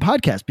be a different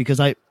podcast,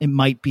 because it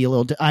might be a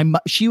little,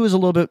 she was a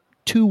little bit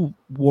too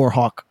war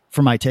hawk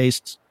for my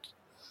tastes.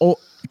 Oh,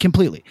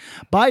 completely.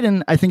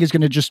 Biden, I think, is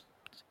going to just,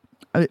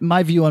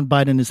 my view on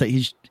Biden is that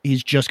he's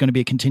just going to be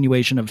a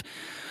continuation of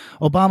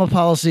Obama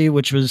policy,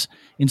 which was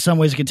in some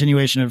ways a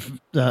continuation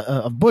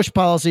of Bush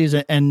policies,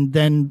 and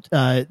then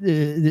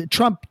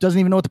Trump doesn't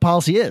even know what the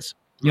policy is.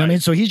 You know what I mean?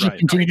 So he's just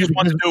continuing. He just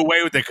wants to do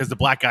away with it because the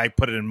black guy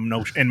put it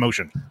in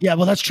motion. Yeah,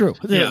 well, that's true.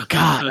 Yeah.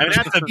 God, I mean,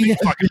 that's a big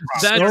fucking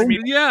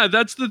problem.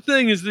 That's the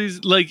thing. Is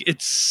these, like,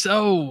 it's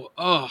so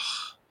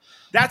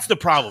That's the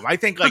problem. I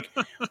think, like,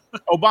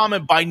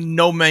 Obama by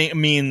no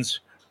means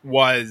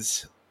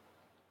was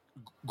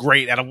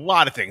great at a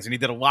lot of things, and he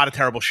did a lot of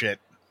terrible shit.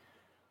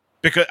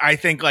 Because I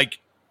think, like,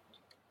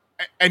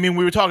 I mean,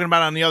 we were talking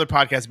about on the other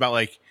podcast about,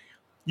 like,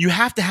 you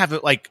have to have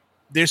it, like,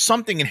 there's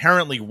something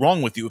inherently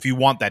wrong with you if you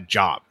want that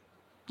job.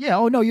 Yeah.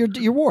 Oh no,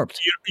 you're warped.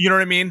 You know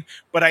what I mean?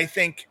 But I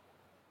think,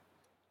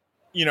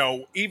 you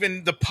know,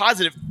 even the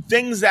positive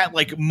things that,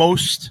 like,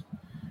 most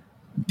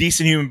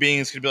decent human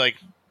beings could be like,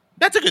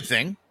 that's a good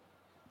thing.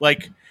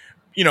 Like,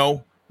 you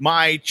know,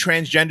 my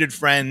transgendered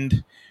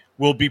friend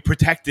will be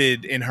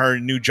protected in her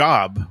new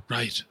job.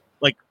 Right.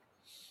 Like,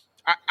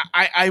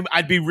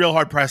 I'd be real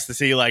hard pressed to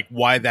see, like,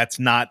 why that's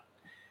not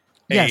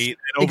yes,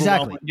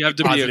 exactly. You have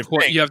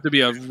to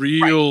be a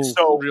real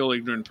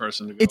ignorant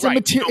person to go.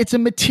 It's a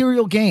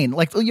material gain.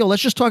 Like, yo,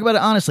 let's just talk about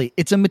it honestly.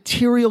 It's a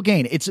material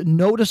gain. It's a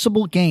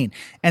noticeable gain,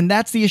 and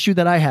that's the issue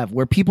that I have,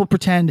 where people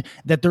pretend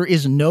that there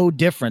is no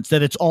difference,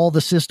 that it's all the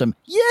system.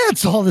 Yeah,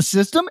 it's all the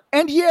system,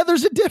 and yeah,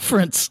 there's a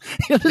difference.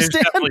 You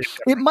understand?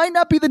 It might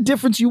not be the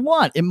difference you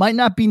want. It might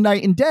not be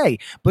night and day,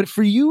 but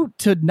for you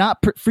to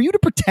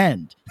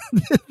pretend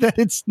that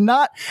it's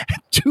not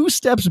 2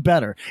 steps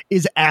better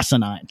is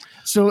asinine.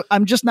 So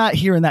I'm just not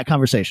hearing that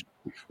conversation.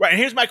 Right. And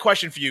here's my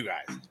question for you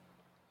guys.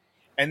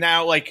 And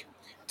now, like,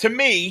 to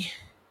me,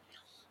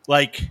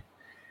 like,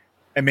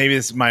 and maybe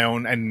this is my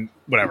own and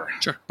whatever.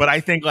 Sure. But I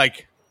think,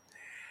 like,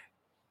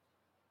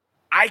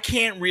 I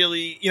can't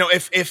really, you know,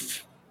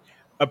 if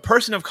a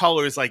person of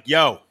color is like,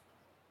 yo,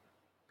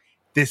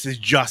 this is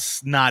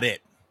just not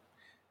it.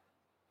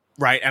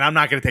 Right. And I'm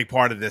not going to take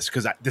part of this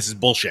because this is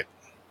bullshit.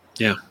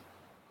 Yeah.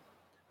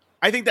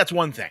 I think that's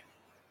one thing.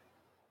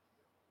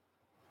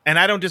 And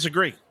I don't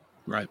disagree.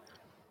 Right.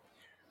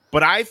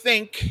 But I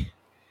think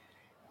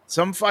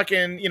some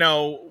fucking, you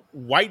know,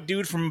 white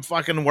dude from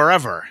fucking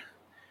wherever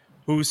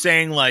who's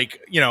saying, like,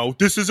 you know,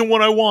 this isn't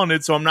what I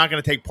wanted, so I'm not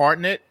going to take part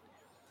in it,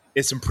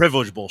 is some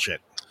privilege bullshit.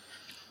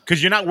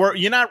 Because you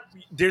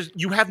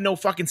have no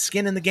fucking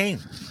skin in the game.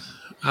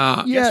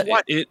 Guess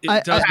what?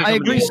 I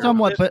agree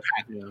somewhat, but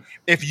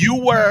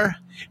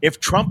if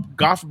Trump,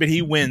 God forbid,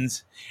 he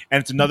wins and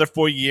it's another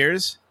 4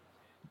 years,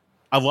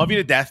 I love you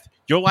to death.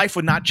 Your life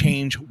would not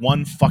change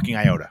one fucking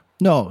iota.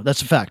 No,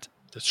 that's a fact.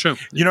 That's true.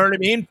 You know what I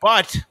mean?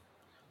 But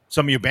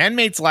some of your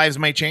bandmates' lives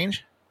might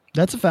change.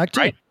 That's a fact,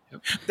 too. Right?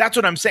 Yep. That's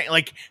what I'm saying.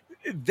 Like,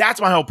 that's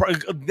my whole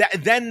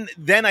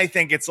then I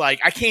think it's like,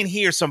 I can't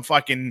hear some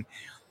fucking,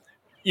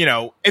 you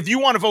know, if you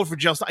want to vote for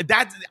Jill Stein,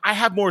 I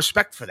have more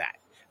respect for that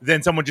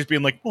than someone just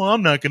being like, well,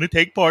 I'm not going to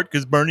take part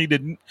because Bernie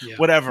didn't,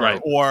 whatever.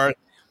 Right. Or,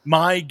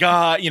 my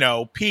God, you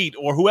know, Pete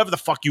or whoever the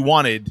fuck you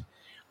wanted,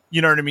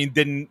 you know what I mean,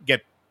 didn't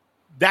get.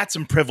 That's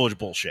some privilege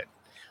bullshit.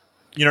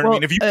 You know what I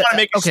mean? If you want to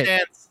make a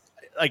stance,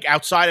 like,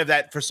 outside of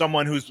that for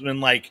someone who's been,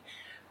 like,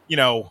 you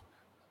know,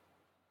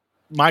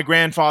 my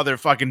grandfather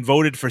fucking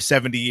voted for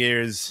 70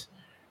 years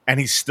and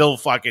he's still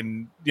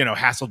fucking, you know,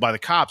 hassled by the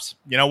cops.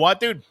 You know what,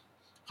 dude?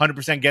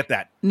 100% get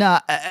that. Nah,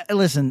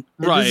 listen.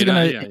 Right.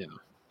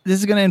 This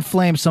is gonna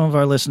inflame some of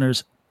our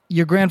listeners.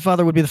 Your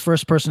grandfather would be the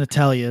first person to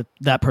tell you,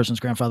 that person's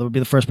grandfather would be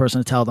the first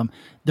person to tell them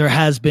there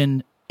has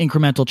been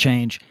incremental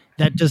change.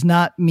 That does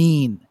not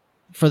mean,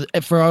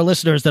 for our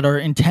listeners that are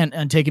intent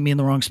on taking me in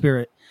the wrong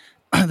spirit,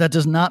 that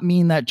does not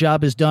mean that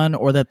job is done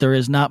or that there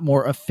is not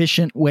more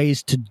efficient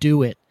ways to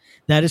do it.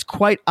 That is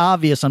quite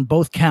obvious on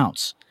both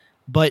counts.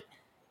 But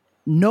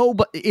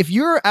if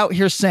you're out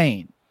here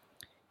saying,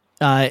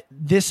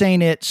 this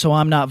ain't it, so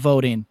I'm not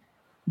voting,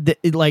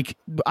 like,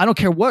 I don't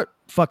care what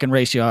fucking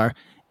race you are,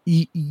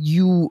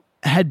 you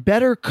had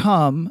better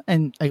come,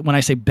 and when I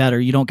say better,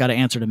 you don't got to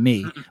answer to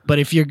me, but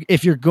if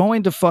you're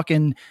going to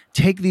fucking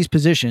take these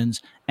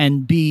positions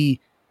and be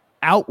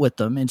out with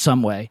them in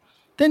some way,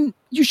 then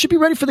you should be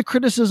ready for the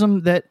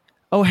criticism that,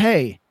 oh,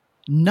 hey,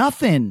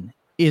 nothing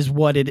is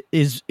what it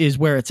is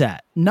where it's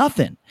at.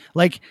 Nothing.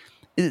 Like,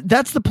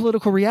 that's the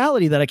political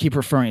reality that I keep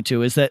referring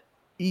to, is that,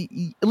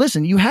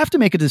 listen, you have to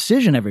make a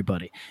decision,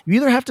 everybody. You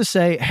either have to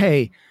say,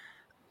 hey,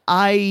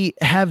 I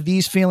have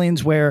these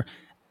feelings where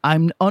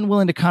I'm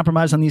unwilling to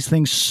compromise on these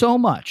things so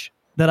much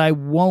that I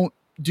won't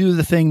do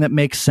the thing that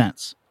makes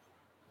sense.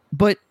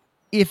 But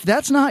if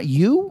that's not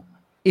you,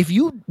 if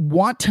you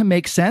want to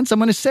make sense, I'm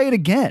going to say it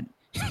again.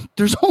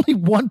 There's only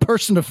one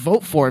person to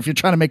vote for if you're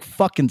trying to make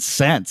fucking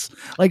sense.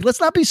 Like, let's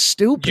not be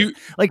stupid.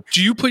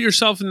 Do you put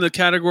yourself in the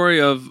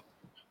category of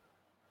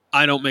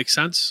I don't make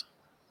sense?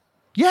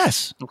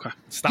 Yes. Okay.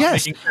 Stop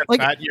making sense,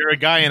 Pat. You're a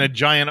guy in a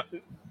giant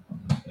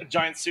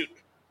suit.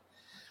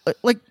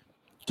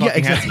 Yeah,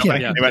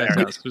 exactly. Yeah.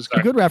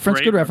 Good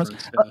reference. Good reference.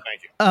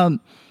 Thank you.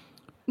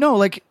 No,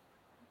 like,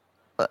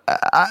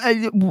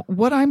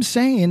 what I'm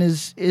saying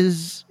is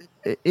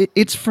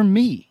it's for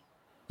me.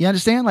 You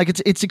understand? Like,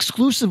 it's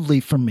exclusively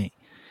for me.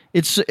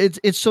 It's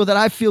so that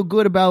I feel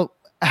good about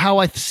how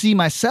I see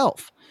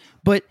myself.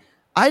 But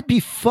I'd be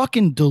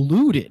fucking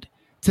deluded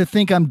to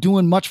think I'm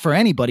doing much for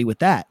anybody with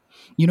that.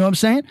 You know what I'm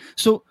saying?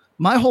 So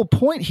my whole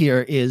point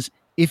here is,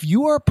 if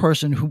you are a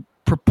person who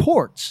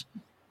purports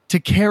to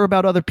care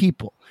about other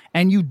people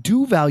and you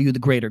do value the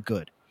greater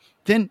good,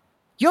 then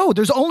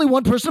there's only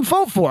one person to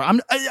vote for.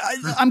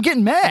 I'm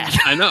getting mad.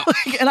 I know.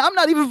 And I'm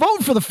not even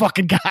voting for the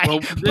fucking guy. Well,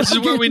 this is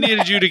where we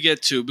needed you to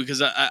get to,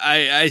 because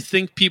I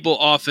think people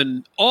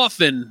often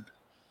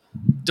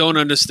don't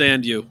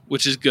understand you,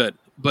 which is good.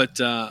 But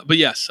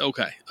yes,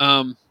 okay.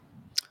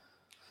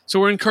 So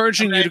we're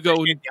encouraging you to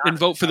go and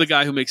vote for the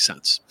guy who makes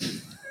sense.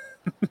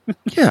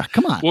 Yeah,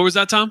 come on. What was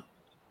that, Tom?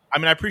 I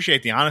mean, I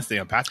appreciate the honesty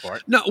on Pat's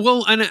part. No,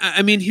 well, and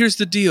I mean, here's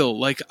the deal.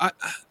 Like,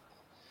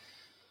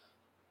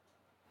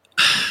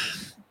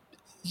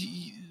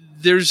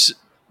 there's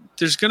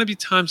going to be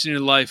times in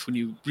your life when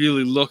you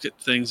really look at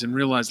things and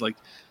realize, like,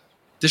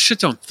 this shit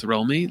don't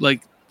thrill me.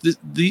 Like,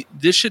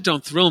 this shit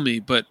don't thrill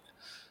me. But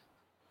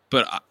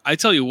I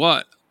tell you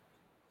what,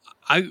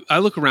 I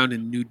look around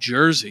in New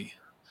Jersey,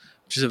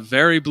 which is a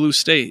very blue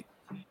state,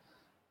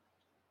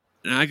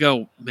 and I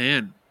go,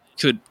 man,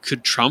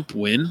 could Trump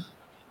win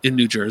in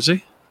New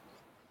Jersey?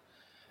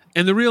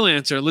 And the real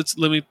answer, let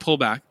me pull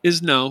back,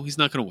 is no, he's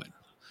not going to win.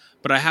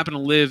 But I happen to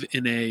live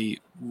in a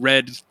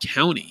red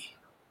county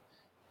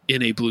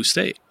in a blue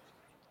state.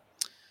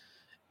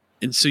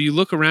 And so you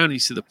look around and you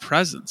see the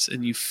presence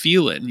and you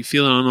feel it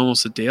on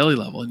almost a daily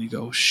level, and you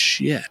go,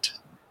 shit.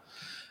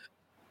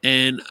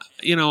 And,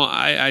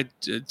 I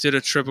did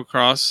a trip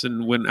across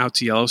and went out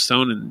to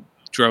Yellowstone and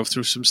drove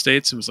through some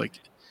states and was like,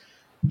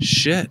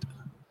 shit.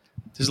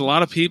 There's a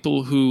lot of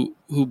people who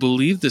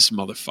believe this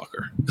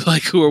motherfucker,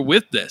 like, who are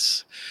with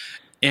this.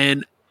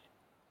 And,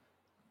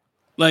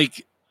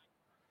 like,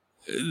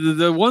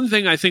 the one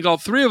thing I think all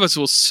three of us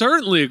will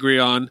certainly agree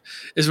on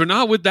is we're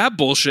not with that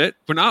bullshit.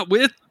 We're not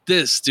with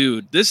this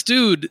dude. This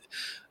dude,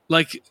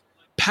 like,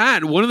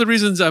 Pat, one of the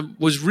reasons I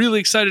was really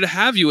excited to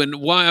have you and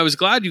why I was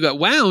glad you got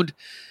wound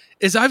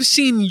is I've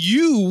seen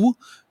you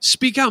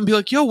speak out and be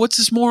like, yo, what's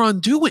this moron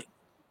doing?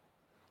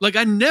 Like,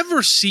 I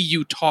never see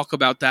you talk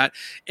about that.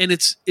 And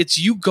it's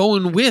you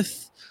going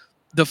with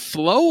the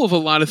flow of a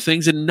lot of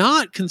things and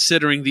not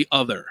considering the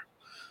other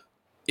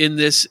in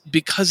this,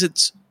 because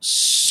it's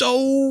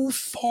so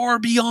far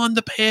beyond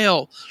the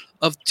pale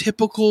of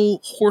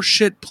typical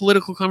horseshit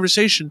political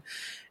conversation.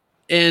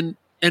 And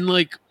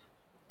like,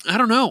 I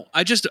don't know.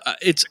 I just,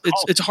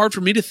 it's hard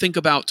for me to think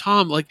about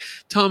Tom. Like,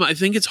 Tom, I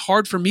think it's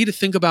hard for me to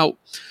think about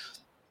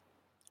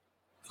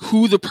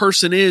who the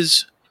person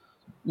is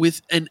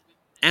with an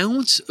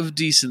ounce of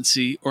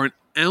decency or an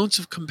ounce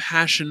of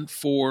compassion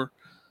for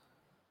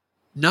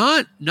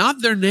not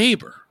their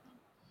neighbor,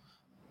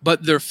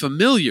 but their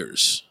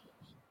familiars,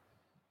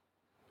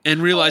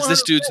 and realize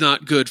this dude's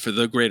not good for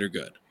the greater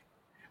good.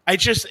 I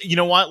just, you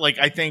know what? Like,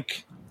 I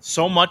think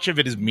so much of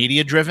it is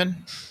media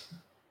driven.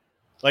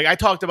 Like, I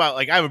talked about,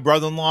 like, I have a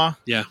brother-in-law.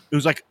 Yeah.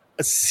 Who's like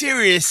a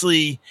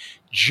seriously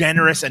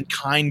generous and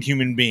kind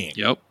human being.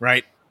 Yep.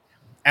 Right.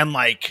 And,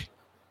 like,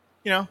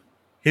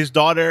 his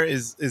daughter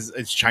is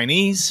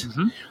Chinese,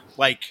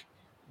 like,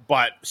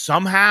 but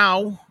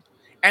somehow,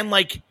 and,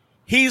 like,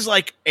 he's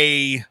like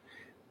a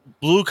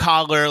blue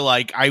collar,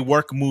 like, I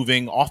work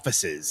moving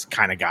offices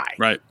kind of guy,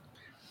 right?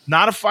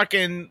 Not a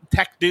fucking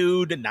tech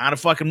dude, not a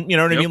fucking, you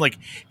know what I mean? Like,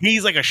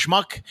 he's like a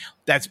schmuck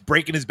that's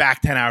breaking his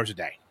back 10 hours a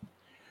day.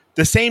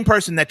 The same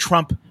person that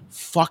Trump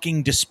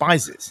fucking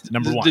despises.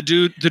 Number one, the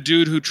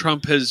dude who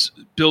Trump has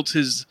built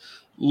his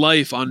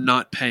life on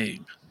not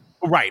paying,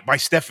 right? By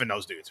stiffing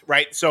those dudes,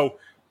 right? So,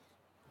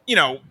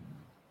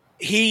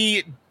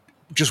 he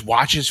just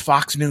watches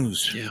Fox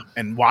News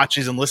and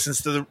watches and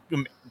listens to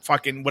the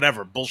fucking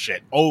whatever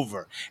bullshit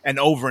over and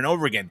over and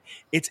over again.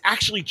 It's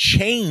actually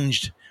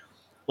changed,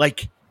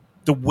 like,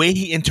 the way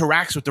he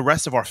interacts with the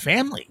rest of our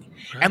family.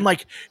 Right. And,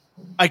 like,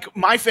 like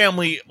my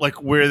family,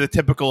 like we're the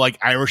typical like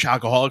Irish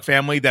alcoholic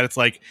family that it's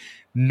like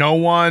no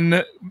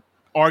one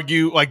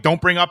argue, like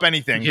don't bring up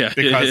anything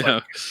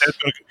because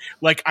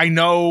like I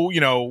know,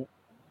 you know,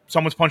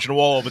 someone's punching a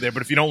wall over there,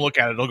 but if you don't look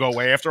at it, it'll go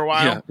away after a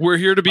while. Yeah, we're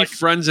here to be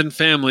friends and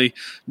family.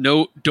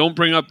 No, don't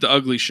bring up the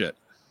ugly shit.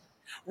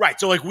 Right.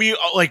 So like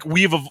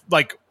we've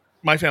like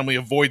my family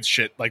avoids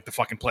shit like the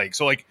fucking plague.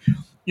 So like,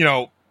 you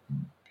know,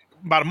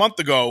 about a month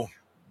ago,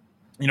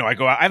 you know, I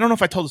go out. I don't know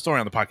if I told the story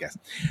on the podcast.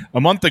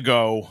 A month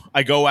ago,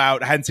 I go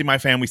out. I hadn't seen my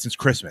family since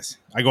Christmas.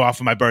 I go out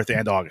for my birthday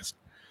in August.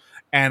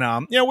 And,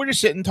 you know, we're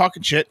just sitting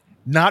talking shit,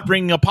 not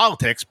bringing up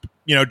politics,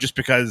 you know, just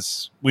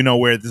because we know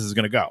where this is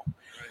going to go.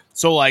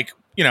 So like,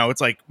 you know,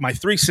 it's like my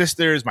 3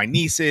 sisters, my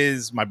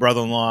nieces, my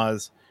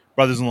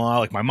brothers-in-law,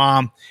 like my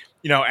mom,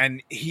 you know,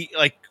 and he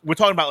like, we're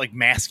talking about like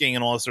masking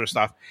and all this sort of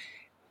stuff.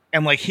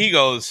 And like, he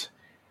goes,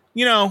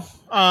 you know,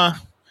 I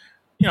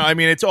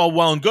mean, it's all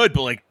well and good,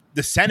 but like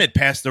the Senate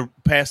passed the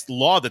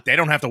law that they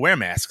don't have to wear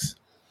masks.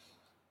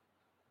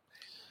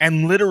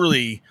 And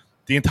literally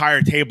the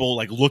entire table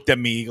like looked at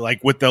me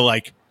like with the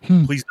like,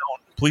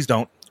 please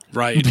don't.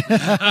 Right.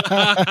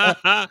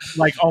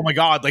 Like, oh my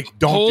God, like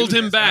don't hold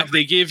him back.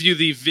 They gave you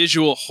the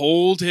visual,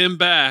 hold him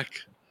back.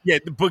 Yeah,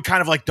 but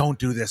kind of like, don't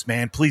do this,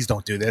 man. Please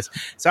don't do this.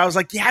 So I was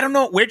like, yeah, I don't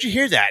know. Where'd you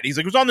hear that? He's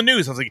like, it was on the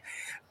news. I was like,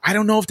 I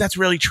don't know if that's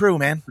really true,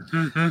 man.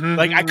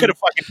 Like, I could have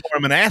fucking called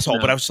him an asshole,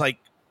 but I was like,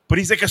 but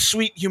he's like a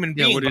sweet human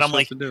being. But I'm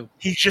like,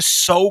 he's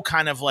just so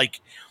kind of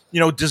like, you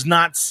know, does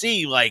not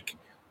see like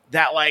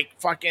that, like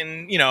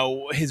fucking, you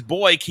know, his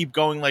boy keep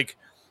going like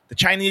the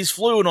Chinese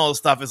flu and all this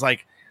stuff is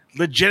like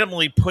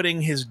legitimately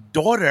putting his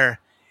daughter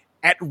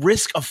at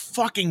risk of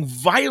fucking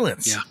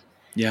violence. Yeah.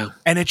 Yeah.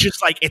 And it's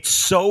just like, it's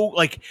so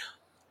like,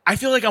 I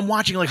feel like I'm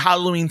watching like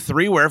Halloween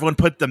 3 where everyone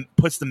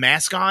puts the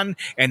mask on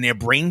and their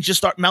brains just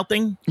start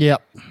melting.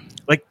 Yep.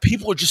 Like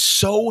people are just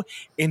so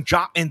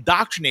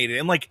indoctrinated.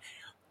 And like,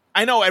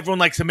 I know everyone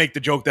likes to make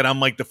the joke that I'm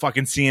like the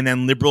fucking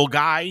CNN liberal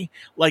guy.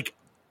 Like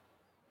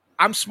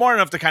I'm smart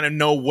enough to kind of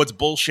know what's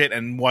bullshit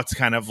and what's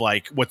kind of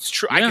like what's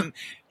true. Yeah. I can,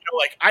 you know,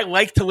 like I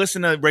like to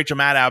listen to Rachel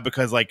Maddow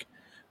because like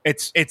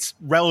it's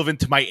relevant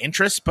to my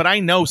interests, but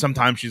I know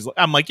sometimes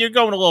I'm like, you're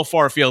going a little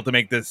far afield to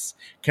make this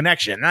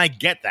connection. And I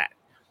get that.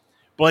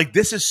 But like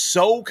this is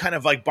so kind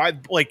of like by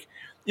like,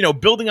 you know,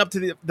 building up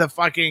to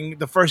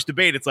the first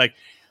debate, it's like,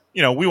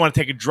 you know, we want to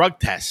take a drug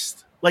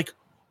test. Like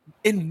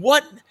in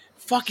what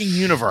fucking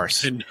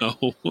universe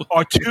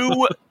are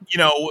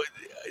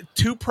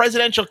two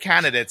presidential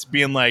candidates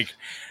being like,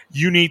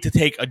 you need to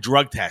take a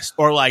drug test,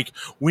 or like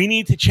we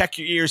need to check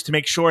your ears to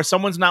make sure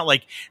someone's not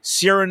like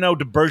Cyrano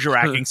de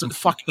Bergerac-ing some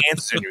fucking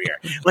answers in your ear.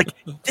 Like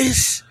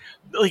this,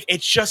 like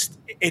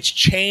it's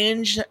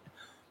changed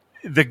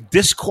the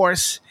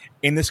discourse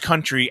in this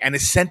country and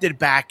has sent it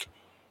back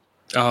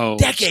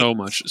decades, so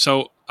much.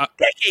 So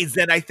decades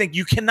that I think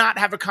you cannot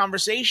have a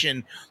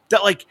conversation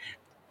that like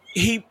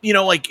he, you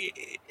know, like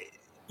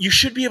you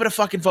should be able to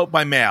fucking vote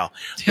by mail.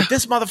 But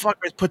this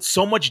motherfucker has put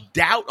so much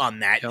doubt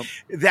on that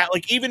that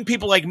like even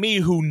people like me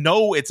who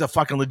know it's a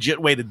fucking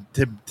legit way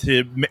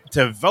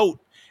to vote.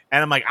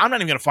 And I'm like, I'm not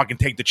even gonna fucking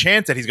take the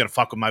chance that he's gonna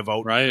fuck with my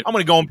vote. Right. I'm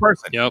gonna go in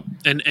person. Yep.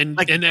 And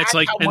like, and that's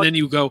like, and then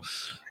you go,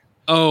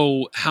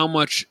 oh, how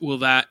much will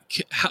that?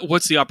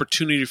 What's the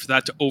opportunity for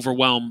that to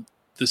overwhelm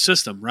the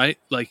system? Right.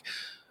 Like,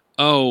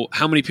 oh,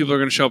 how many people are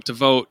going to show up to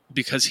vote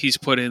because he's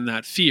put in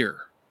that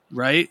fear?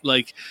 Right.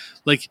 Like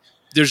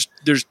there's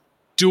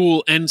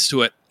dual ends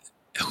to it.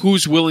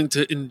 Who's willing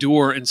to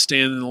endure and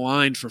stand in the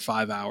line for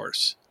 5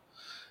 hours?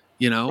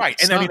 You know,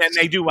 right? And I mean, and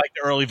they do like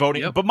the early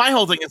voting, but my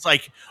whole thing is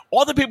like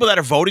all the people that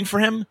are voting for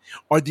him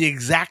are the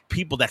exact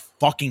people that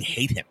fucking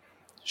hate him.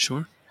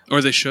 Sure,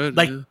 or they should.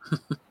 Like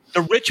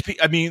the rich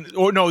people. I mean,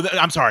 or no,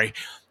 I'm sorry,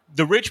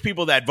 the rich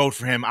people that vote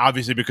for him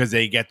obviously because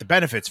they get the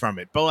benefits from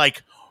it. But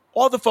like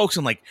all the folks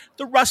in like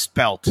the Rust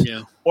Belt,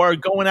 or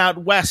going out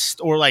west,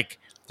 or like.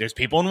 There's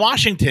people in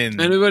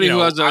Washington. Anybody who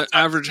has an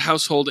average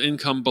household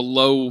income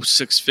below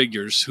 6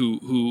 figures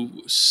who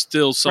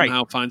still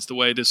somehow finds the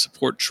way to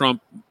support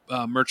Trump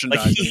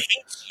merchandising. Like he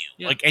hates you.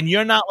 Yeah. Like, and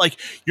you're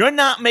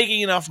not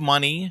making enough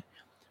money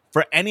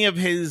for any of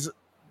the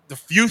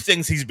few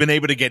things he's been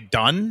able to get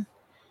done.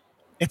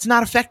 It's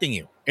not affecting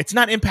you. It's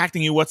not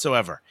impacting you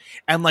whatsoever.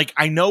 And like,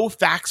 I know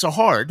facts are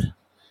hard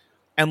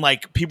and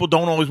like people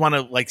don't always want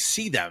to like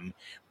see them,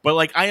 but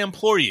like, I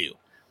implore you.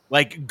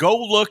 Like, go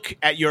look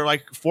at your,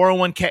 like,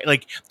 401k.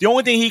 Like, the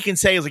only thing he can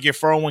say is, like, your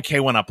 401k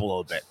went up a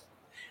little bit.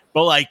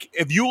 But, like,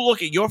 if you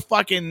look at your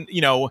fucking, you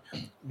know,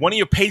 one of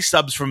your pay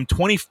stubs from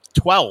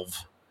 2012,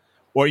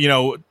 or, you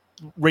know,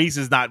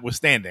 raises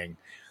notwithstanding,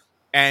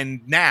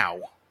 and now,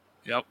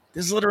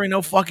 there's literally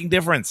no fucking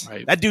difference.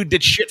 Right. That dude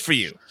did shit for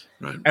you.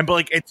 Right. And,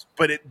 but,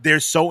 like,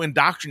 they're so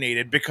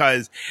indoctrinated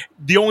because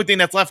the only thing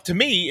that's left to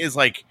me is,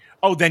 like,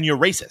 oh, then you're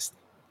racist.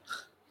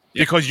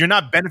 Because you're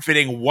not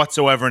benefiting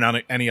whatsoever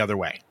in any other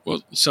way.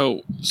 Well,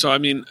 so I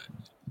mean,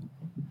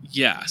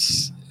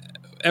 yes,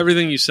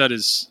 everything you said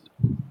is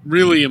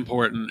really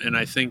important, and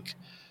I think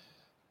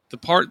the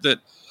part that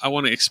I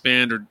want to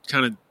expand or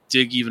kind of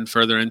dig even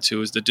further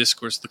into is the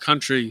discourse of the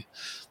country,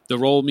 the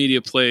role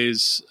media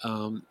plays.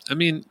 I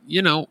mean,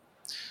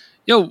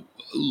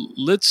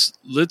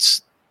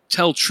 let's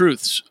tell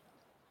truths.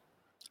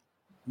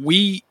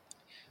 We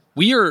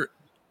are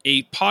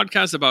a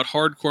podcast about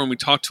hardcore, and we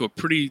talk to a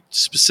pretty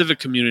specific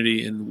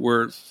community, and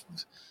we're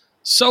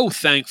so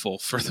thankful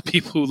for the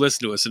people who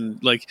listen to us.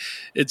 And like,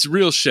 it's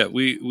real shit.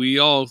 We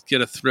all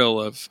get a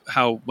thrill of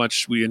how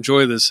much we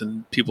enjoy this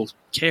and people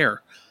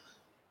care.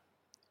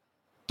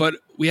 But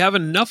we have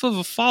enough of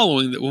a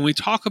following that when we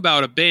talk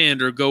about a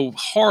band or go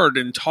hard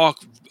and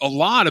talk a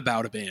lot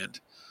about a band,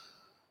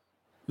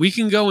 we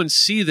can go and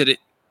see that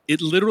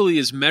it literally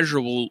is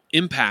measurable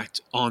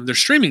impact on their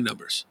streaming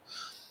numbers.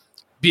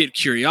 Be it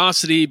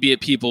curiosity, be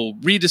it people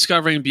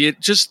rediscovering, be it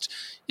just,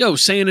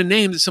 saying a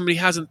name that somebody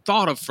hasn't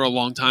thought of for a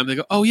long time. They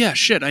go, oh yeah,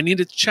 shit, I need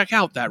to check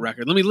out that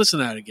record. Let me listen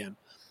to that again.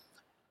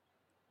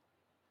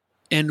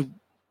 And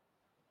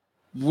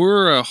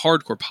we're a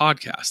hardcore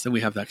podcast, and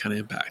we have that kind of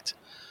impact.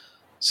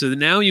 So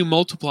now you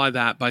multiply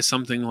that by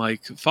something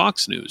like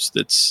Fox News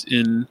that's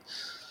in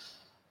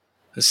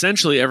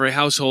essentially every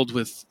household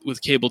with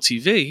cable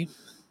TV,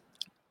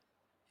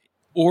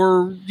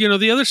 or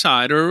the other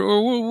side,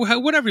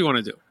 or whatever you want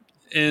to do.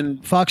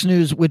 And Fox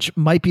News, which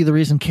might be the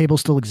reason cable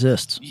still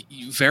exists.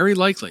 Very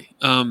likely.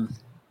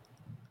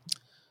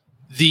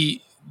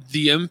 The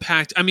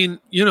impact, I mean,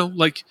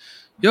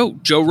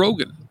 Joe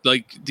Rogan,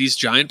 like these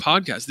giant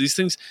podcasts, these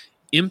things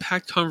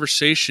impact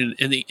conversation,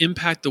 and they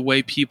impact the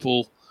way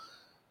people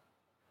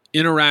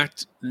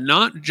interact,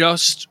 not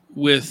just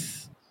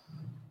with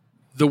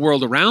the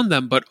world around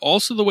them, but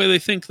also the way they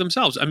think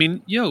themselves. I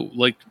mean,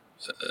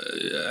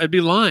 I'd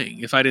be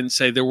lying if I didn't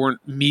say there weren't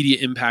media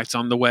impacts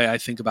on the way I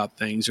think about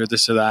things or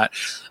this or that.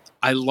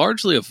 I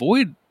largely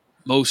avoid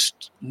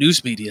most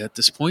news media at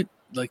this point.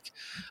 Like,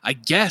 I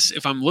guess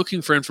if I'm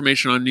looking for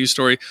information on a news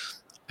story,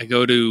 I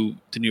go to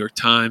the New York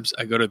Times,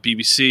 I go to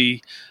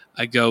BBC,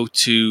 I go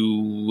to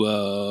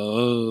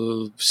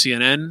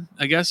CNN,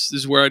 I guess,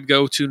 is where I'd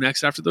go to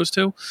next after those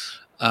two.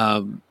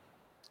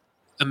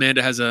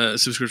 Amanda has a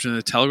subscription to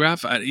the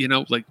Telegraph. I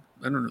don't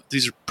know.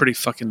 These are pretty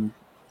fucking...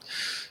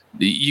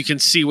 You can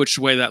see which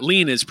way that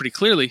lean is pretty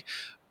clearly,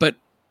 but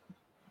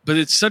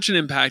it's such an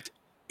impact,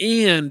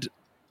 and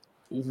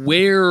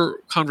where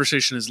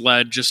conversation is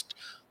led, just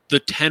the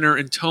tenor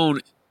and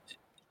tone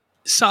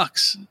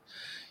sucks.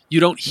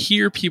 You don't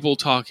hear people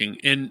talking,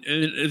 and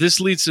this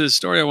leads to a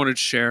story I wanted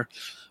to share.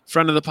 A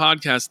friend of the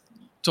podcast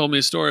told me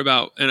a story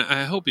about, and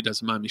I hope he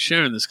doesn't mind me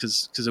sharing this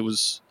because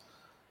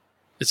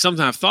it's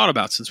something I've thought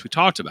about since we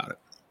talked about it.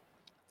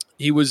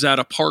 He was at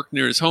a park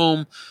near his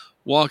home,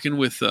 walking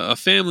with a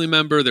family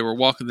member. They were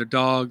walking their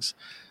dogs,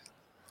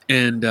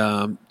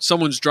 and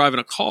someone's driving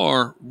a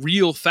car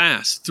real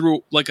fast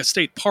through like a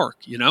state park,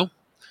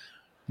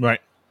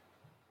 Right.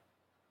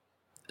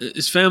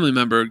 His family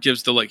member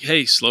gives the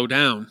hey, slow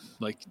down,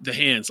 like the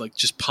hands, like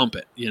just pump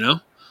it,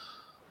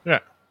 Yeah.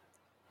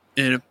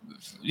 And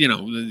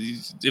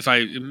if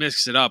I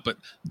mix it up, but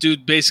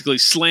dude basically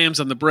slams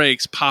on the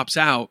brakes, pops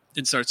out,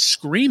 and starts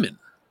screaming.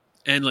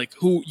 And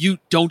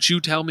don't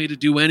you tell me to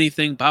do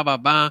anything, bah, bah,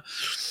 bah.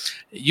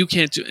 You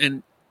can't do,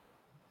 and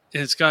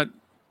it's got,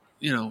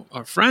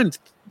 our friend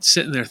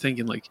sitting there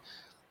thinking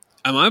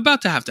am I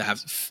about to have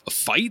a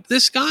fight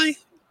this guy?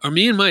 Are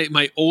me and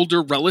my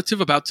older relative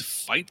about to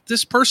fight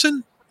this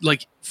person?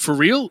 Like, for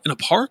real? In a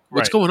park?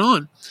 What's going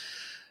on?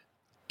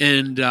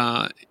 And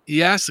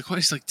he asked the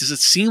question, he's like, does it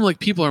seem like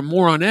people are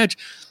more on edge?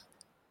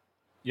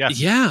 Yes.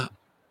 Yeah.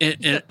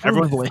 And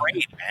everyone's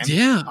afraid, man.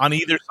 Yeah. On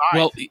either side.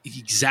 Well,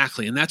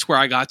 exactly. And that's where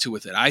I got to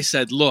with it. I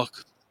said,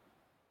 look,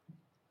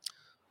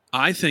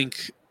 I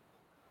think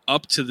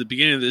up to the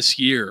beginning of this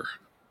year,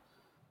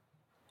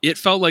 it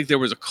felt like there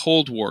was a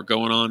Cold War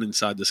going on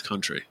inside this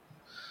country,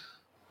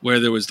 where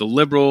there was the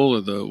liberal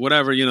or the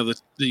whatever,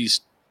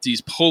 these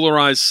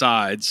polarized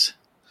sides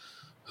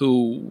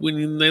who,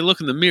 when they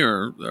look in the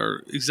mirror,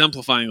 are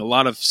exemplifying a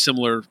lot of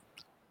similar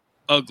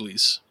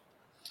uglies,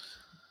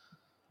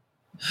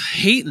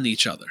 hating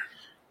each other.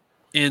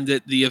 And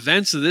that the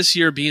events of this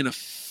year being a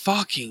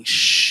fucking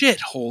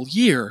shithole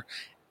year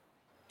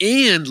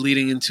and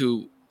leading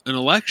into an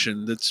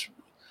election that's,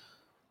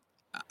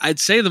 I'd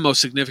say, the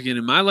most significant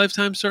in my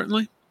lifetime,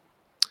 certainly.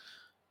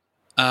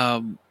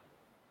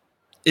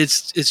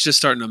 It's just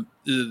starting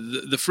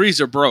to, the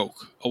freezer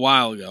broke a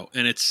while ago,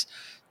 and it's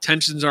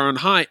tensions are on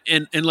high,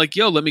 and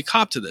let me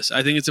cop to this.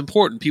 I think it's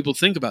important people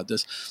think about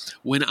this.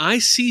 When I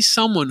see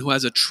someone who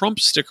has a Trump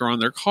sticker on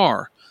their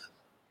car,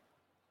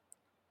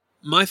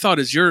 my thought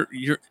is you're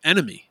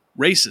enemy,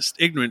 racist,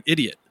 ignorant,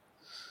 idiot.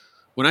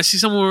 When I see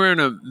someone wearing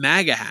a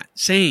MAGA hat,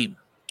 same.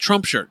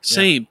 Trump shirt,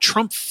 same.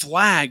 Trump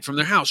flag from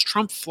their house,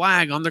 Trump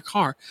flag on their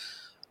car,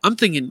 I'm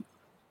thinking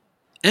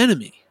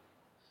enemy.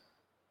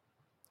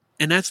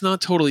 And that's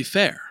not totally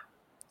fair.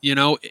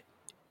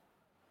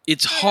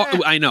 It's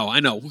hard. I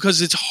know,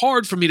 because it's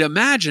hard for me to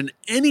imagine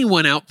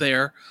anyone out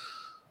there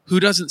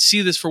who doesn't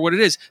see this for what it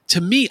is.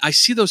 To me, I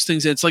see those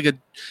things, and it's like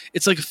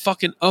a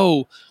fucking,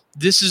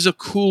 this is a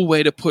cool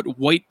way to put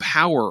white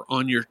power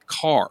on your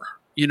car.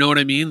 You know what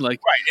I mean? Like,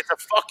 right. It's a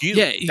fuck you.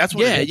 Yeah. That's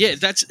what it is. Yeah.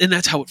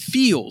 That's how it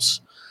feels.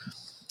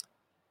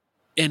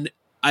 And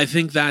I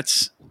think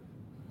that's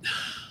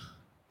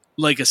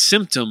like a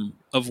symptom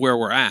of where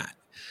we're at.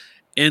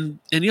 And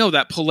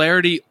that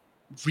polarity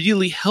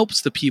really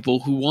helps the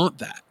people who want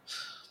that.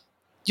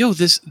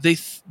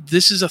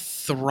 This is a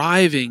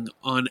thriving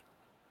on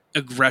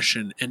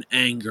aggression and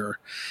anger.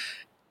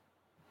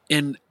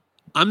 And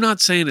I'm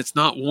not saying it's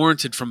not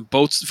warranted from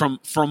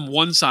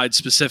one side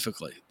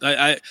specifically.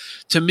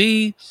 To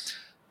me,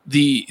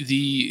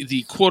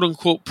 the quote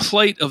unquote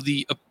plight of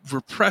the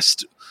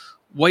repressed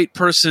white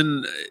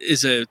person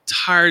is a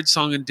tired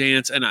song and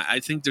dance, and I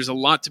think there's a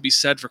lot to be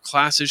said for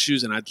class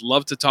issues, and I'd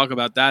love to talk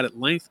about that at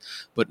length,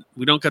 but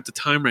we don't got the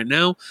time right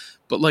now.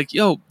 But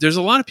there's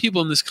a lot of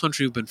people in this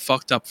country who've been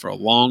fucked up for a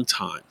long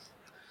time,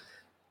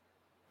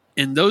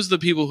 and those are the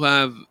people who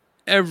have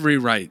every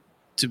right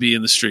to be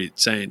in the street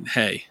saying,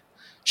 hey,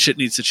 shit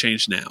needs to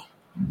change now.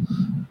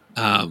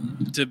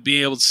 To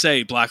be able to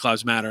say Black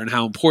Lives Matter and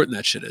how important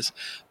that shit is.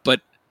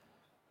 But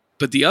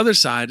the other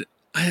side,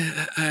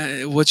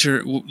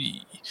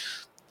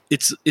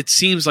 it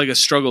seems like a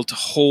struggle to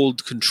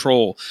hold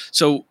control.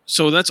 So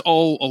that's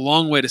all a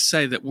long way to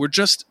say that we're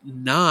just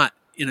not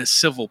in a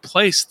civil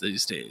place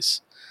these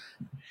days.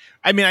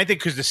 I mean, I think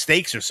because the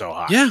stakes are so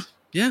high.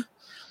 Yeah.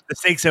 The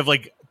stakes have,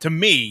 to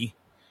me,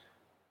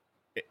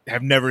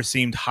 have never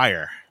seemed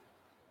higher.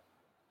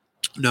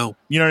 No.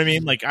 You know what I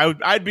mean?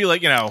 I'd be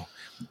like,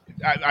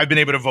 I've been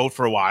able to vote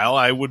for a while.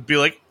 I would be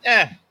like,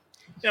 you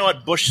know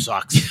what? Bush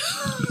sucks.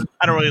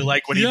 I don't really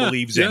like what he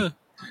believes in.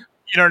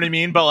 You know what I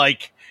mean? But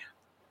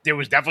there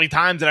was definitely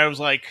times that I was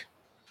like,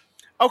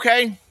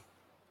 okay.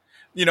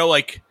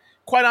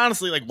 Quite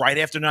honestly, right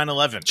after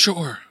 9/11.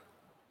 Sure.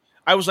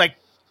 I was like,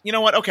 you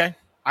know what? Okay.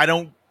 I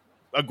don't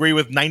agree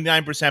with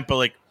 99%,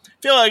 but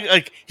feel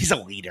like he's a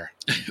leader.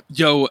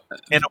 Yo.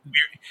 And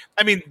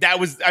that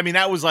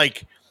was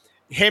like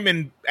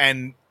him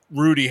and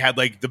Rudy had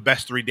the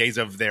best 3 days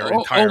of their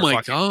entire. Oh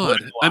my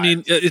God! I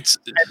mean, and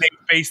they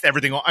faced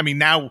everything. I mean,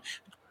 now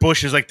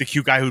Bush is the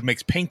cute guy who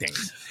makes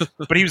paintings,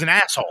 but he was an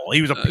asshole.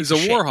 He was he's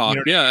a war hawk.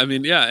 Yeah, I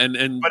mean, yeah,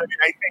 and but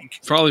I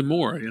think probably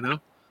more.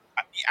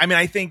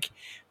 I think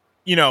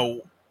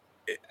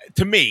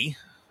to me,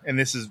 and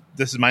this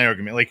is my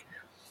argument.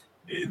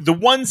 The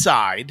one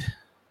side,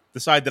 the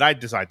side that I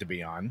decide to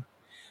be on,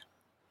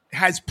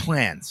 has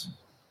plans,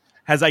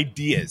 has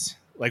ideas,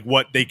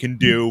 what they can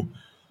do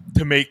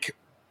to make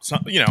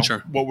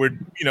sure. what we're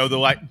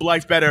the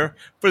life better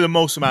for the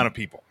most amount of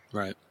people.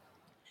 Right.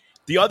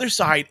 The other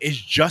side is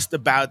just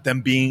about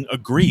them being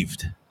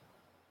aggrieved.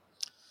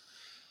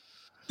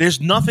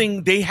 There's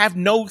nothing. They have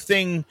no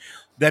thing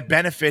that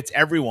benefits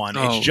everyone.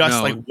 It's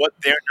just what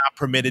they're not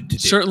permitted to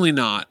do. Certainly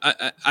not.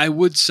 I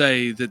would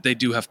say that they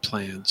do have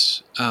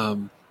plans.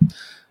 Do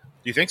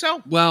you think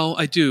so? Well,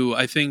 I do.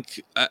 I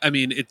think. I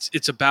mean,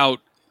 it's about.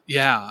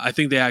 Yeah, I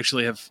think they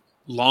actually have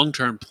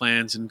long-term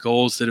plans and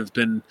goals that have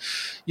been,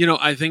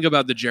 I think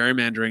about the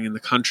gerrymandering in the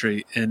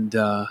country, and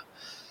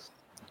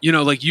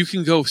you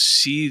can go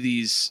see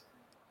these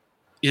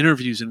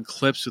interviews and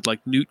clips with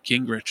Newt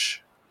Gingrich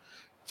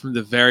from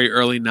the very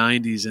early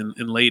 90s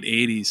and late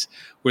 80s,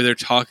 where they're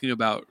talking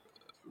about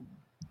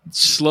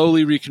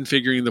slowly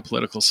reconfiguring the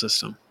political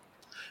system.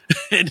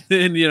 And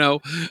then,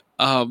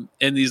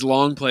 and these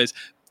long plays.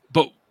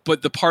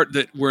 But the part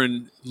that we're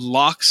in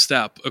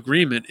lockstep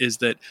agreement is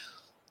that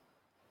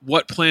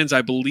what plans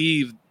I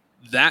believe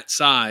that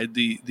side,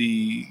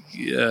 the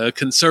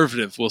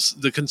conservative,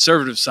 the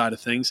conservative side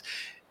of things,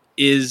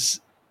 is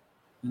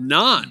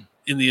not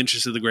in the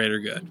interest of the greater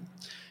good.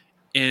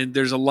 And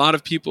there's a lot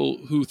of people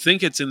who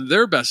think it's in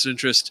their best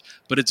interest,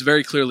 but it's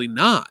very clearly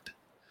not.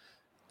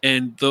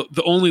 And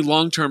the only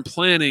long-term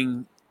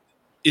planning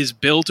is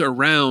built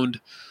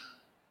around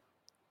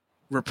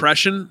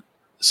repression,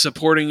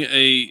 supporting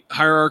a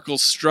hierarchical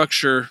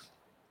structure,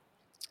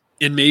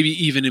 and maybe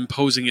even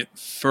imposing it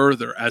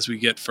further as we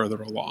get further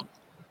along.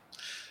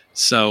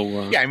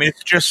 So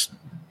it's just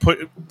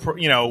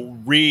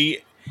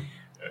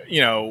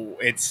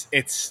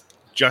it's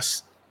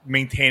just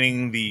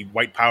maintaining the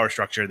white power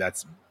structure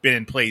that's been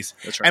in place,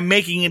 that's right, and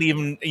making it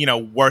even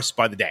worse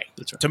by the day.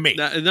 That's right. To me.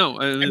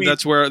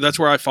 That's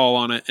where I fall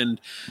on it, and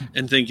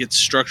think it's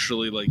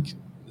structurally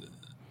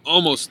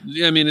almost.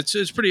 I mean,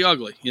 it's pretty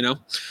ugly,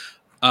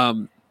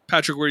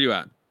 Patrick, where are you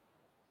at?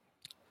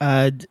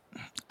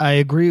 I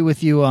agree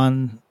with you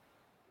on.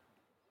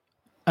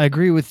 I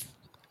agree with.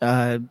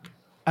 I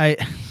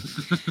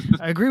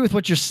agree with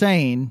what you're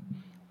saying.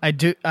 I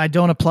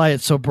don't apply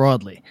it so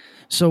broadly.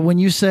 So when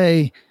you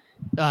say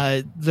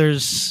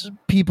there's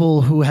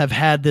people who have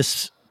had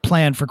this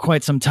plan for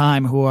quite some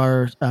time who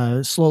are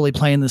slowly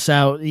playing this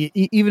out,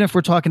 even if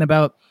we're talking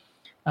about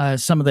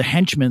some of the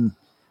henchmen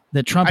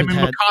that Trump had.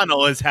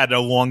 McConnell has had a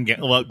long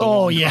game.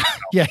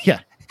 Yeah.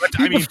 But,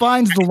 he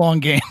defines the long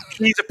game.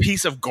 He's a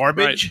piece of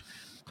garbage,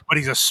 but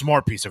he's a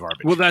smart piece of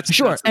garbage. Well, that's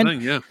sure. That's the thing,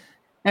 yeah.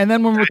 And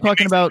then when we're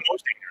talking about,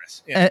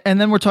 and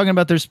then we're talking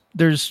about,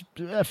 there's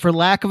for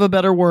lack of a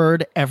better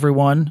word,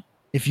 everyone.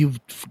 If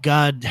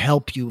God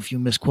help you if you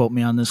misquote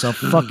me on this, I'll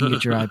fucking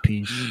get your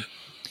IPs.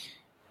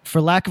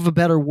 For lack of a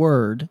better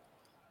word,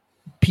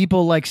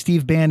 people like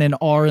Steve Bannon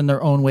are in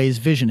their own ways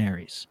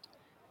visionaries.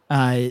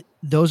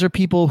 Those are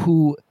people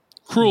who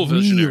cruel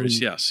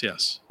visionaries.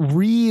 Yes.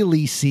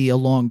 Really see a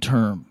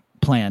long-term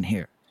plan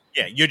here.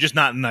 Yeah, you're just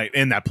not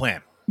in that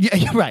plan. Yeah,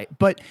 you're right.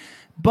 But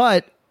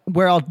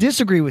where I'll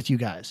disagree with you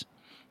guys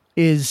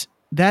is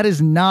that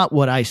is not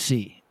what I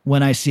see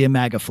when I see a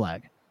MAGA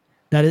flag.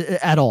 That is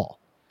at all.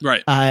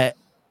 Right.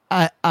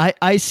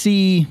 I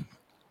see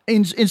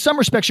in some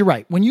respects you're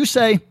right. When you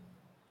say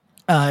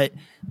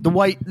the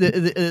white,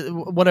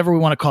 whatever we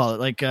want to call it,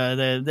 like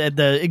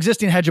the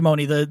existing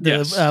hegemony,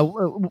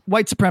 the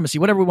white supremacy,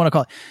 whatever we want to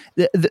call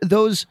it,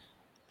 those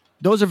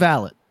are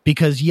valid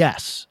because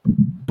yes,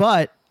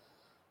 but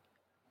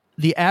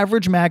the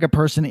average MAGA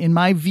person, in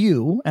my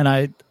view,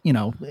 and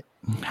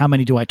how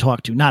many do I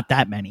talk to? Not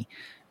that many.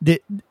 They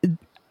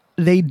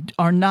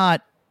are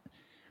not.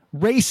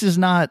 Race is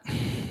not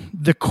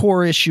the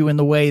core issue in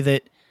the way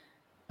that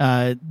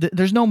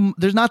there's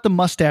not the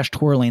mustache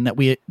twirling that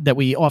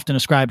we often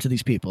ascribe to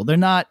these people. They're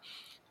not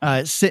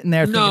sitting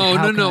there.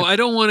 No. I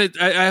don't want it.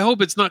 I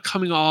hope it's not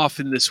coming off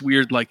in this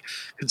weird like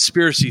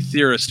conspiracy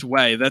theorist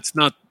way. That's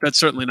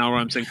certainly not what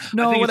I'm saying.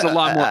 No, I think it's a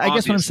lot more. I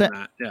guess what I'm saying.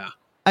 Yeah.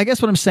 I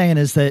guess what I'm saying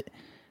is that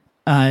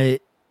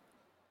the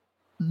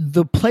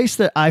place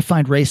that I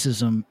find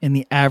racism in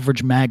the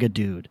average MAGA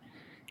dude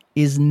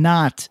is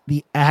not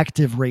the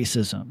active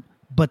racism,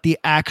 but the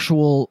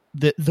actual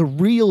the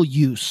real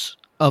use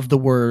of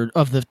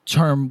the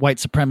term white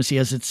supremacy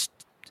as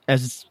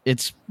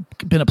it's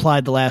been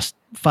applied the last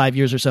 5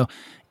 years or so.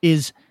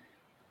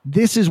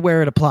 This is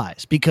where it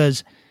applies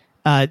because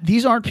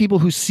these aren't people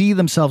who see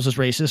themselves as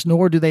racist,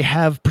 nor do they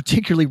have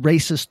particularly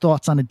racist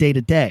thoughts on a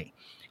day-to-day.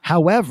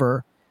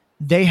 However,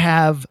 they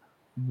have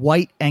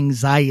white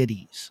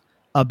anxieties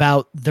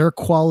about their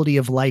quality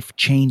of life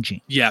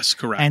changing. Yes,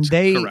 correct. And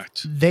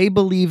they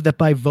believe that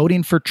by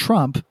voting for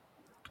Trump,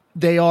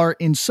 they are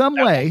in some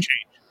way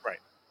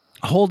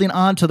holding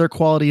on to their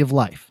quality of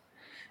life.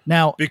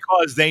 Now,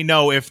 because they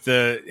know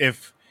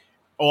if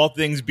all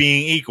things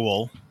being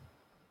equal,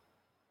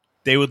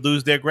 they would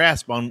lose their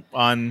grasp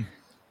on.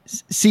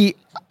 See,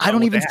 I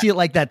don't even see it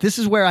like that. This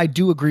is where I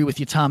do agree with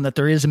you, Tom, that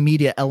there is a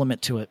media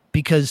element to it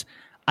because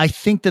I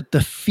think that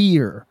the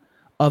fear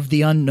of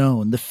the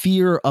unknown, the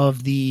fear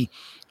of the,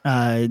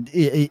 like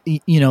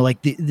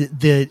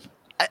the.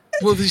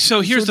 Well,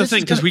 so here's the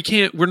thing, because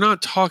we're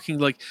not talking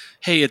like,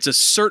 hey, it's a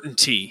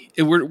certainty.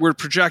 We're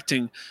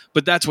projecting,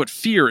 but that's what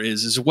fear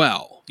is as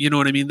well. You know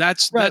what I mean?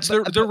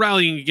 They're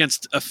rallying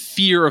against a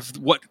fear of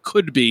what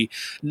could be,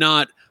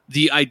 not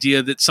the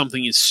idea that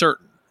something is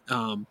certain.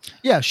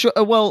 Yeah, sure.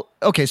 Well,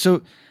 okay.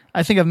 So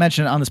I think I've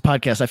mentioned it on this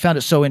podcast. I found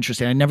it so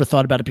interesting. I never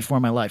thought about it before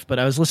in my life, but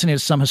I was listening to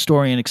some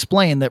historian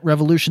explain that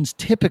revolutions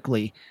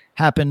typically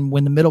happen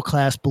when the middle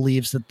class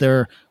believes that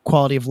their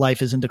quality of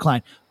life is in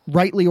decline,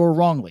 rightly or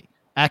wrongly,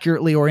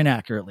 accurately or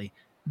inaccurately.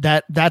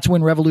 That's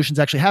when revolutions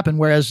actually happen.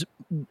 Whereas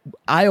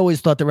I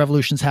always thought that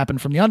revolutions happen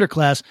from the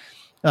underclass.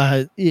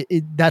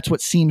 That's what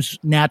seems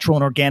natural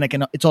and organic,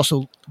 and it's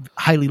also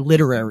highly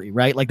literary,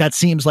 right? Like that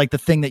seems like the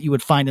thing that you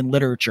would find in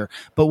literature.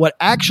 But what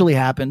actually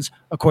happens,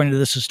 according to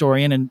this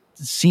historian, and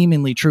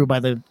seemingly true by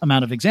the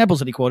amount of examples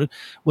that he quoted,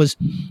 was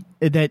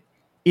that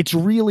it's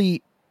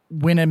really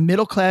when a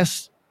middle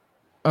class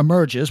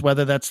emerges,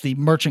 whether that's the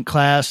merchant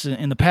class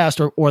in the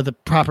past or the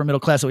proper middle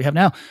class that we have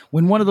now,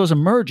 when one of those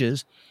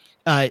emerges,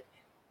 it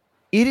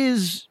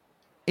is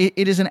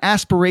an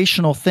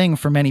aspirational thing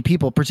for many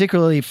people,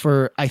 particularly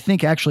for, I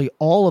think, actually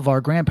all of our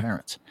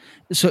grandparents.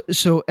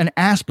 So an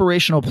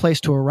aspirational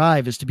place to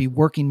arrive is to be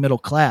working middle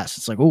class.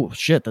 It's like, oh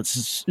shit,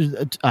 that's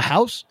a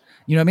house.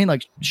 You know what I mean?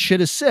 Like shit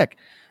is sick.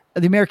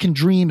 The American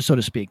dream, so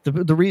to speak.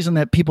 The reason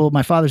that people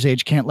my father's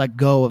age can't let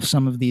go of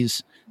some of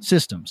these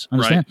systems.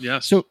 Understand? Right.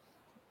 Yes. So,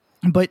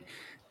 but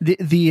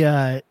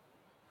that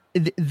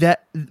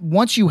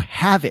once you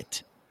have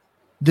it,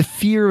 the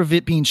fear of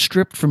it being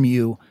stripped from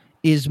you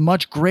is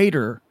much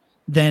greater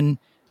than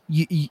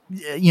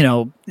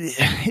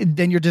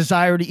than your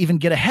desire to even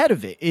get ahead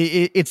of it.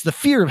 It's the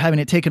fear of having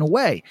it taken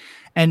away.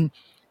 And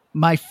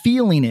my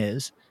feeling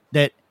is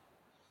that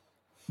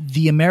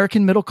the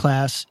American middle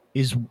class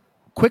is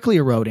quickly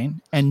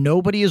eroding, and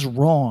nobody is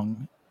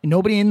wrong.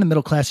 Nobody in the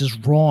middle class is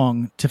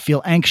wrong to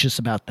feel anxious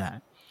about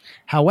that.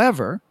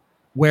 However,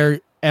 where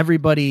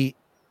everybody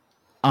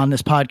on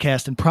this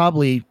podcast and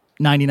probably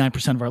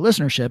 99% of our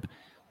listenership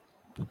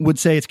would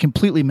say it's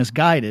completely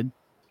misguided,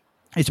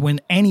 is when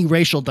any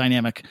racial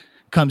dynamic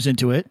comes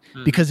into it,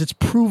 because it's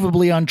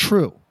provably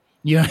untrue.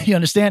 You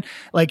understand?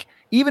 Like,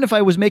 even if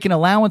I was making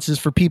allowances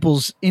for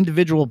people's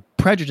individual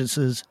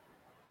prejudices,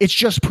 it's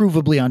just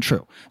provably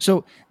untrue.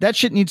 So that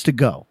shit needs to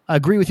go. I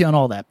agree with you on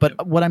all that.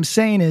 But what I'm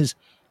saying is,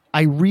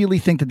 I really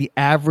think that the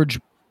average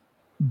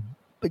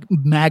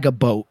MAGA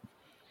boat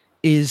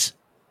is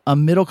a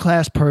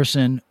middle-class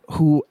person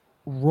who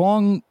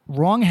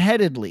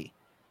wrong-headedly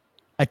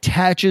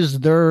attaches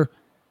their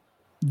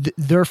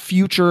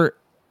future.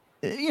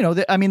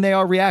 They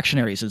are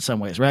reactionaries in some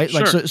ways, right?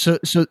 Sure. Like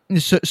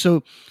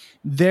so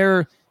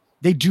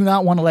they do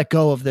not want to let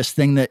go of this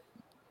thing that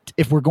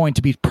if we're going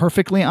to be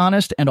perfectly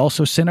honest and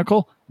also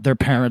cynical, their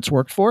parents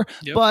worked for.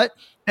 Yep.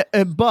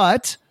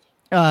 But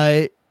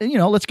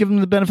let's give them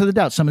the benefit of the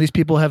doubt. Some of these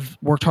people have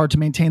worked hard to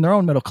maintain their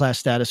own middle class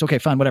status. Okay,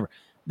 fine, whatever.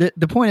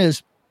 The point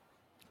is,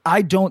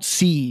 I don't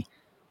see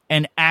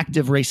an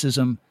active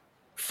racism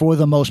for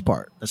the most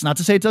part. That's not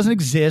to say it doesn't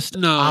exist.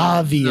 No,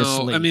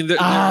 obviously. No. I mean,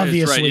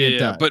 obviously right, it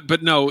does.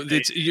 But no,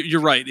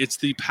 you're right. It's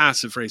the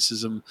passive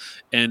racism,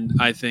 and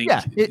I think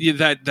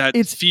that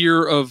it's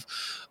fear of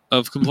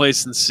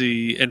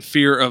complacency and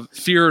fear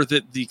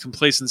that the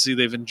complacency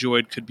they've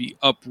enjoyed could be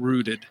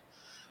uprooted.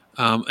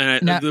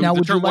 And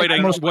the term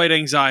white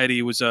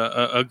anxiety was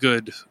a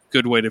good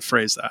way to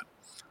phrase that.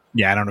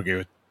 Yeah, I don't agree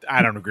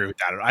with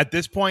that at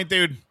this point,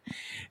 dude.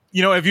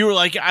 If you were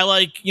like, I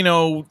like,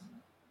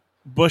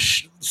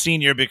 Bush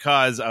Senior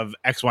because of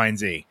X, Y, and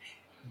Z,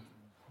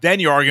 then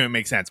your argument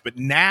makes sense. But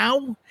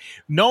now,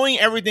 knowing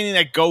everything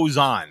that goes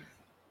on,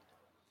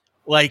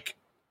 like,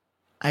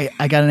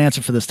 I got an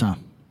answer for this,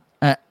 Tom.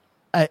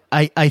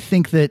 I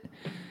think that.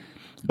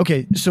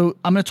 Okay, so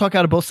I'm going to talk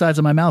out of both sides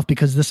of my mouth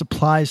because this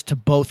applies to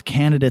both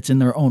candidates in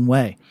their own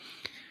way.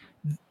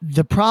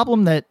 The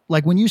problem that,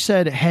 like, when you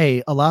said,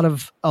 "Hey, a lot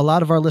of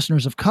our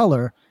listeners of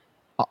color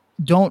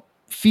don't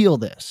feel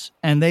this,"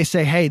 and they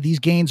say, "Hey, these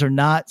gains are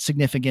not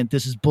significant.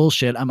 This is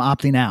bullshit. I'm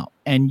opting out,"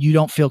 and you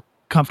don't feel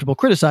comfortable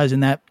criticizing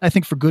that, I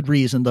think for good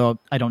reason, though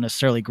I don't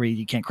necessarily agree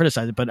you can't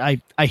criticize it, but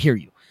I hear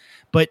you.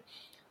 But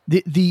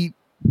the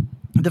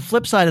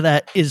flip side of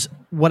that is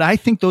what I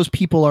think those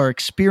people are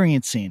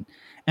experiencing.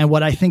 And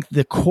what I think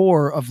the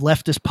core of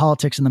leftist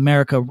politics in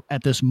America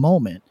at this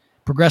moment,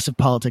 progressive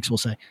politics, we'll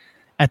say,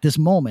 at this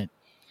moment,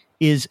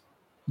 is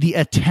the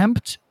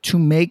attempt to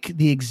make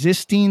the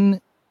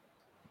existing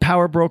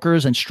power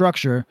brokers and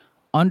structure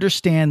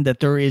understand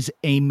that there is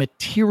a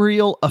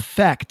material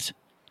effect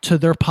to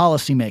their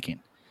policymaking,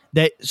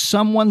 that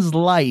someone's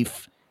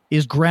life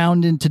is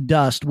ground into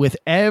dust with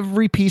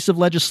every piece of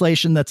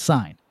legislation that's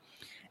signed.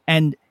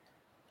 And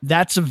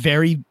that's a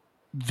very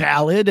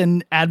valid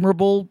and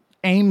admirable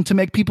aim to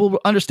make people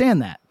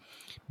understand that.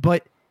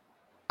 But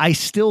I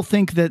still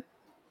think that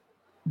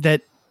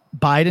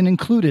Biden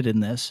included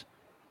in this,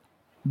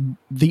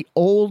 the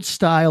old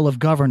style of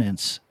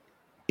governance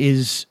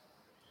is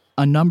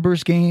a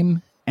numbers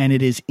game, and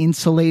it is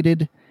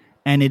insulated,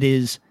 and it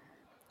is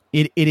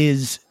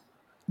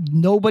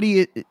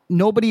nobody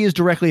is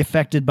directly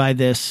affected by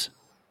this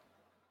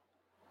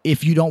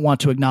if you don't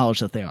want to acknowledge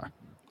that they are.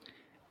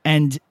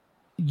 And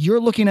you're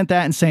looking at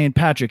that and saying,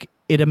 Patrick,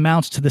 it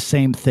amounts to the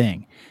same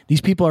thing.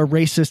 These people are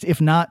racist,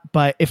 if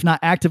not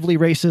actively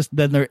racist,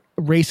 then they're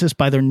racist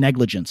by their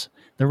negligence.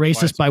 They're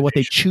racist by what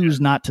they choose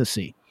not to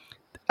see.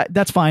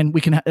 That's fine.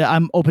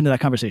 I'm open to that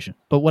conversation.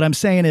 But what I'm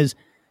saying is,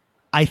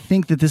 I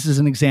think that this is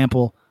an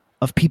example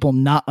of people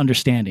not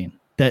understanding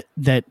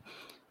that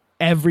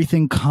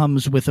everything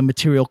comes with a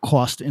material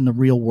cost in the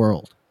real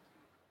world.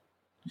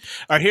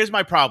 All right, here's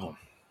my problem.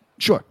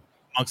 Sure.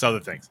 Amongst other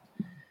things.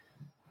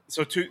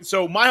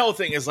 So my whole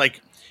thing is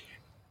like,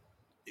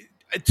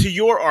 to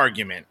your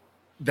argument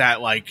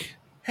that, like,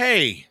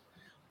 hey,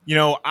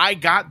 I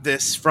got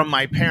this from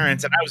my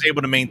parents and I was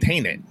able to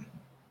maintain it.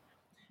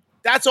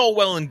 That's all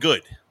well and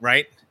good,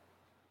 right?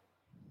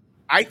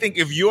 I think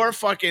if you're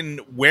fucking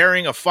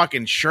wearing a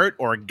fucking shirt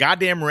or a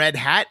goddamn red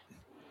hat,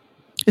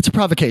 it's a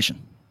provocation.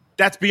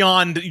 That's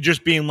beyond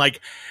just being like,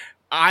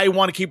 I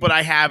want to keep what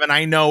I have, and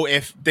I know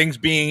if things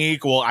being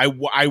equal,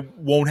 I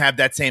won't have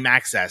that same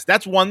access.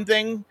 That's one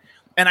thing,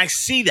 and I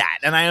see that,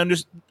 and I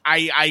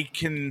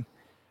understand.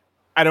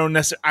 I don't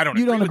necessarily.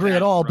 You don't agree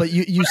at all, but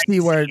you see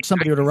where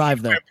somebody would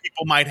arrive there.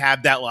 People might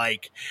have that,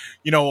 like,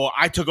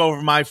 I took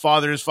over my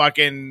father's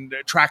fucking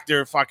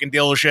tractor fucking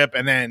dealership,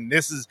 and then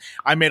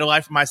I made a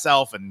life for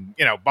myself, and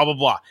blah blah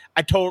blah.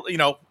 I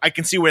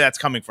can see where that's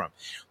coming from.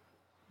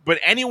 But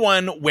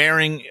anyone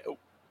wearing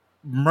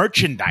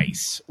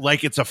merchandise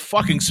like it's a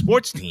fucking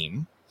sports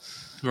team,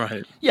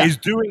 right? Yeah. Is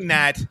doing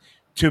that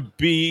to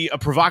be a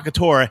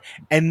provocateur,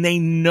 and they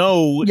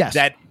know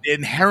that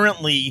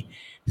inherently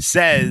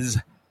says,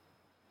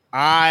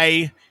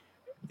 I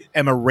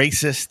am a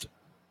racist.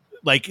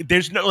 Like,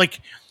 there's no, like,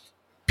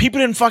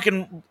 people didn't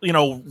fucking,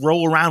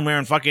 roll around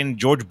wearing fucking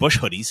George Bush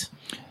hoodies.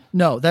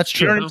 No, that's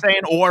true. You know what I'm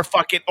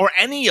saying? Or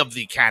any of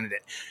the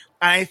candidate.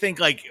 And I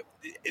think, like,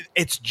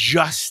 it's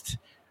just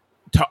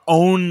to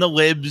own the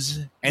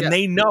libs, and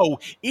they know,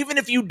 even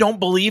if you don't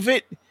believe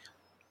it,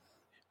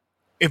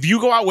 if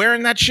you go out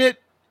wearing that shit,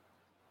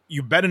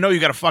 you better know you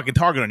got a fucking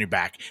target on your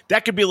back.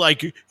 That could be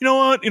like, you know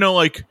what?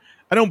 Like,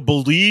 I don't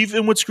believe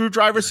in what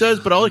Screwdriver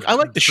says, but I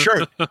like the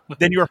shirt.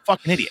 Then you're a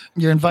fucking idiot.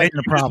 You're inviting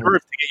a problem. You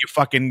deserve to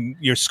get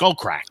your skull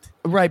cracked.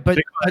 Right, but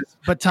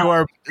Tom, you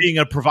are being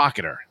a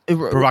provocateur.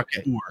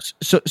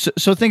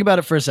 So think about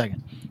it for a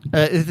second,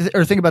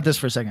 or think about this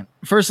for a second.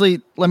 Firstly,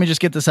 let me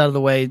just get this out of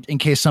the way in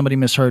case somebody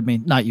misheard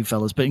me. Not you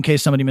fellas, but in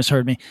case somebody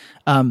misheard me.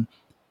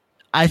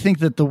 I think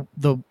that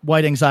the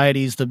white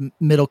anxieties, the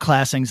middle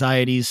class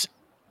anxieties,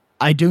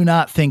 I do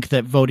not think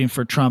that voting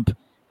for Trump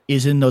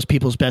is in those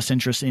people's best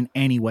interest in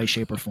any way,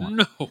 shape, or form.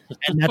 No,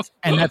 and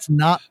that's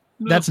not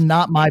That's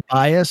not my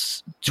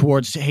bias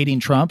towards hating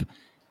Trump.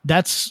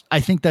 I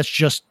think that's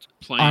just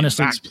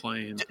honestly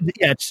plain.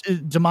 Yeah, it's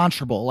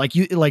demonstrable. Like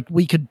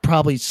we could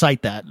probably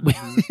cite that. You know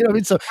what I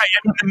mean? So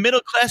and the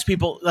middle class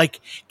people,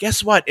 like,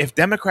 guess what? If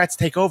Democrats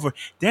take over,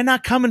 they're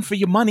not coming for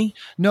your money.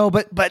 No,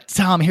 but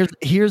Tom,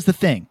 here's the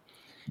thing.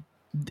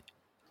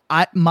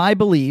 My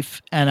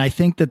belief, and I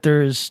think that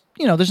there's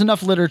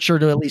enough literature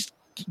to at least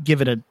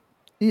give it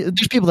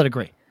there's people that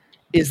agree,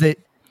 is that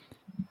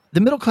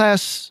the middle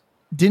class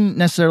didn't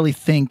necessarily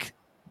think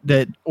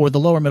that, or the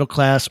lower middle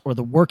class or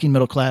the working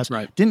middle class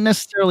didn't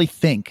necessarily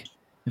think,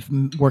 if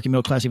working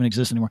middle class even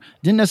exists anymore,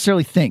 didn't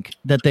necessarily think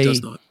that they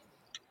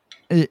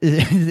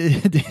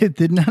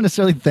did not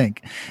necessarily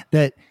think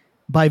that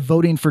by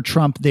voting for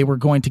Trump they were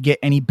going to get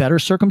any better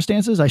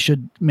circumstances. I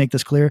should make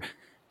this clear.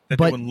 That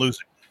they wouldn't lose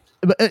it.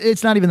 But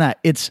it's not even that.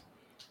 It's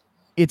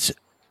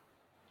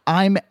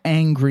I'm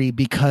angry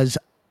because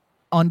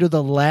under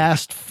the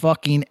last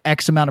fucking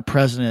X amount of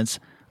presidents,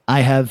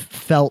 I have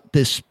felt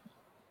this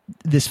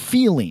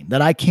feeling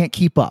that I can't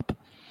keep up.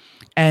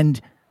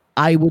 And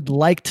I would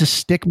like to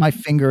stick my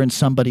finger in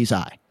somebody's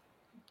eye.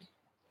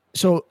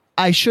 So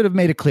I should have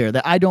made it clear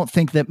that I don't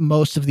think that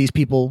most of these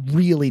people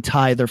really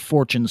tie their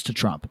fortunes to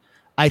Trump.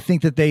 I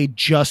think that they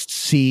just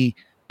see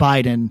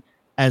Biden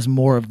as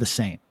more of the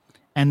same.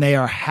 And they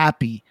are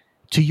happy,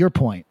 to your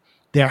point,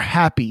 they're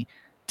happy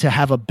to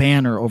have a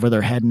banner over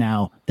their head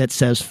now that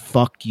says,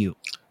 fuck you.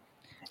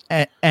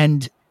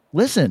 And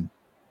listen,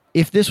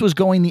 if this was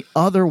going the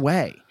other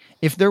way,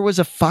 if there was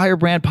a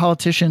firebrand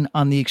politician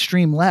on the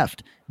extreme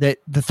left that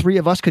the three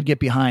of us could get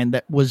behind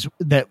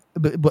that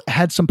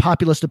had some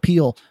populist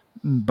appeal,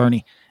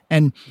 Bernie,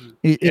 and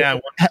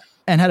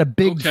and had a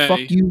big fuck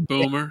you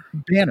boomer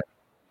banner,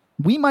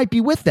 we might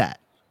be with that.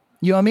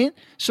 You know what I mean?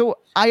 So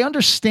I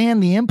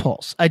understand the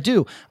impulse. I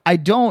do. I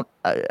don't.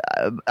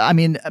 I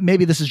mean,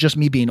 maybe this is just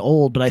me being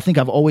old, but I think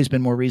I've always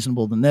been more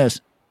reasonable than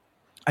this.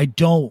 I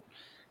don't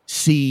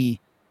see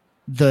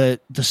the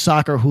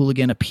soccer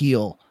hooligan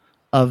appeal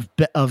of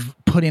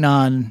putting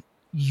on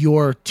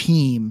your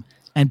team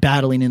and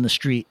battling in the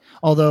street.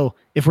 Although,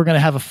 if we're going to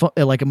have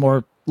a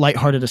more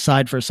lighthearted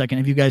aside for a second,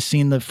 have you guys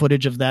seen the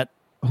footage of that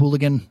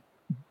hooligan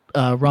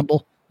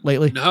rumble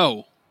lately?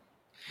 No.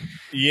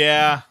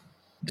 Yeah.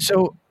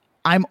 So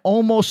I'm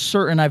almost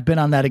certain I've been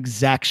on that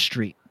exact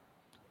street,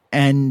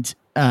 and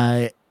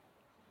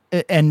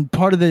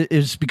part of it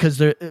is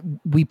because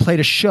we played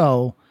a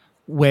show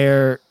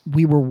where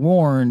we were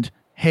warned,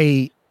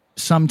 hey,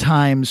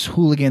 sometimes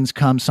hooligans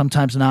come,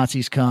 sometimes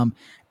Nazis come,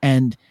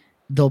 and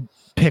they'll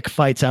pick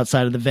fights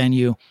outside of the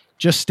venue.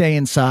 Just stay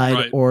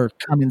inside or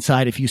come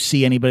inside if you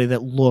see anybody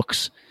that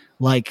looks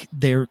like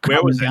they're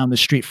coming down the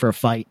street for a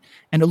fight.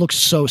 And it looks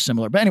so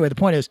similar. But anyway, the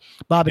point is,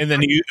 Bob. And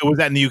then was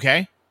that in the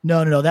UK?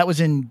 No. That was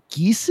in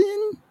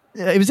Gießen.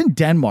 It was in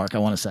Denmark, I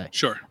want to say.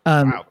 Sure.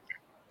 Wow.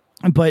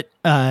 But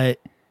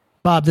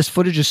Bob, this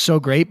footage is so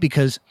great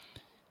because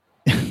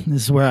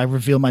this is where I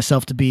reveal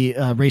myself to be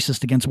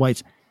racist against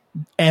whites.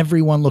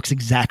 Everyone looks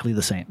exactly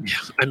the same. Yeah,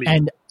 I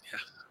mean,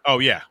 oh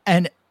yeah.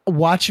 And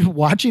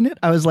watching it,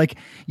 I was like,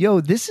 yo,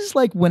 this is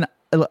like when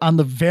on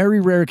the very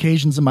rare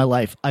occasions in my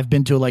life I've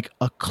been to like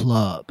a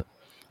club.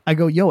 I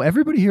go, yo,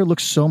 everybody here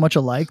looks so much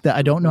alike that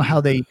I don't know how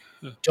they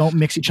don't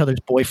mix each other's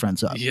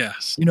boyfriends up.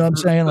 Yes. You know what I'm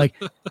saying? Like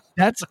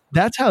that's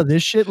how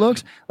this shit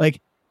looks.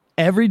 Like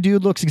every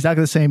dude looks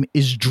exactly the same,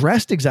 is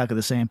dressed exactly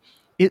the same.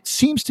 It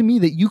seems to me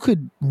that you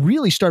could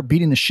really start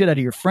beating the shit out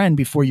of your friend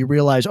before you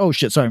realize, oh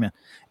shit, sorry, man.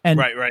 And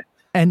right.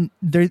 And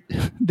they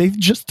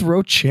just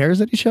throw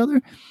chairs at each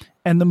other.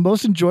 And the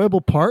most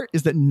enjoyable part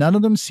is that none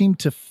of them seem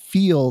to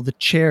feel the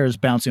chairs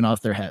bouncing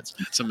off their heads.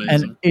 That's amazing.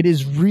 And it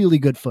is really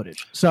good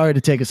footage. Sorry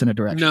to take us in a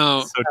direction.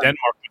 No. So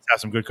Denmark must have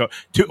some good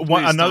two things I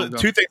want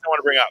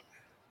to bring up.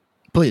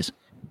 Please.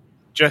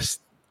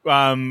 Just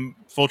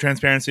full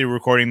transparency, we're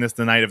recording this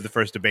the night of the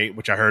first debate,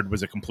 which I heard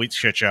was a complete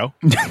shit show.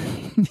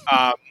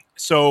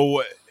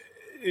 So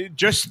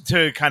just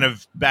to kind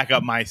of back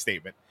up my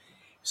statement.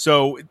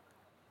 So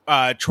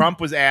Trump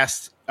was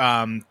asked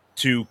by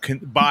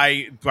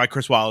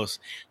Chris Wallace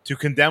to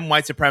condemn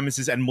white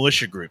supremacists and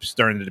militia groups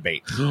during the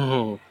debate.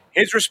 Oh.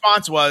 His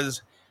response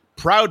was,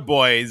 "Proud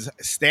Boys,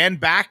 stand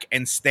back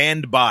and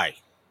stand by."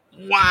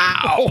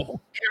 Wow.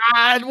 Oh,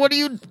 God, what are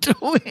you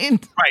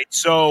doing? Right.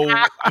 So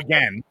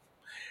again,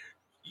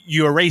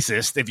 you're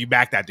racist if you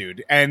back that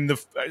dude. And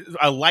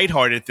a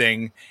lighthearted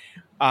thing,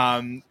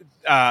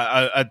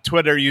 a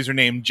Twitter user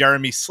named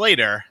Jeremy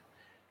Slater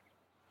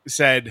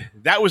said,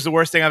 "That was the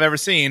worst thing I've ever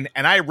seen,"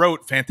 and I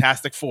wrote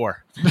Fantastic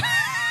Four.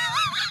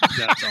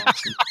 That's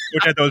awesome.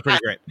 Which I thought was pretty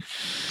great.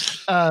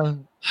 I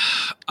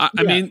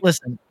mean,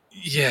 listen.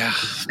 Yeah.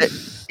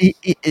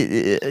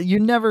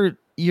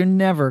 You're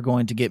never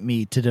going to get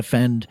me to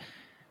defend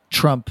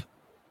Trump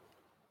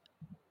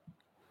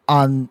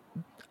on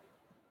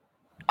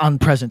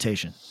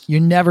presentation.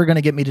 You're never going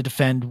to get me to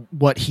defend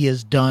what he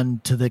has done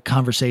to the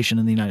conversation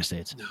in the United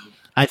States. No.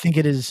 I think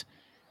it is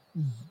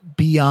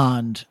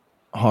beyond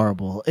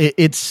horrible.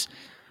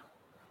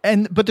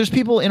 But there's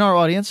people in our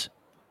audience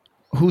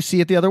who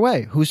see it the other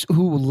way,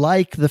 who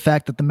like the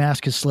fact that the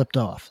mask has slipped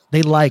off.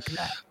 They like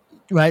that,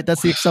 right?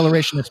 That's the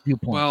accelerationist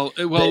viewpoint.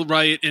 Well,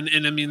 right,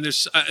 and I mean,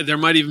 there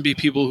might even be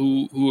people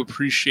who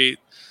appreciate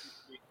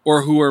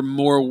or who are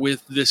more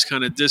with this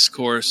kind of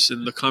discourse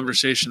and the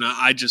conversation.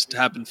 I just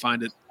happen to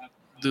find it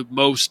the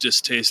most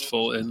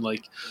distasteful and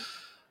like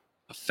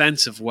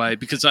offensive way,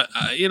 because I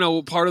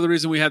part of the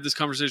reason we had this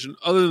conversation,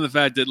 other than the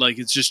fact that like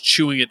it's just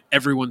chewing at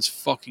everyone's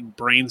fucking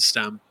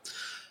brainstem,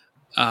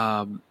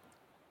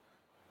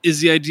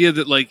 is the idea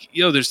that like,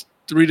 there's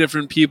 3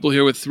 different people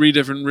here with 3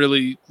 different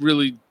really,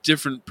 really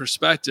different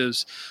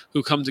perspectives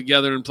who come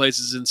together in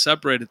places in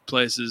separated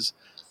places,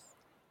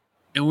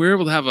 and we're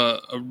able to have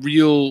a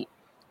real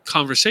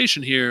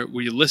conversation here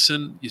where you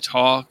listen, you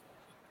talk,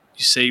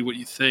 you say what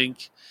you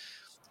think.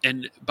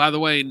 And by the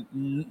way,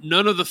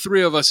 none of the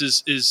 3 of us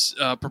is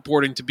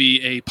purporting to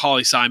be a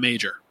poli-sci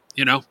major,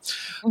 No.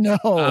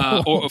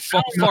 Or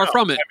far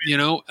from it,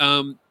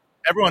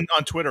 Everyone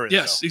on Twitter is.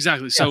 Yes, though.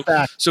 exactly.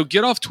 Yeah, so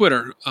get off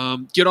Twitter,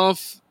 get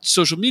off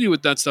social media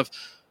with that stuff.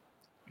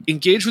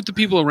 Engage with the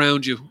people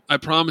around you. I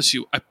promise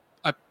you.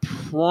 I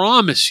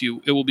promise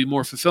you it will be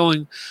more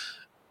fulfilling.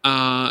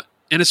 And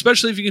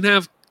especially if you can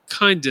have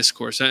kind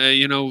discourse.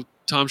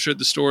 Tom shared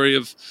the story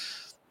of,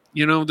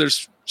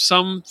 there's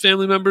some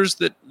family members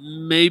that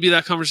maybe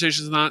that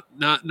conversation is not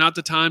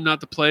the time,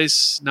 not the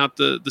place, not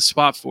the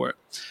spot for it.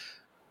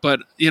 But,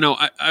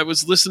 I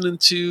was listening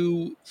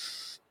to,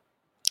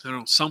 I don't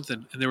know,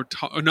 something, and they were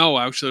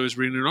I was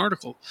reading an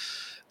article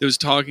that was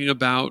talking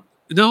about,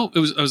 I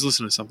was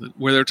listening to something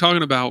where they're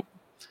talking about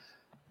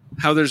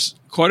how there's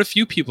quite a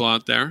few people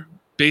out there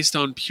based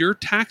on pure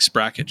tax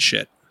bracket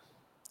shit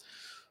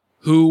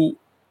who,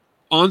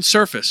 on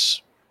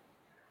surface,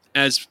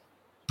 as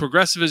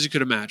progressive as you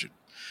could imagine,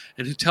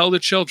 and who tell their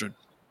children,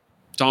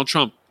 Donald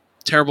Trump,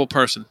 terrible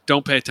person,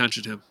 don't pay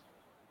attention to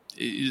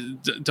him.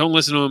 Don't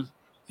listen to him.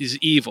 He's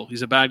evil.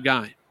 He's a bad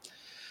guy.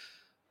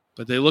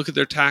 But they look at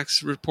their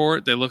tax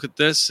report, they look at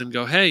this and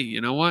go, hey, you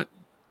know what?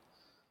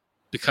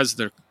 Because of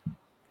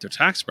their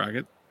tax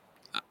bracket,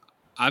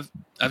 I've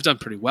done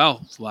pretty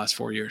well the last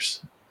 4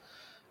 years.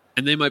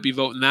 And they might be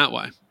voting that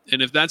way.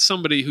 And if that's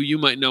somebody who you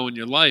might know in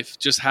your life,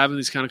 just having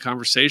these kind of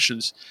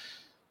conversations,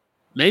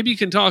 maybe you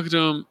can talk to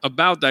them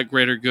about that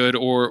greater good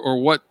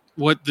or what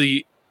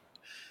the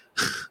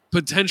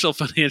potential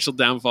financial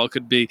downfall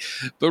could be.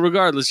 But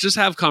regardless, just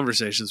have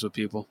conversations with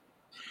people.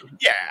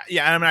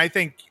 Yeah. I mean, I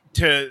think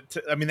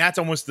that's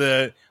almost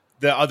the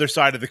other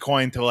side of the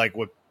coin to like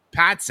what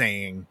Pat's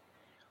saying.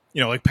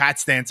 Like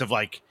Pat's stance of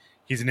like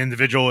he's an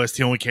individualist.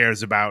 He only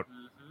cares about.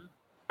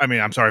 I mean,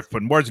 I'm sorry for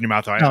putting words in your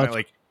mouth.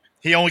 Like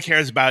he only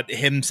cares about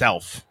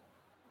himself.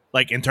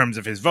 Like in terms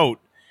of his vote,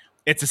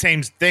 it's the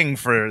same thing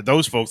for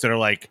those folks that are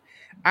like,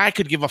 I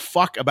could give a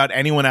fuck about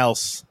anyone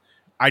else.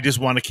 I just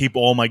want to keep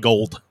all my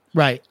gold.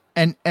 Right.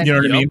 And you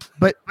know what I mean?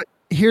 But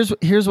here's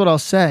what I'll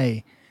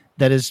say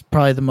that is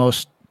probably the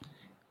most,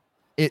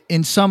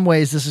 in some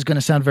ways, this is going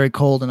to sound very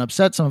cold and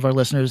upset some of our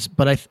listeners,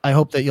 but I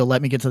hope that you'll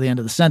let me get to the end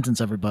of the sentence,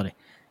 everybody,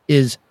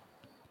 is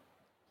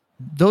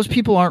those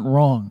people aren't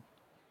wrong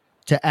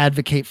to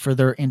advocate for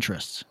their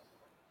interests.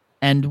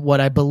 And what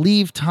I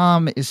believe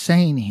Tom is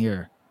saying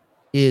here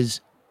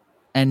is,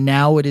 and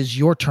now it is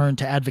your turn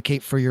to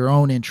advocate for your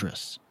own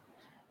interests.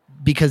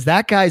 Because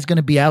that guy's going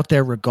to be out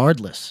there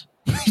regardless.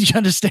 You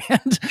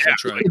understand?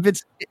 That's right.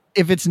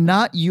 If it's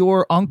not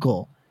your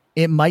uncle,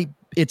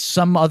 it's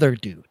some other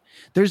dude.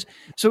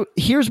 So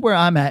here's where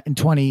I'm at in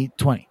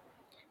 2020.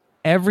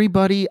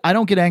 Everybody, I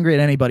don't get angry at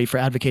anybody for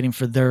advocating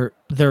for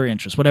their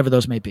interests, whatever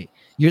those may be.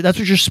 That's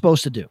what you're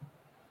supposed to do.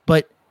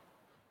 But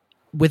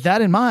with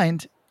that in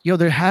mind,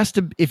 there has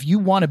to, if you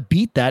want to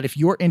beat that, if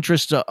your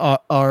interests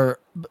are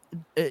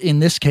in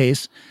this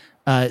case,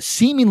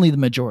 seemingly the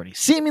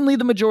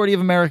majority of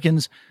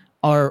Americans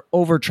are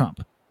over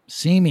Trump,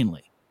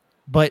 seemingly.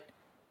 But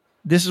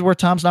this is where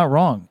Tom's not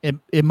wrong.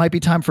 It might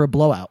be time for a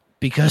blowout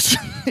because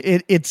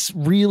it's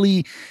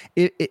really,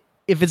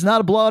 if it's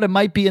not a blowout, it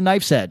might be a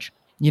knife's edge.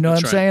 You know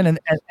what I'm saying?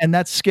 And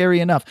that's scary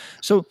enough.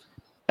 So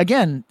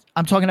again,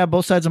 I'm talking out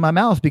both sides of my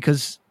mouth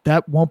because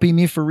that won't be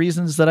me for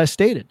reasons that I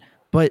stated.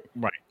 But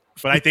right.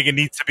 But I think it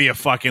needs to be a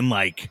fucking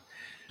like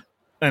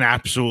an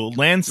absolute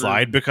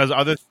landslide because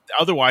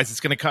otherwise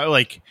it's going to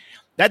like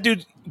that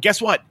dude.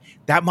 Guess what?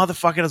 That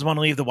motherfucker doesn't want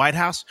to leave the White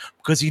House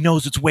because he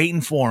knows it's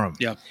waiting for him.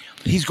 Yeah,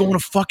 he's going to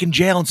fucking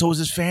jail, and so is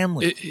his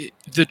family.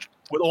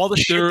 With all the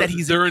shit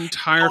that their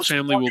entire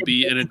family will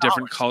be in a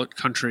different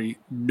country,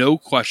 no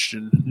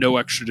question, no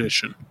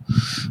extradition.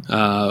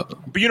 But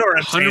you know what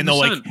I'm saying, though,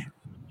 like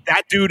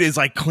that dude is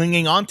like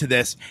clinging on to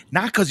this,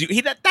 not because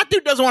that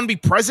dude doesn't want to be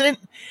president.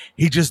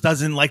 He just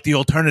doesn't like the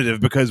alternative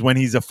because when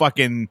he's a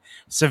fucking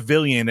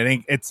civilian,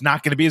 it's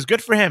not going to be as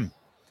good for him.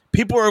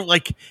 People are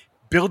like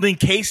building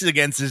cases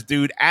against this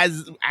dude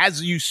as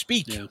you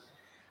speak. Yeah.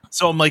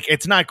 So I'm like,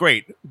 it's not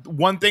great.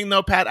 One thing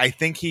though, Pat, I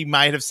think he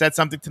might have said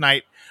something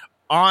tonight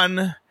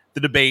on the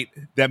debate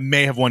that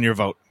may have won your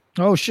vote.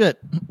 Oh shit!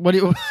 What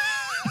do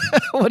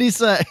you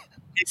say?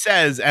 He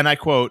says, and I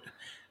quote,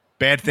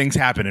 "Bad things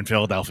happen in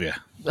Philadelphia."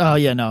 Oh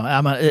yeah, no,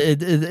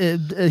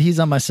 he's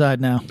on my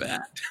side now.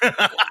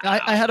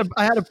 I had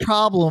a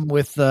problem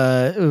with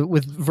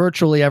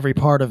virtually every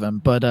part of him,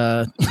 but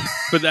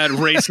but that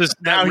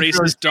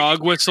racist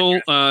dog whistle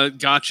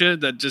gotcha.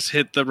 That just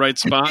hit the right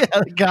spot.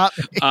 Yeah, it got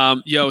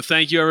me. Yo,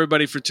 thank you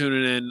everybody for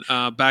tuning in.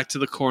 Back to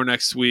the core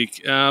next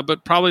week,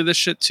 but probably this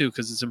shit too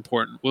because it's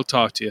important. We'll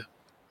talk to you.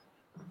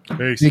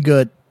 Peace. Be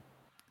good.